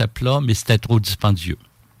concept-là, mais c'était trop dispendieux.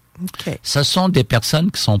 OK. Ce sont des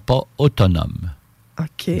personnes qui ne sont pas autonomes.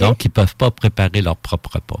 OK. Donc, ils ne peuvent pas préparer leur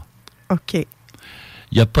propre repas. OK.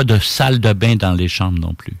 Il n'y a pas de salle de bain dans les chambres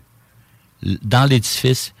non plus. Dans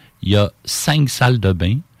l'édifice, il y a 5 salles de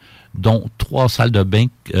bain, dont 4 salles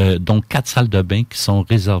de bain qui sont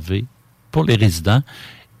réservées pour les résidents.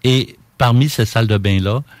 Et parmi ces salles de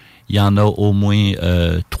bain-là, il y en a au moins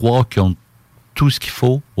 3 qui ont tout ce qu'il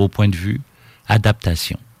faut au point de vue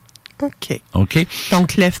adaptation. OK. OK?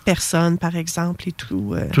 Donc, lève-personne, par exemple, et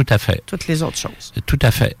tout. Tout à fait. Toutes les autres choses. Tout à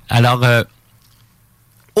fait. Alors,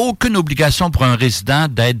 aucune obligation pour un résident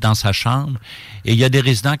d'être dans sa chambre. Et il y a des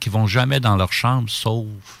résidents qui vont jamais dans leur chambre, sauf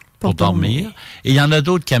pour dormir. Et il y en a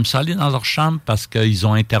d'autres qui aiment ça aller dans leur chambre parce qu'ils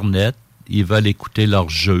ont Internet, ils veulent écouter leurs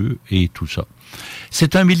jeux et tout ça.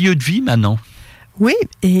 C'est un milieu de vie, Manon. Oui,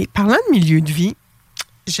 et parlant de milieu de vie,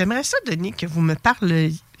 j'aimerais ça, Denis, que vous me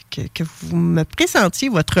parliez que vous me présentiez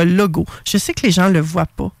votre logo. Je sais que les gens ne le voient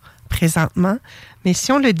pas présentement, mais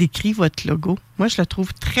si on le décrit, votre logo, moi, je le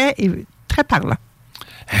trouve très, très parlant.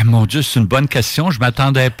 Mon Dieu, c'est une bonne question. Je ne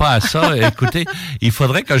m'attendais pas à ça. Écoutez, il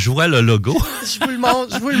faudrait que je voie le logo. Je vous le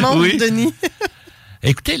montre, oui. Denis.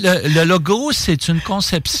 Écoutez, le logo, c'est une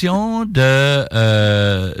conception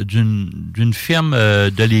d'une firme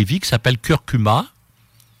de Lévis qui s'appelle Curcuma.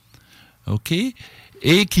 OK?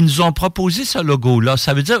 Et qui nous ont proposé ce logo-là.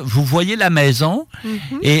 Ça veut dire, vous voyez la maison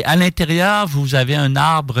et à l'intérieur, vous avez un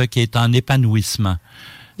arbre qui est en épanouissement.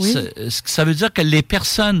 Oui. Ça veut dire que les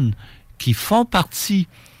personnes qui font partie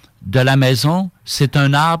de la maison, c'est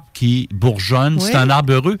un arbre qui bourgeonne, c'est un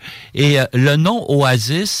arbre heureux. Et le nom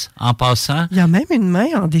Oasis, en passant... Il y a même une main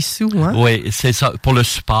en dessous, hein? Oui, c'est ça, pour le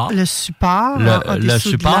support. Le support, le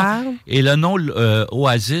support. Et le nom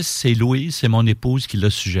Oasis, c'est Louise, c'est mon épouse qui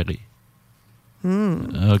l'a suggéré.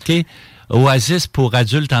 OK? Oasis pour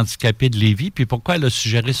adultes handicapés de Lévis. Puis pourquoi elle a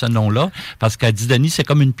suggéré ce nom-là? Parce qu'elle dit, Denis, c'est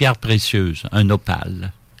comme une pierre précieuse, un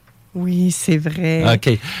opale. Oui, c'est vrai.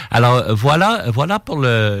 OK. Alors, voilà pour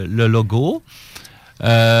le logo.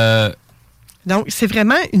 Donc, c'est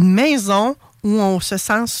vraiment une maison où on se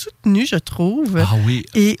sent soutenu, je trouve. Ah oui.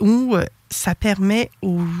 Et où ça permet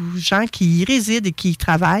aux gens qui y résident et qui y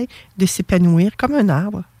travaillent de s'épanouir comme un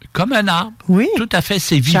arbre. Comme un arbre. Oui. Tout à fait,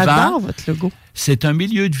 c'est vivant. J'adore votre logo. C'est un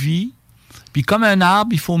milieu de vie. Puis comme un arbre,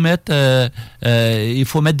 il faut mettre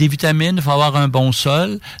des vitamines, il faut avoir un bon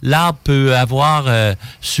sol. L'arbre peut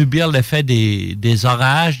subir l'effet des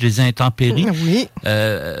orages, des intempéries. Oui.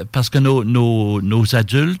 Parce que nos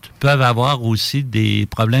adultes peuvent avoir aussi des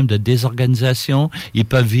problèmes de désorganisation. Ils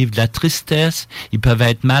peuvent vivre de la tristesse. Ils peuvent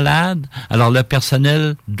être malades. Alors le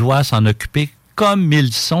personnel doit s'en occuper comme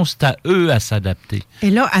ils sont, c'est à eux à s'adapter. Et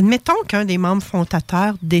là, admettons qu'un des membres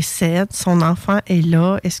fondateurs décède, son enfant est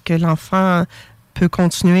là, est-ce que l'enfant peut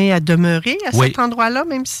continuer à demeurer à cet endroit-là,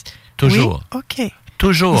 même si... Toujours. Oui? OK.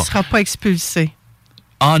 Toujours. Il ne sera pas expulsé.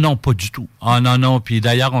 Ah non, pas du tout. Ah non. Puis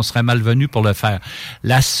d'ailleurs, on serait malvenu pour le faire.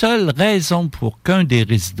 La seule raison pour qu'un des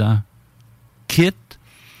résidents quitte,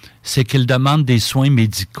 c'est qu'il demande des soins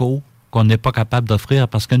médicaux qu'on n'est pas capable d'offrir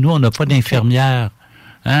parce que nous, on n'a pas d'infirmière.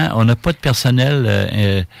 Hein? On n'a pas de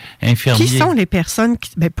personnel infirmier. Qui sont les personnes,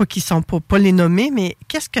 qui sont pas les nommer, mais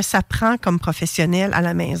qu'est-ce que ça prend comme professionnel à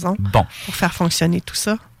la maison pour faire fonctionner tout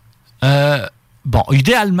ça?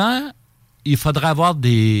 Idéalement, il faudrait avoir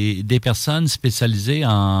des personnes spécialisées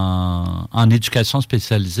en éducation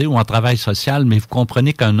spécialisée ou en travail social, mais vous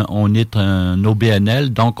comprenez qu'on est un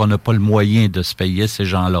OBNL, donc on n'a pas le moyen de se payer ces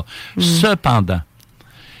gens-là. Cependant,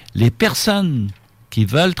 les personnes qui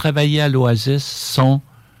veulent travailler à l'Oasis sont,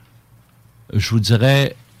 je vous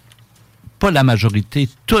dirais, pas la majorité,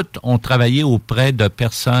 toutes ont travaillé auprès de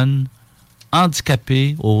personnes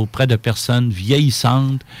handicapées, auprès de personnes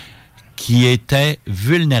vieillissantes qui étaient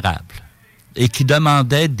vulnérables et qui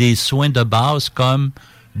demandaient des soins de base comme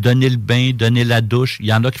donner le bain, donner la douche. Il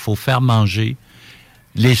y en a qu'il faut faire manger,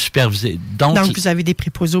 les superviser. Donc vous avez des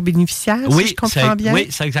préposés aux bénéficiaires, si je comprends bien? Oui,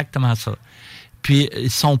 c'est exactement ça. Puis, ils ne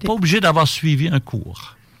sont pas obligés d'avoir suivi un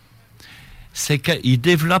cours. C'est qu'ils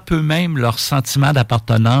développent eux-mêmes leur sentiment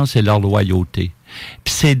d'appartenance et leur loyauté.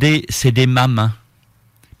 Puis, c'est des mamans.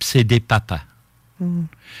 Puis, c'est des papas.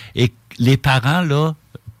 Et les parents, là,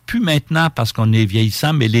 plus maintenant parce qu'on est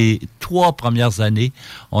vieillissant, mais les 3 premières années,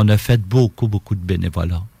 on a fait beaucoup, beaucoup de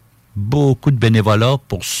bénévolat. Beaucoup de bénévolat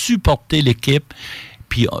pour supporter l'équipe.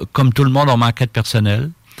 Puis, comme tout le monde, on manquait de personnel.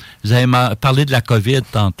 Vous avez parlé de la COVID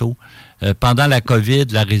tantôt. Pendant la COVID,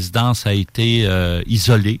 la résidence a été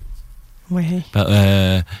isolée. Oui.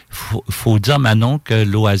 Faut dire, Manon, que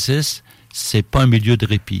l'Oasis, c'est pas un milieu de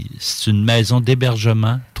répit. C'est une maison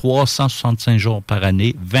d'hébergement, 365 jours par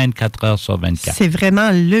année, 24 heures sur 24. C'est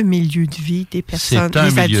vraiment le milieu de vie des personnes,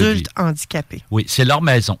 des adultes handicapés. Oui, c'est leur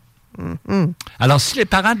maison. Alors, si les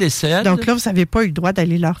parents décèdent... Donc là, vous n'avez pas eu le droit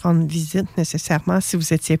d'aller leur rendre visite nécessairement si vous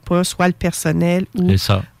n'étiez pas soit le personnel ou... C'est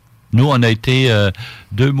ça. Nous, on a été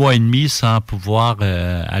 2 mois et demi sans pouvoir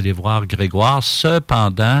aller voir Grégoire.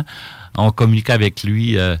 Cependant, on communiquait avec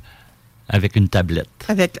lui avec une tablette.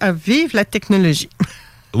 Vive la technologie.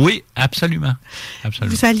 Oui, absolument.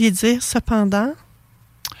 Vous alliez dire cependant?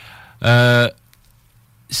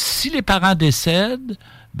 Si les parents décèdent,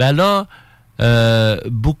 ben là,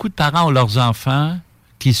 beaucoup de parents ont leurs enfants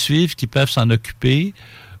qui suivent, qui peuvent s'en occuper,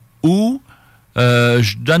 ou...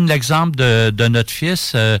 je donne l'exemple de notre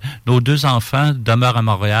fils. Nos 2 enfants demeurent à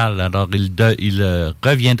Montréal. Alors, ils ne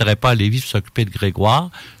reviendraient pas à Lévis pour s'occuper de Grégoire.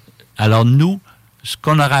 Alors, nous, ce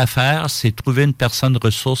qu'on aura à faire, c'est trouver une personne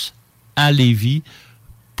ressource à Lévis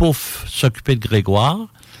pour s'occuper de Grégoire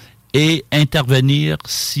et intervenir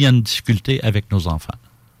s'il y a une difficulté avec nos enfants.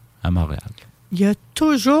 à Montréal. Il y a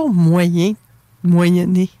toujours moyenner.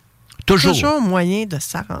 Toujours moyen de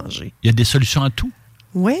s'arranger. Il y a des solutions à tout.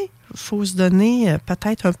 Oui, il faut se donner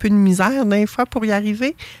peut-être un peu de misère des fois pour y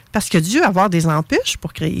arriver. Parce qu'il y a dû avoir des embûches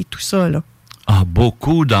pour créer tout ça, là. Ah,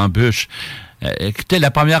 beaucoup d'embûches. Écoutez,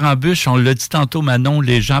 la première embûche, on l'a dit tantôt, Manon,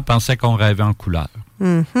 les gens pensaient qu'on rêvait en couleur.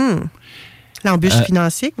 Mm-hmm. L'embûche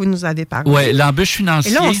financière que vous nous avez parlé. Oui, l'embûche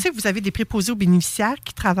financière. Et là, on sait que vous avez des préposés aux bénéficiaires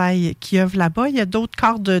qui œuvrent là-bas. Il y a d'autres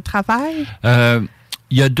corps de travail?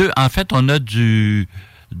 Il y a deux. En fait, on a du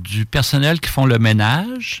personnel qui font le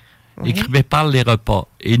ménage et qui préparent les repas.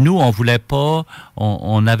 Et nous, on voulait pas,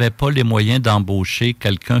 on n'avait pas les moyens d'embaucher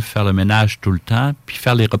quelqu'un pour faire le ménage tout le temps puis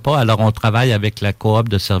faire les repas. Alors, on travaille avec la coop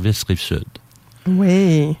de services Rive-Sud.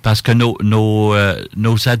 Oui. Parce que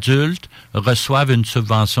nos adultes reçoivent une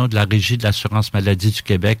subvention de la Régie de l'assurance maladie du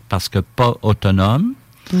Québec parce que pas autonomes.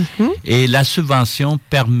 Mm-hmm. Et la subvention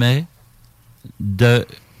permet de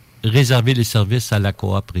réserver les services à la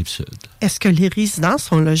coop Rive-Sud. Est-ce que les résidents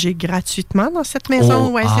sont logés gratuitement dans cette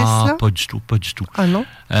maison Oasis-là? Pas du tout. Ah non?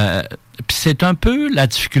 Puis c'est un peu la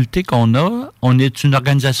difficulté qu'on a. On est une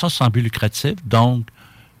organisation sans but lucratif, donc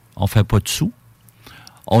on fait pas de sous.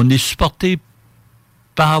 On est supporté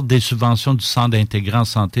par des subventions du Centre intégrant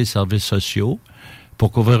santé et services sociaux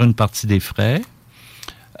pour couvrir une partie des frais.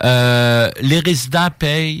 Les résidents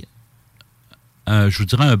payent, je vous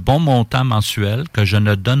dirais, un bon montant mensuel que je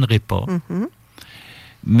ne donnerai pas. Mm-hmm.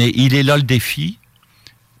 Mais il est là le défi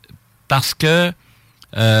parce que,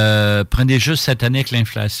 prenez juste cette année avec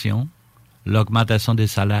l'inflation, l'augmentation des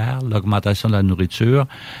salaires, l'augmentation de la nourriture.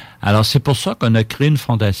 Alors, c'est pour ça qu'on a créé une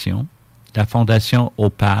fondation, la Fondation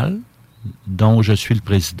Opal, dont je suis le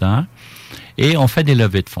président, et on fait des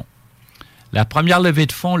levées de fonds. La première levée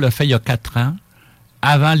de fonds, on l'a fait il y a 4 ans,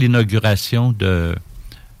 avant l'inauguration de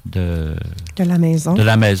la maison. De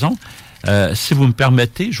la maison. Si vous me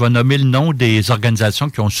permettez, je vais nommer le nom des organisations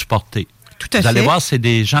qui ont supporté. Tout à fait. Vous allez voir, c'est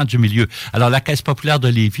des gens du milieu. Alors, la Caisse populaire de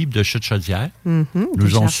Lévis de Chute-Chaudière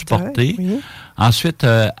nous ont supportés. Oui. Ensuite,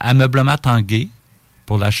 Ameublement Tanguay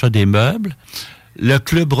pour l'achat des meubles. Le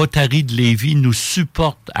Club Rotary de Lévis nous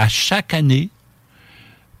supporte à chaque année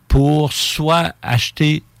pour soit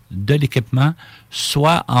acheter de l'équipement,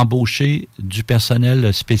 soit embaucher du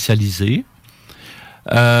personnel spécialisé.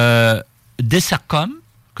 Dessercom,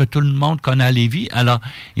 que tout le monde connaît à Lévis. Alors,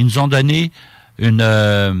 ils nous ont donné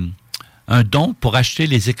un don pour acheter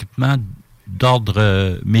les équipements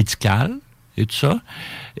d'ordre médical et tout ça.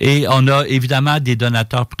 Et on a évidemment des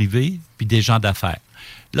donateurs privés puis des gens d'affaires.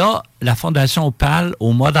 Là, la Fondation Opal,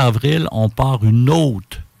 au mois d'avril, on part une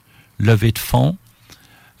autre levée de fonds.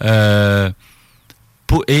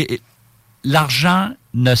 Et l'argent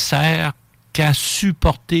ne sert qu'à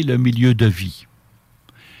supporter le milieu de vie.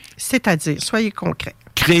 C'est-à-dire, soyez concret.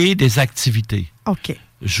 Créer des activités. OK.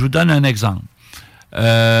 Je vous donne un exemple.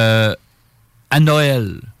 À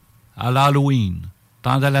Noël, à l'Halloween,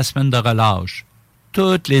 pendant la semaine de relâche,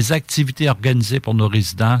 toutes les activités organisées pour nos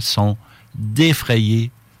résidents sont défrayées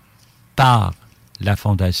par la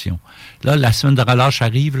Fondation. Là, la semaine de relâche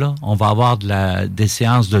arrive, là, on va avoir des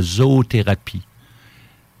séances de zoothérapie,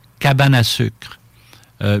 cabane à sucre,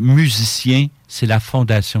 musiciens, c'est la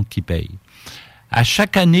Fondation qui paye. À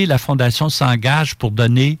chaque année, la Fondation s'engage pour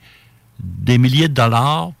donner des milliers de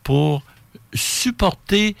dollars pour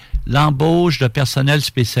supporter l'embauche de personnel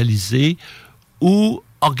spécialisé ou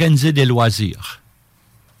organiser des loisirs.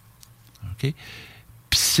 OK?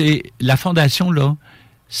 Puis la Fondation, là,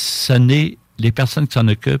 les personnes qui s'en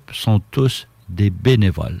occupent sont tous des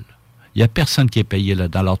bénévoles. Il n'y a personne qui est payé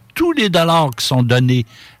là-dedans. Alors, tous les dollars qui sont donnés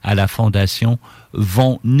à la Fondation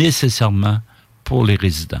vont nécessairement pour les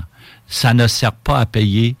résidents. Ça ne sert pas à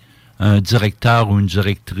payer un directeur ou une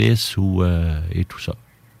directrice et tout ça.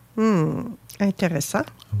 Intéressant.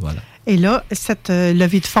 Voilà. Et là, cette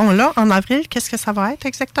levée de fonds-là, en avril, qu'est-ce que ça va être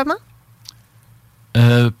exactement?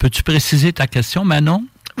 Peux-tu préciser ta question, Manon?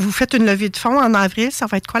 Vous faites une levée de fonds en avril, ça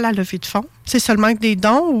va être quoi la levée de fonds? C'est seulement des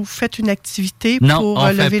dons ou vous faites une activité pour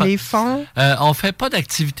lever les fonds? On ne fait pas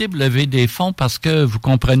d'activité pour lever des fonds parce que vous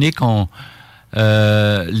comprenez qu'on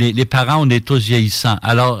les parents, on est tous vieillissants.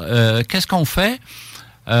 Alors, qu'est-ce qu'on fait?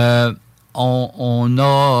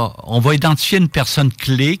 On va identifier une personne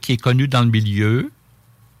clé qui est connue dans le milieu.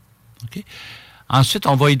 Okay? Ensuite,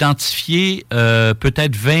 on va identifier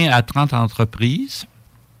peut-être 20 à 30 entreprises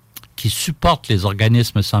qui supportent les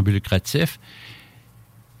organismes sans but lucratif.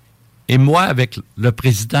 Et moi, avec le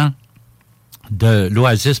président de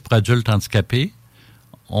l'Oasis pour adultes handicapés,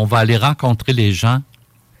 on va aller rencontrer les gens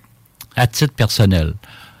à titre personnel.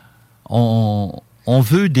 On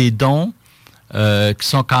veut des dons qui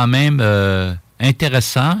sont quand même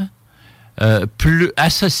intéressants. plus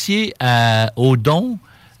associé aux dons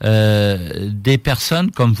des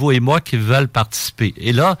personnes comme vous et moi qui veulent participer.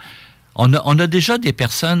 Et là, on a déjà des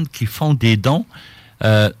personnes qui font des dons,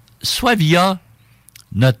 soit via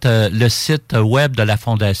le site web de la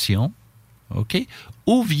Fondation, OK?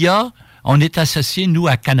 Ou via, on est associé, nous,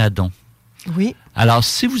 à Canadon. Oui. Alors,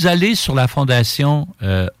 si vous allez sur la Fondation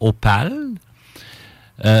Opal,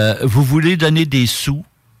 vous voulez donner des sous,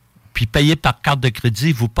 puis payer par carte de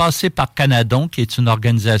crédit, vous passez par Canadon, qui est une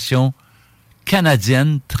organisation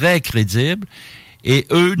canadienne très crédible, et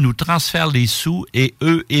eux nous transfèrent les sous et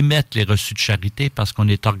eux émettent les reçus de charité parce qu'on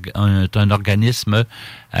est un organisme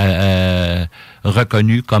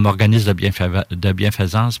reconnu comme organisme de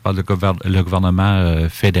bienfaisance par le gouvernement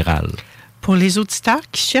fédéral. Pour les auditeurs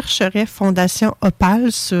qui chercheraient Fondation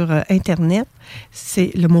Opal sur Internet,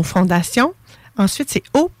 c'est le mot Fondation. Ensuite, c'est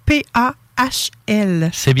OPAHL.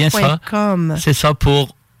 C'est bien ça. .com. C'est ça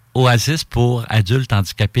pour Oasis pour adultes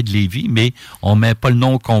handicapés de Lévis, mais on ne met pas le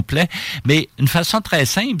nom complet. Mais une façon très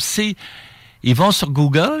simple, c'est ils vont sur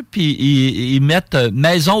Google puis ils mettent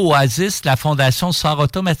Maison Oasis, la fondation sort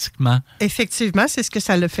automatiquement. Effectivement, c'est ce que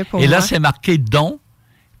ça le fait pour moi. Et là, c'est marqué don.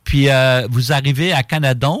 Puis vous arrivez à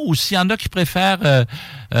Canadon, ou s'il y en a qui préfèrent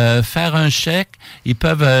faire un chèque, ils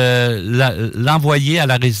peuvent l'envoyer à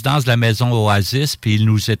la résidence de la Maison Oasis, puis il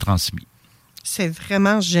nous est transmis. C'est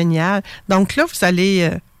vraiment génial. Donc là, vous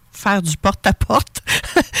allez faire du porte-à-porte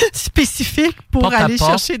spécifique pour aller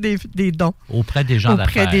chercher des dons. Auprès des gens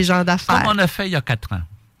d'affaires. Auprès des gens d'affaires. Comme on a fait il y a 4 ans.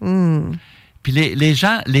 Mm. Puis les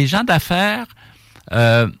gens d'affaires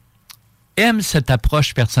aiment cette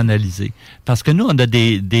approche personnalisée. Parce que nous, on a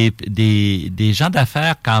des gens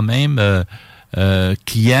d'affaires quand même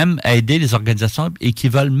qui aiment aider les organisations et qui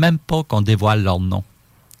veulent même pas qu'on dévoile leur nom.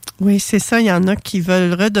 Oui, c'est ça. Il y en a qui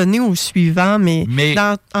veulent redonner au suivant, mais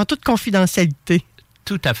en toute confidentialité.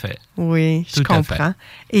 Tout à fait. Oui, je comprends.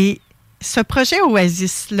 Et ce projet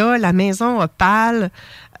Oasis-là, la Maison Opal,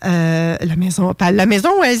 la Maison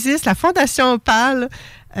Oasis, la Fondation Opal,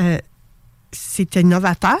 c'est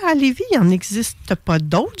innovateur à Lévis. Il n'en existe pas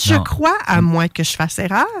d'autres, je crois, à moins que je fasse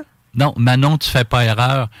erreur. Non, Manon, tu ne fais pas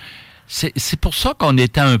erreur. C'est pour ça qu'on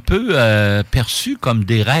était un peu perçus comme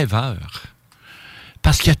des rêveurs.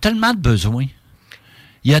 Parce qu'il y a tellement de besoins.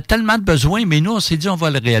 Il y a tellement de besoins, mais nous, on s'est dit, on va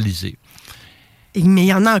le réaliser. Mais il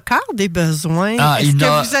y en a encore des besoins. Est-ce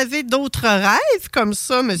que vous avez d'autres rêves comme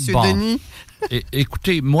ça, M. Denis?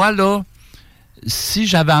 Écoutez, moi, là, si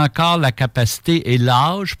j'avais encore la capacité et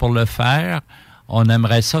l'âge pour le faire, on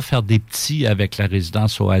aimerait ça faire des petits avec la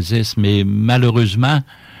résidence Oasis, mais malheureusement,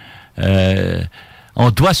 on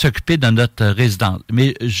doit s'occuper de notre résidence.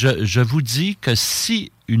 Mais je vous dis que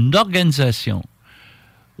si une organisation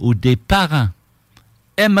ou des parents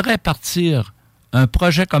aimeraient partir un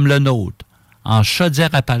projet comme le nôtre en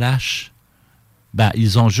Chaudière-Appalaches,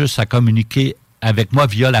 ils ont juste à communiquer avec moi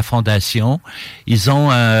via la Fondation. Ils ont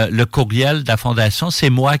le courriel de la Fondation. C'est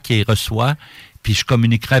moi qui les reçois, puis je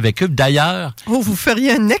communiquerai avec eux. D'ailleurs... vous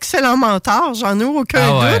feriez un excellent mentor, j'en ai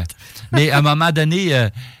aucun doute. Mais à un moment donné...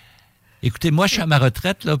 écoutez, moi, je suis à ma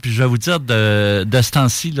retraite, là, puis je vais vous dire, de ce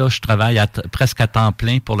temps-ci, là, je travaille presque à temps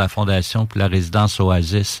plein pour la Fondation, pour la résidence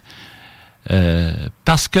Oasis.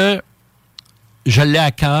 Parce que je l'ai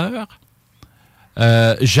à cœur.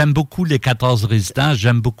 J'aime beaucoup les 14 résidents.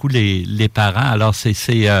 J'aime beaucoup les parents. Alors, c'est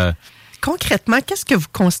Concrètement, qu'est-ce que vous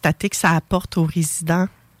constatez que ça apporte aux résidents?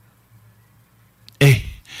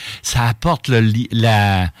 Ça apporte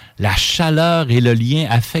la chaleur et le lien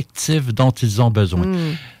affectif dont ils ont besoin.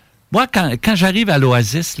 Mm. Moi, quand j'arrive à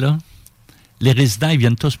l'Oasis, là, les résidents, ils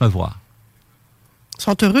viennent tous me voir. Ils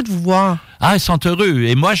sont heureux de vous voir. Ah, ils sont heureux.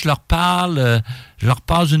 Et moi, je leur parle, je leur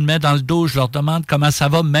passe une main dans le dos, je leur demande comment ça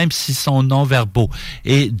va, même s'ils sont non-verbaux.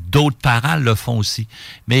 Et d'autres parents le font aussi.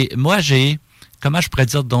 Mais moi, comment je pourrais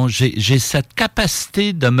dire, donc, j'ai cette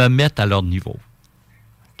capacité de me mettre à leur niveau.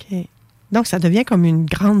 OK. Donc, ça devient comme une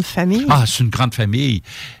grande famille. Ah, c'est une grande famille.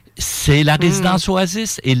 C'est la résidence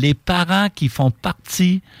Oasis et les parents qui font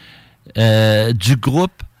partie du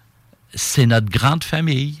groupe, c'est notre grande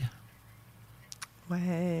famille.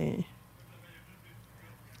 Ouais.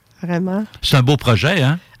 Vraiment. C'est un beau projet,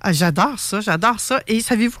 hein? Ah, j'adore ça. Et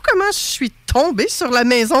savez-vous comment je suis tombée sur la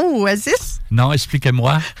Maison Oasis? Non,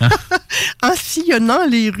 expliquez-moi. En sillonnant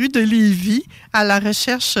les rues de Lévis à la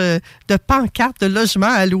recherche de pancartes de logements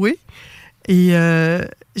à louer. Et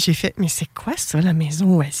j'ai fait, mais c'est quoi ça, la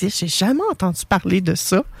Maison Oasis? J'ai jamais entendu parler de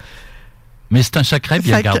ça. Mais c'est un secret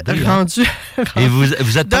bien gardé. Rendu, Et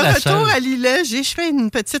vous êtes pas la seule. De retour à Lillet, j'ai fait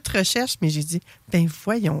une petite recherche, mais j'ai dit, ben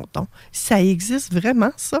voyons donc, ça existe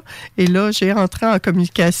vraiment, ça? Et là, j'ai entré en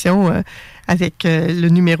communication avec le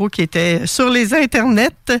numéro qui était sur les internets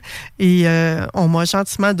et on m'a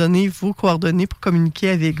gentiment donné vos coordonnées pour communiquer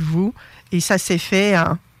avec vous. Et ça s'est fait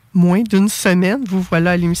en moins d'une semaine. Vous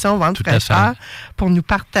voilà à l'émission Vente fraîcheur pour nous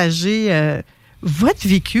partager votre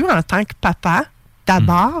vécu en tant que papa.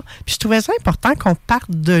 D'abord, puis je trouvais ça important qu'on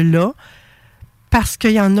parte de là parce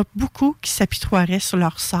qu'il y en a beaucoup qui s'apitoieraient sur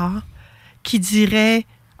leur sort, qui diraient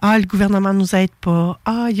 « Ah, le gouvernement ne nous aide pas.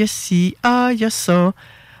 Ah, il y a ci. Ah, il y a ça.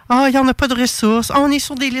 Ah, il n'y en a pas de ressources. Ah, on est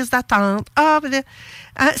sur des listes d'attente. Ah,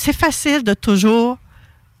 c'est facile de toujours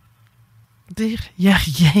dire « Il n'y a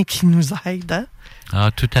rien qui nous aide. Hein? »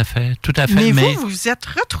 Ah, tout à fait. Mais vous vous êtes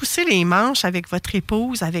retroussé les manches avec votre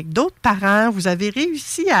épouse, avec d'autres parents. Vous avez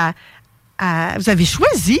réussi vous avez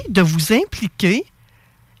choisi de vous impliquer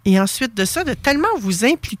et ensuite de ça, de tellement vous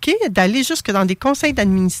impliquer, d'aller jusque dans des conseils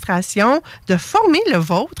d'administration, de former le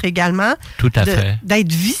vôtre également. Tout à fait.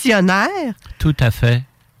 D'être visionnaire. Tout à fait.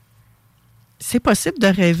 C'est possible de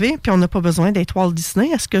rêver, puis on n'a pas besoin d'être Walt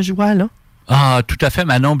Disney à ce que je vois là. Ah, tout à fait,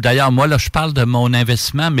 Manon. D'ailleurs, moi, là, je parle de mon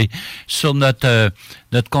investissement, mais sur notre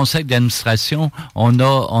conseil d'administration,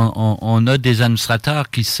 on a des administrateurs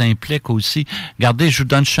qui s'impliquent aussi. Regardez, je vous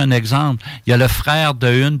donne juste un exemple. Il y a le frère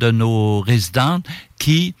d'une de nos résidentes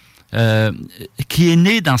qui est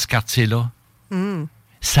né dans ce quartier-là. Mm.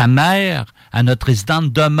 Sa mère, à notre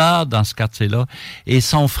résidente, demeure dans ce quartier-là. Et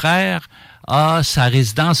son frère a sa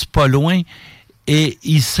résidence pas loin et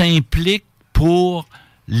il s'implique pour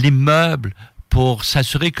l'immeuble, pour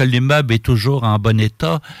s'assurer que l'immeuble est toujours en bon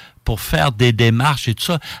état, pour faire des démarches et tout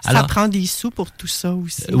ça. Alors, ça prend des sous pour tout ça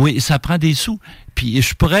aussi. Oui, ça prend des sous. Puis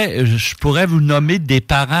je pourrais vous nommer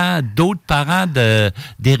d'autres parents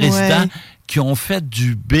des résidents qui ont fait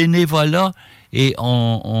du bénévolat et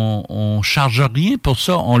on charge rien pour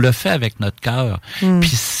ça. On le fait avec notre cœur.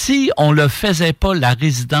 Puis si on le faisait pas, la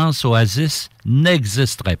résidence Oasis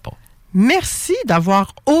n'existerait pas. Merci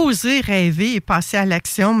d'avoir osé rêver et passer à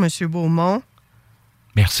l'action, M. Beaumont.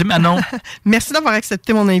 Merci, Manon. Merci d'avoir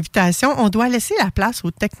accepté mon invitation. On doit laisser la place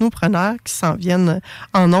aux technopreneurs qui s'en viennent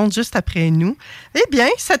en ondes juste après nous. Eh bien,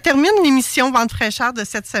 ça termine l'émission Vente fraîcheur de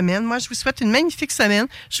cette semaine. Moi, je vous souhaite une magnifique semaine.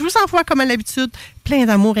 Je vous envoie, comme à l'habitude, plein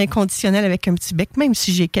d'amour inconditionnel avec un petit bec, même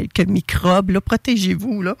si j'ai quelques microbes. Là,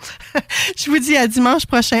 protégez-vous. Là. Je vous dis à dimanche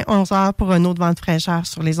prochain, 11h, pour un autre Vente fraîcheur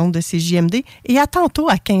sur les ondes de CJMD. Et à tantôt,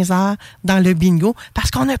 à 15h, dans le bingo,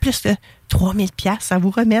 parce qu'on a plus de 3000 piastres à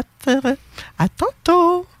vous remettre. À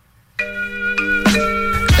tantôt!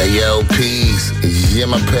 Hey yo, peace, it's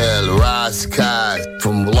Jim Appel, Ross Kai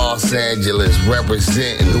from Los Angeles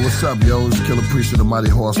representing. Yo, what's up, yo? It's Killer Priest of the Mighty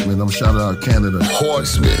Horsemen. I'm shouting out Canada.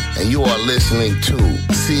 Horsemen, and you are listening to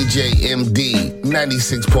CJMD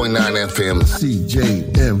 96.9 FM.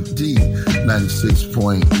 CJMD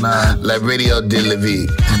 96.9. La Radio de la Vie.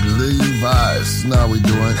 Levi's. Now we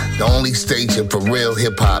doing. The only station for real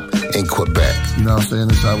hip-hop in Quebec. You know what I'm saying?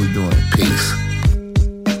 That's how we doing. Peace.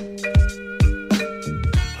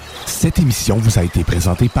 Cette émission vous a été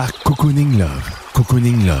présentée par Cocooning Love.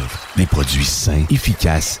 Cocooning Love, des produits sains,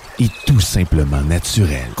 efficaces et tout simplement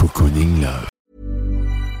naturels. Cocooning Love.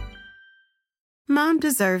 Mom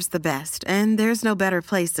deserves the best, and there's no better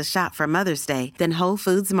place to shop for Mother's Day than Whole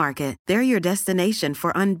Foods Market. They're your destination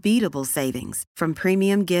for unbeatable savings, from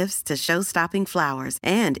premium gifts to show-stopping flowers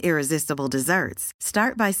and irresistible desserts.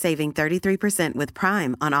 Start by saving 33% with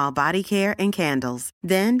Prime on all body care and candles.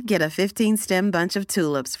 Then get a 15-stem bunch of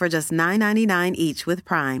tulips for just $9.99 each with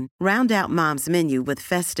Prime. Round out Mom's menu with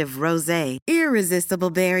festive rosé, irresistible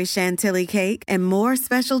berry chantilly cake, and more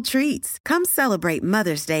special treats. Come celebrate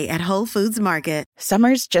Mother's Day at Whole Foods Market.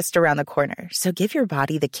 Summer's just around the corner, so give your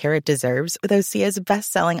body the care it deserves with Osea's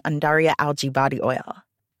best-selling Undaria Algae Body Oil.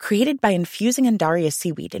 Created by infusing Undaria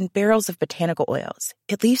seaweed in barrels of botanical oils,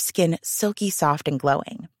 it leaves skin silky, soft, and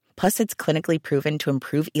glowing. Plus, it's clinically proven to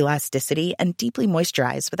improve elasticity and deeply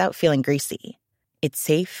moisturize without feeling greasy. It's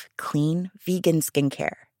safe, clean, vegan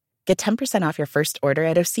skincare. Get 10% off your first order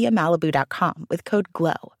at OseaMalibu.com with code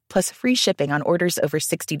GLOW, plus free shipping on orders over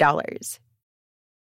 $60.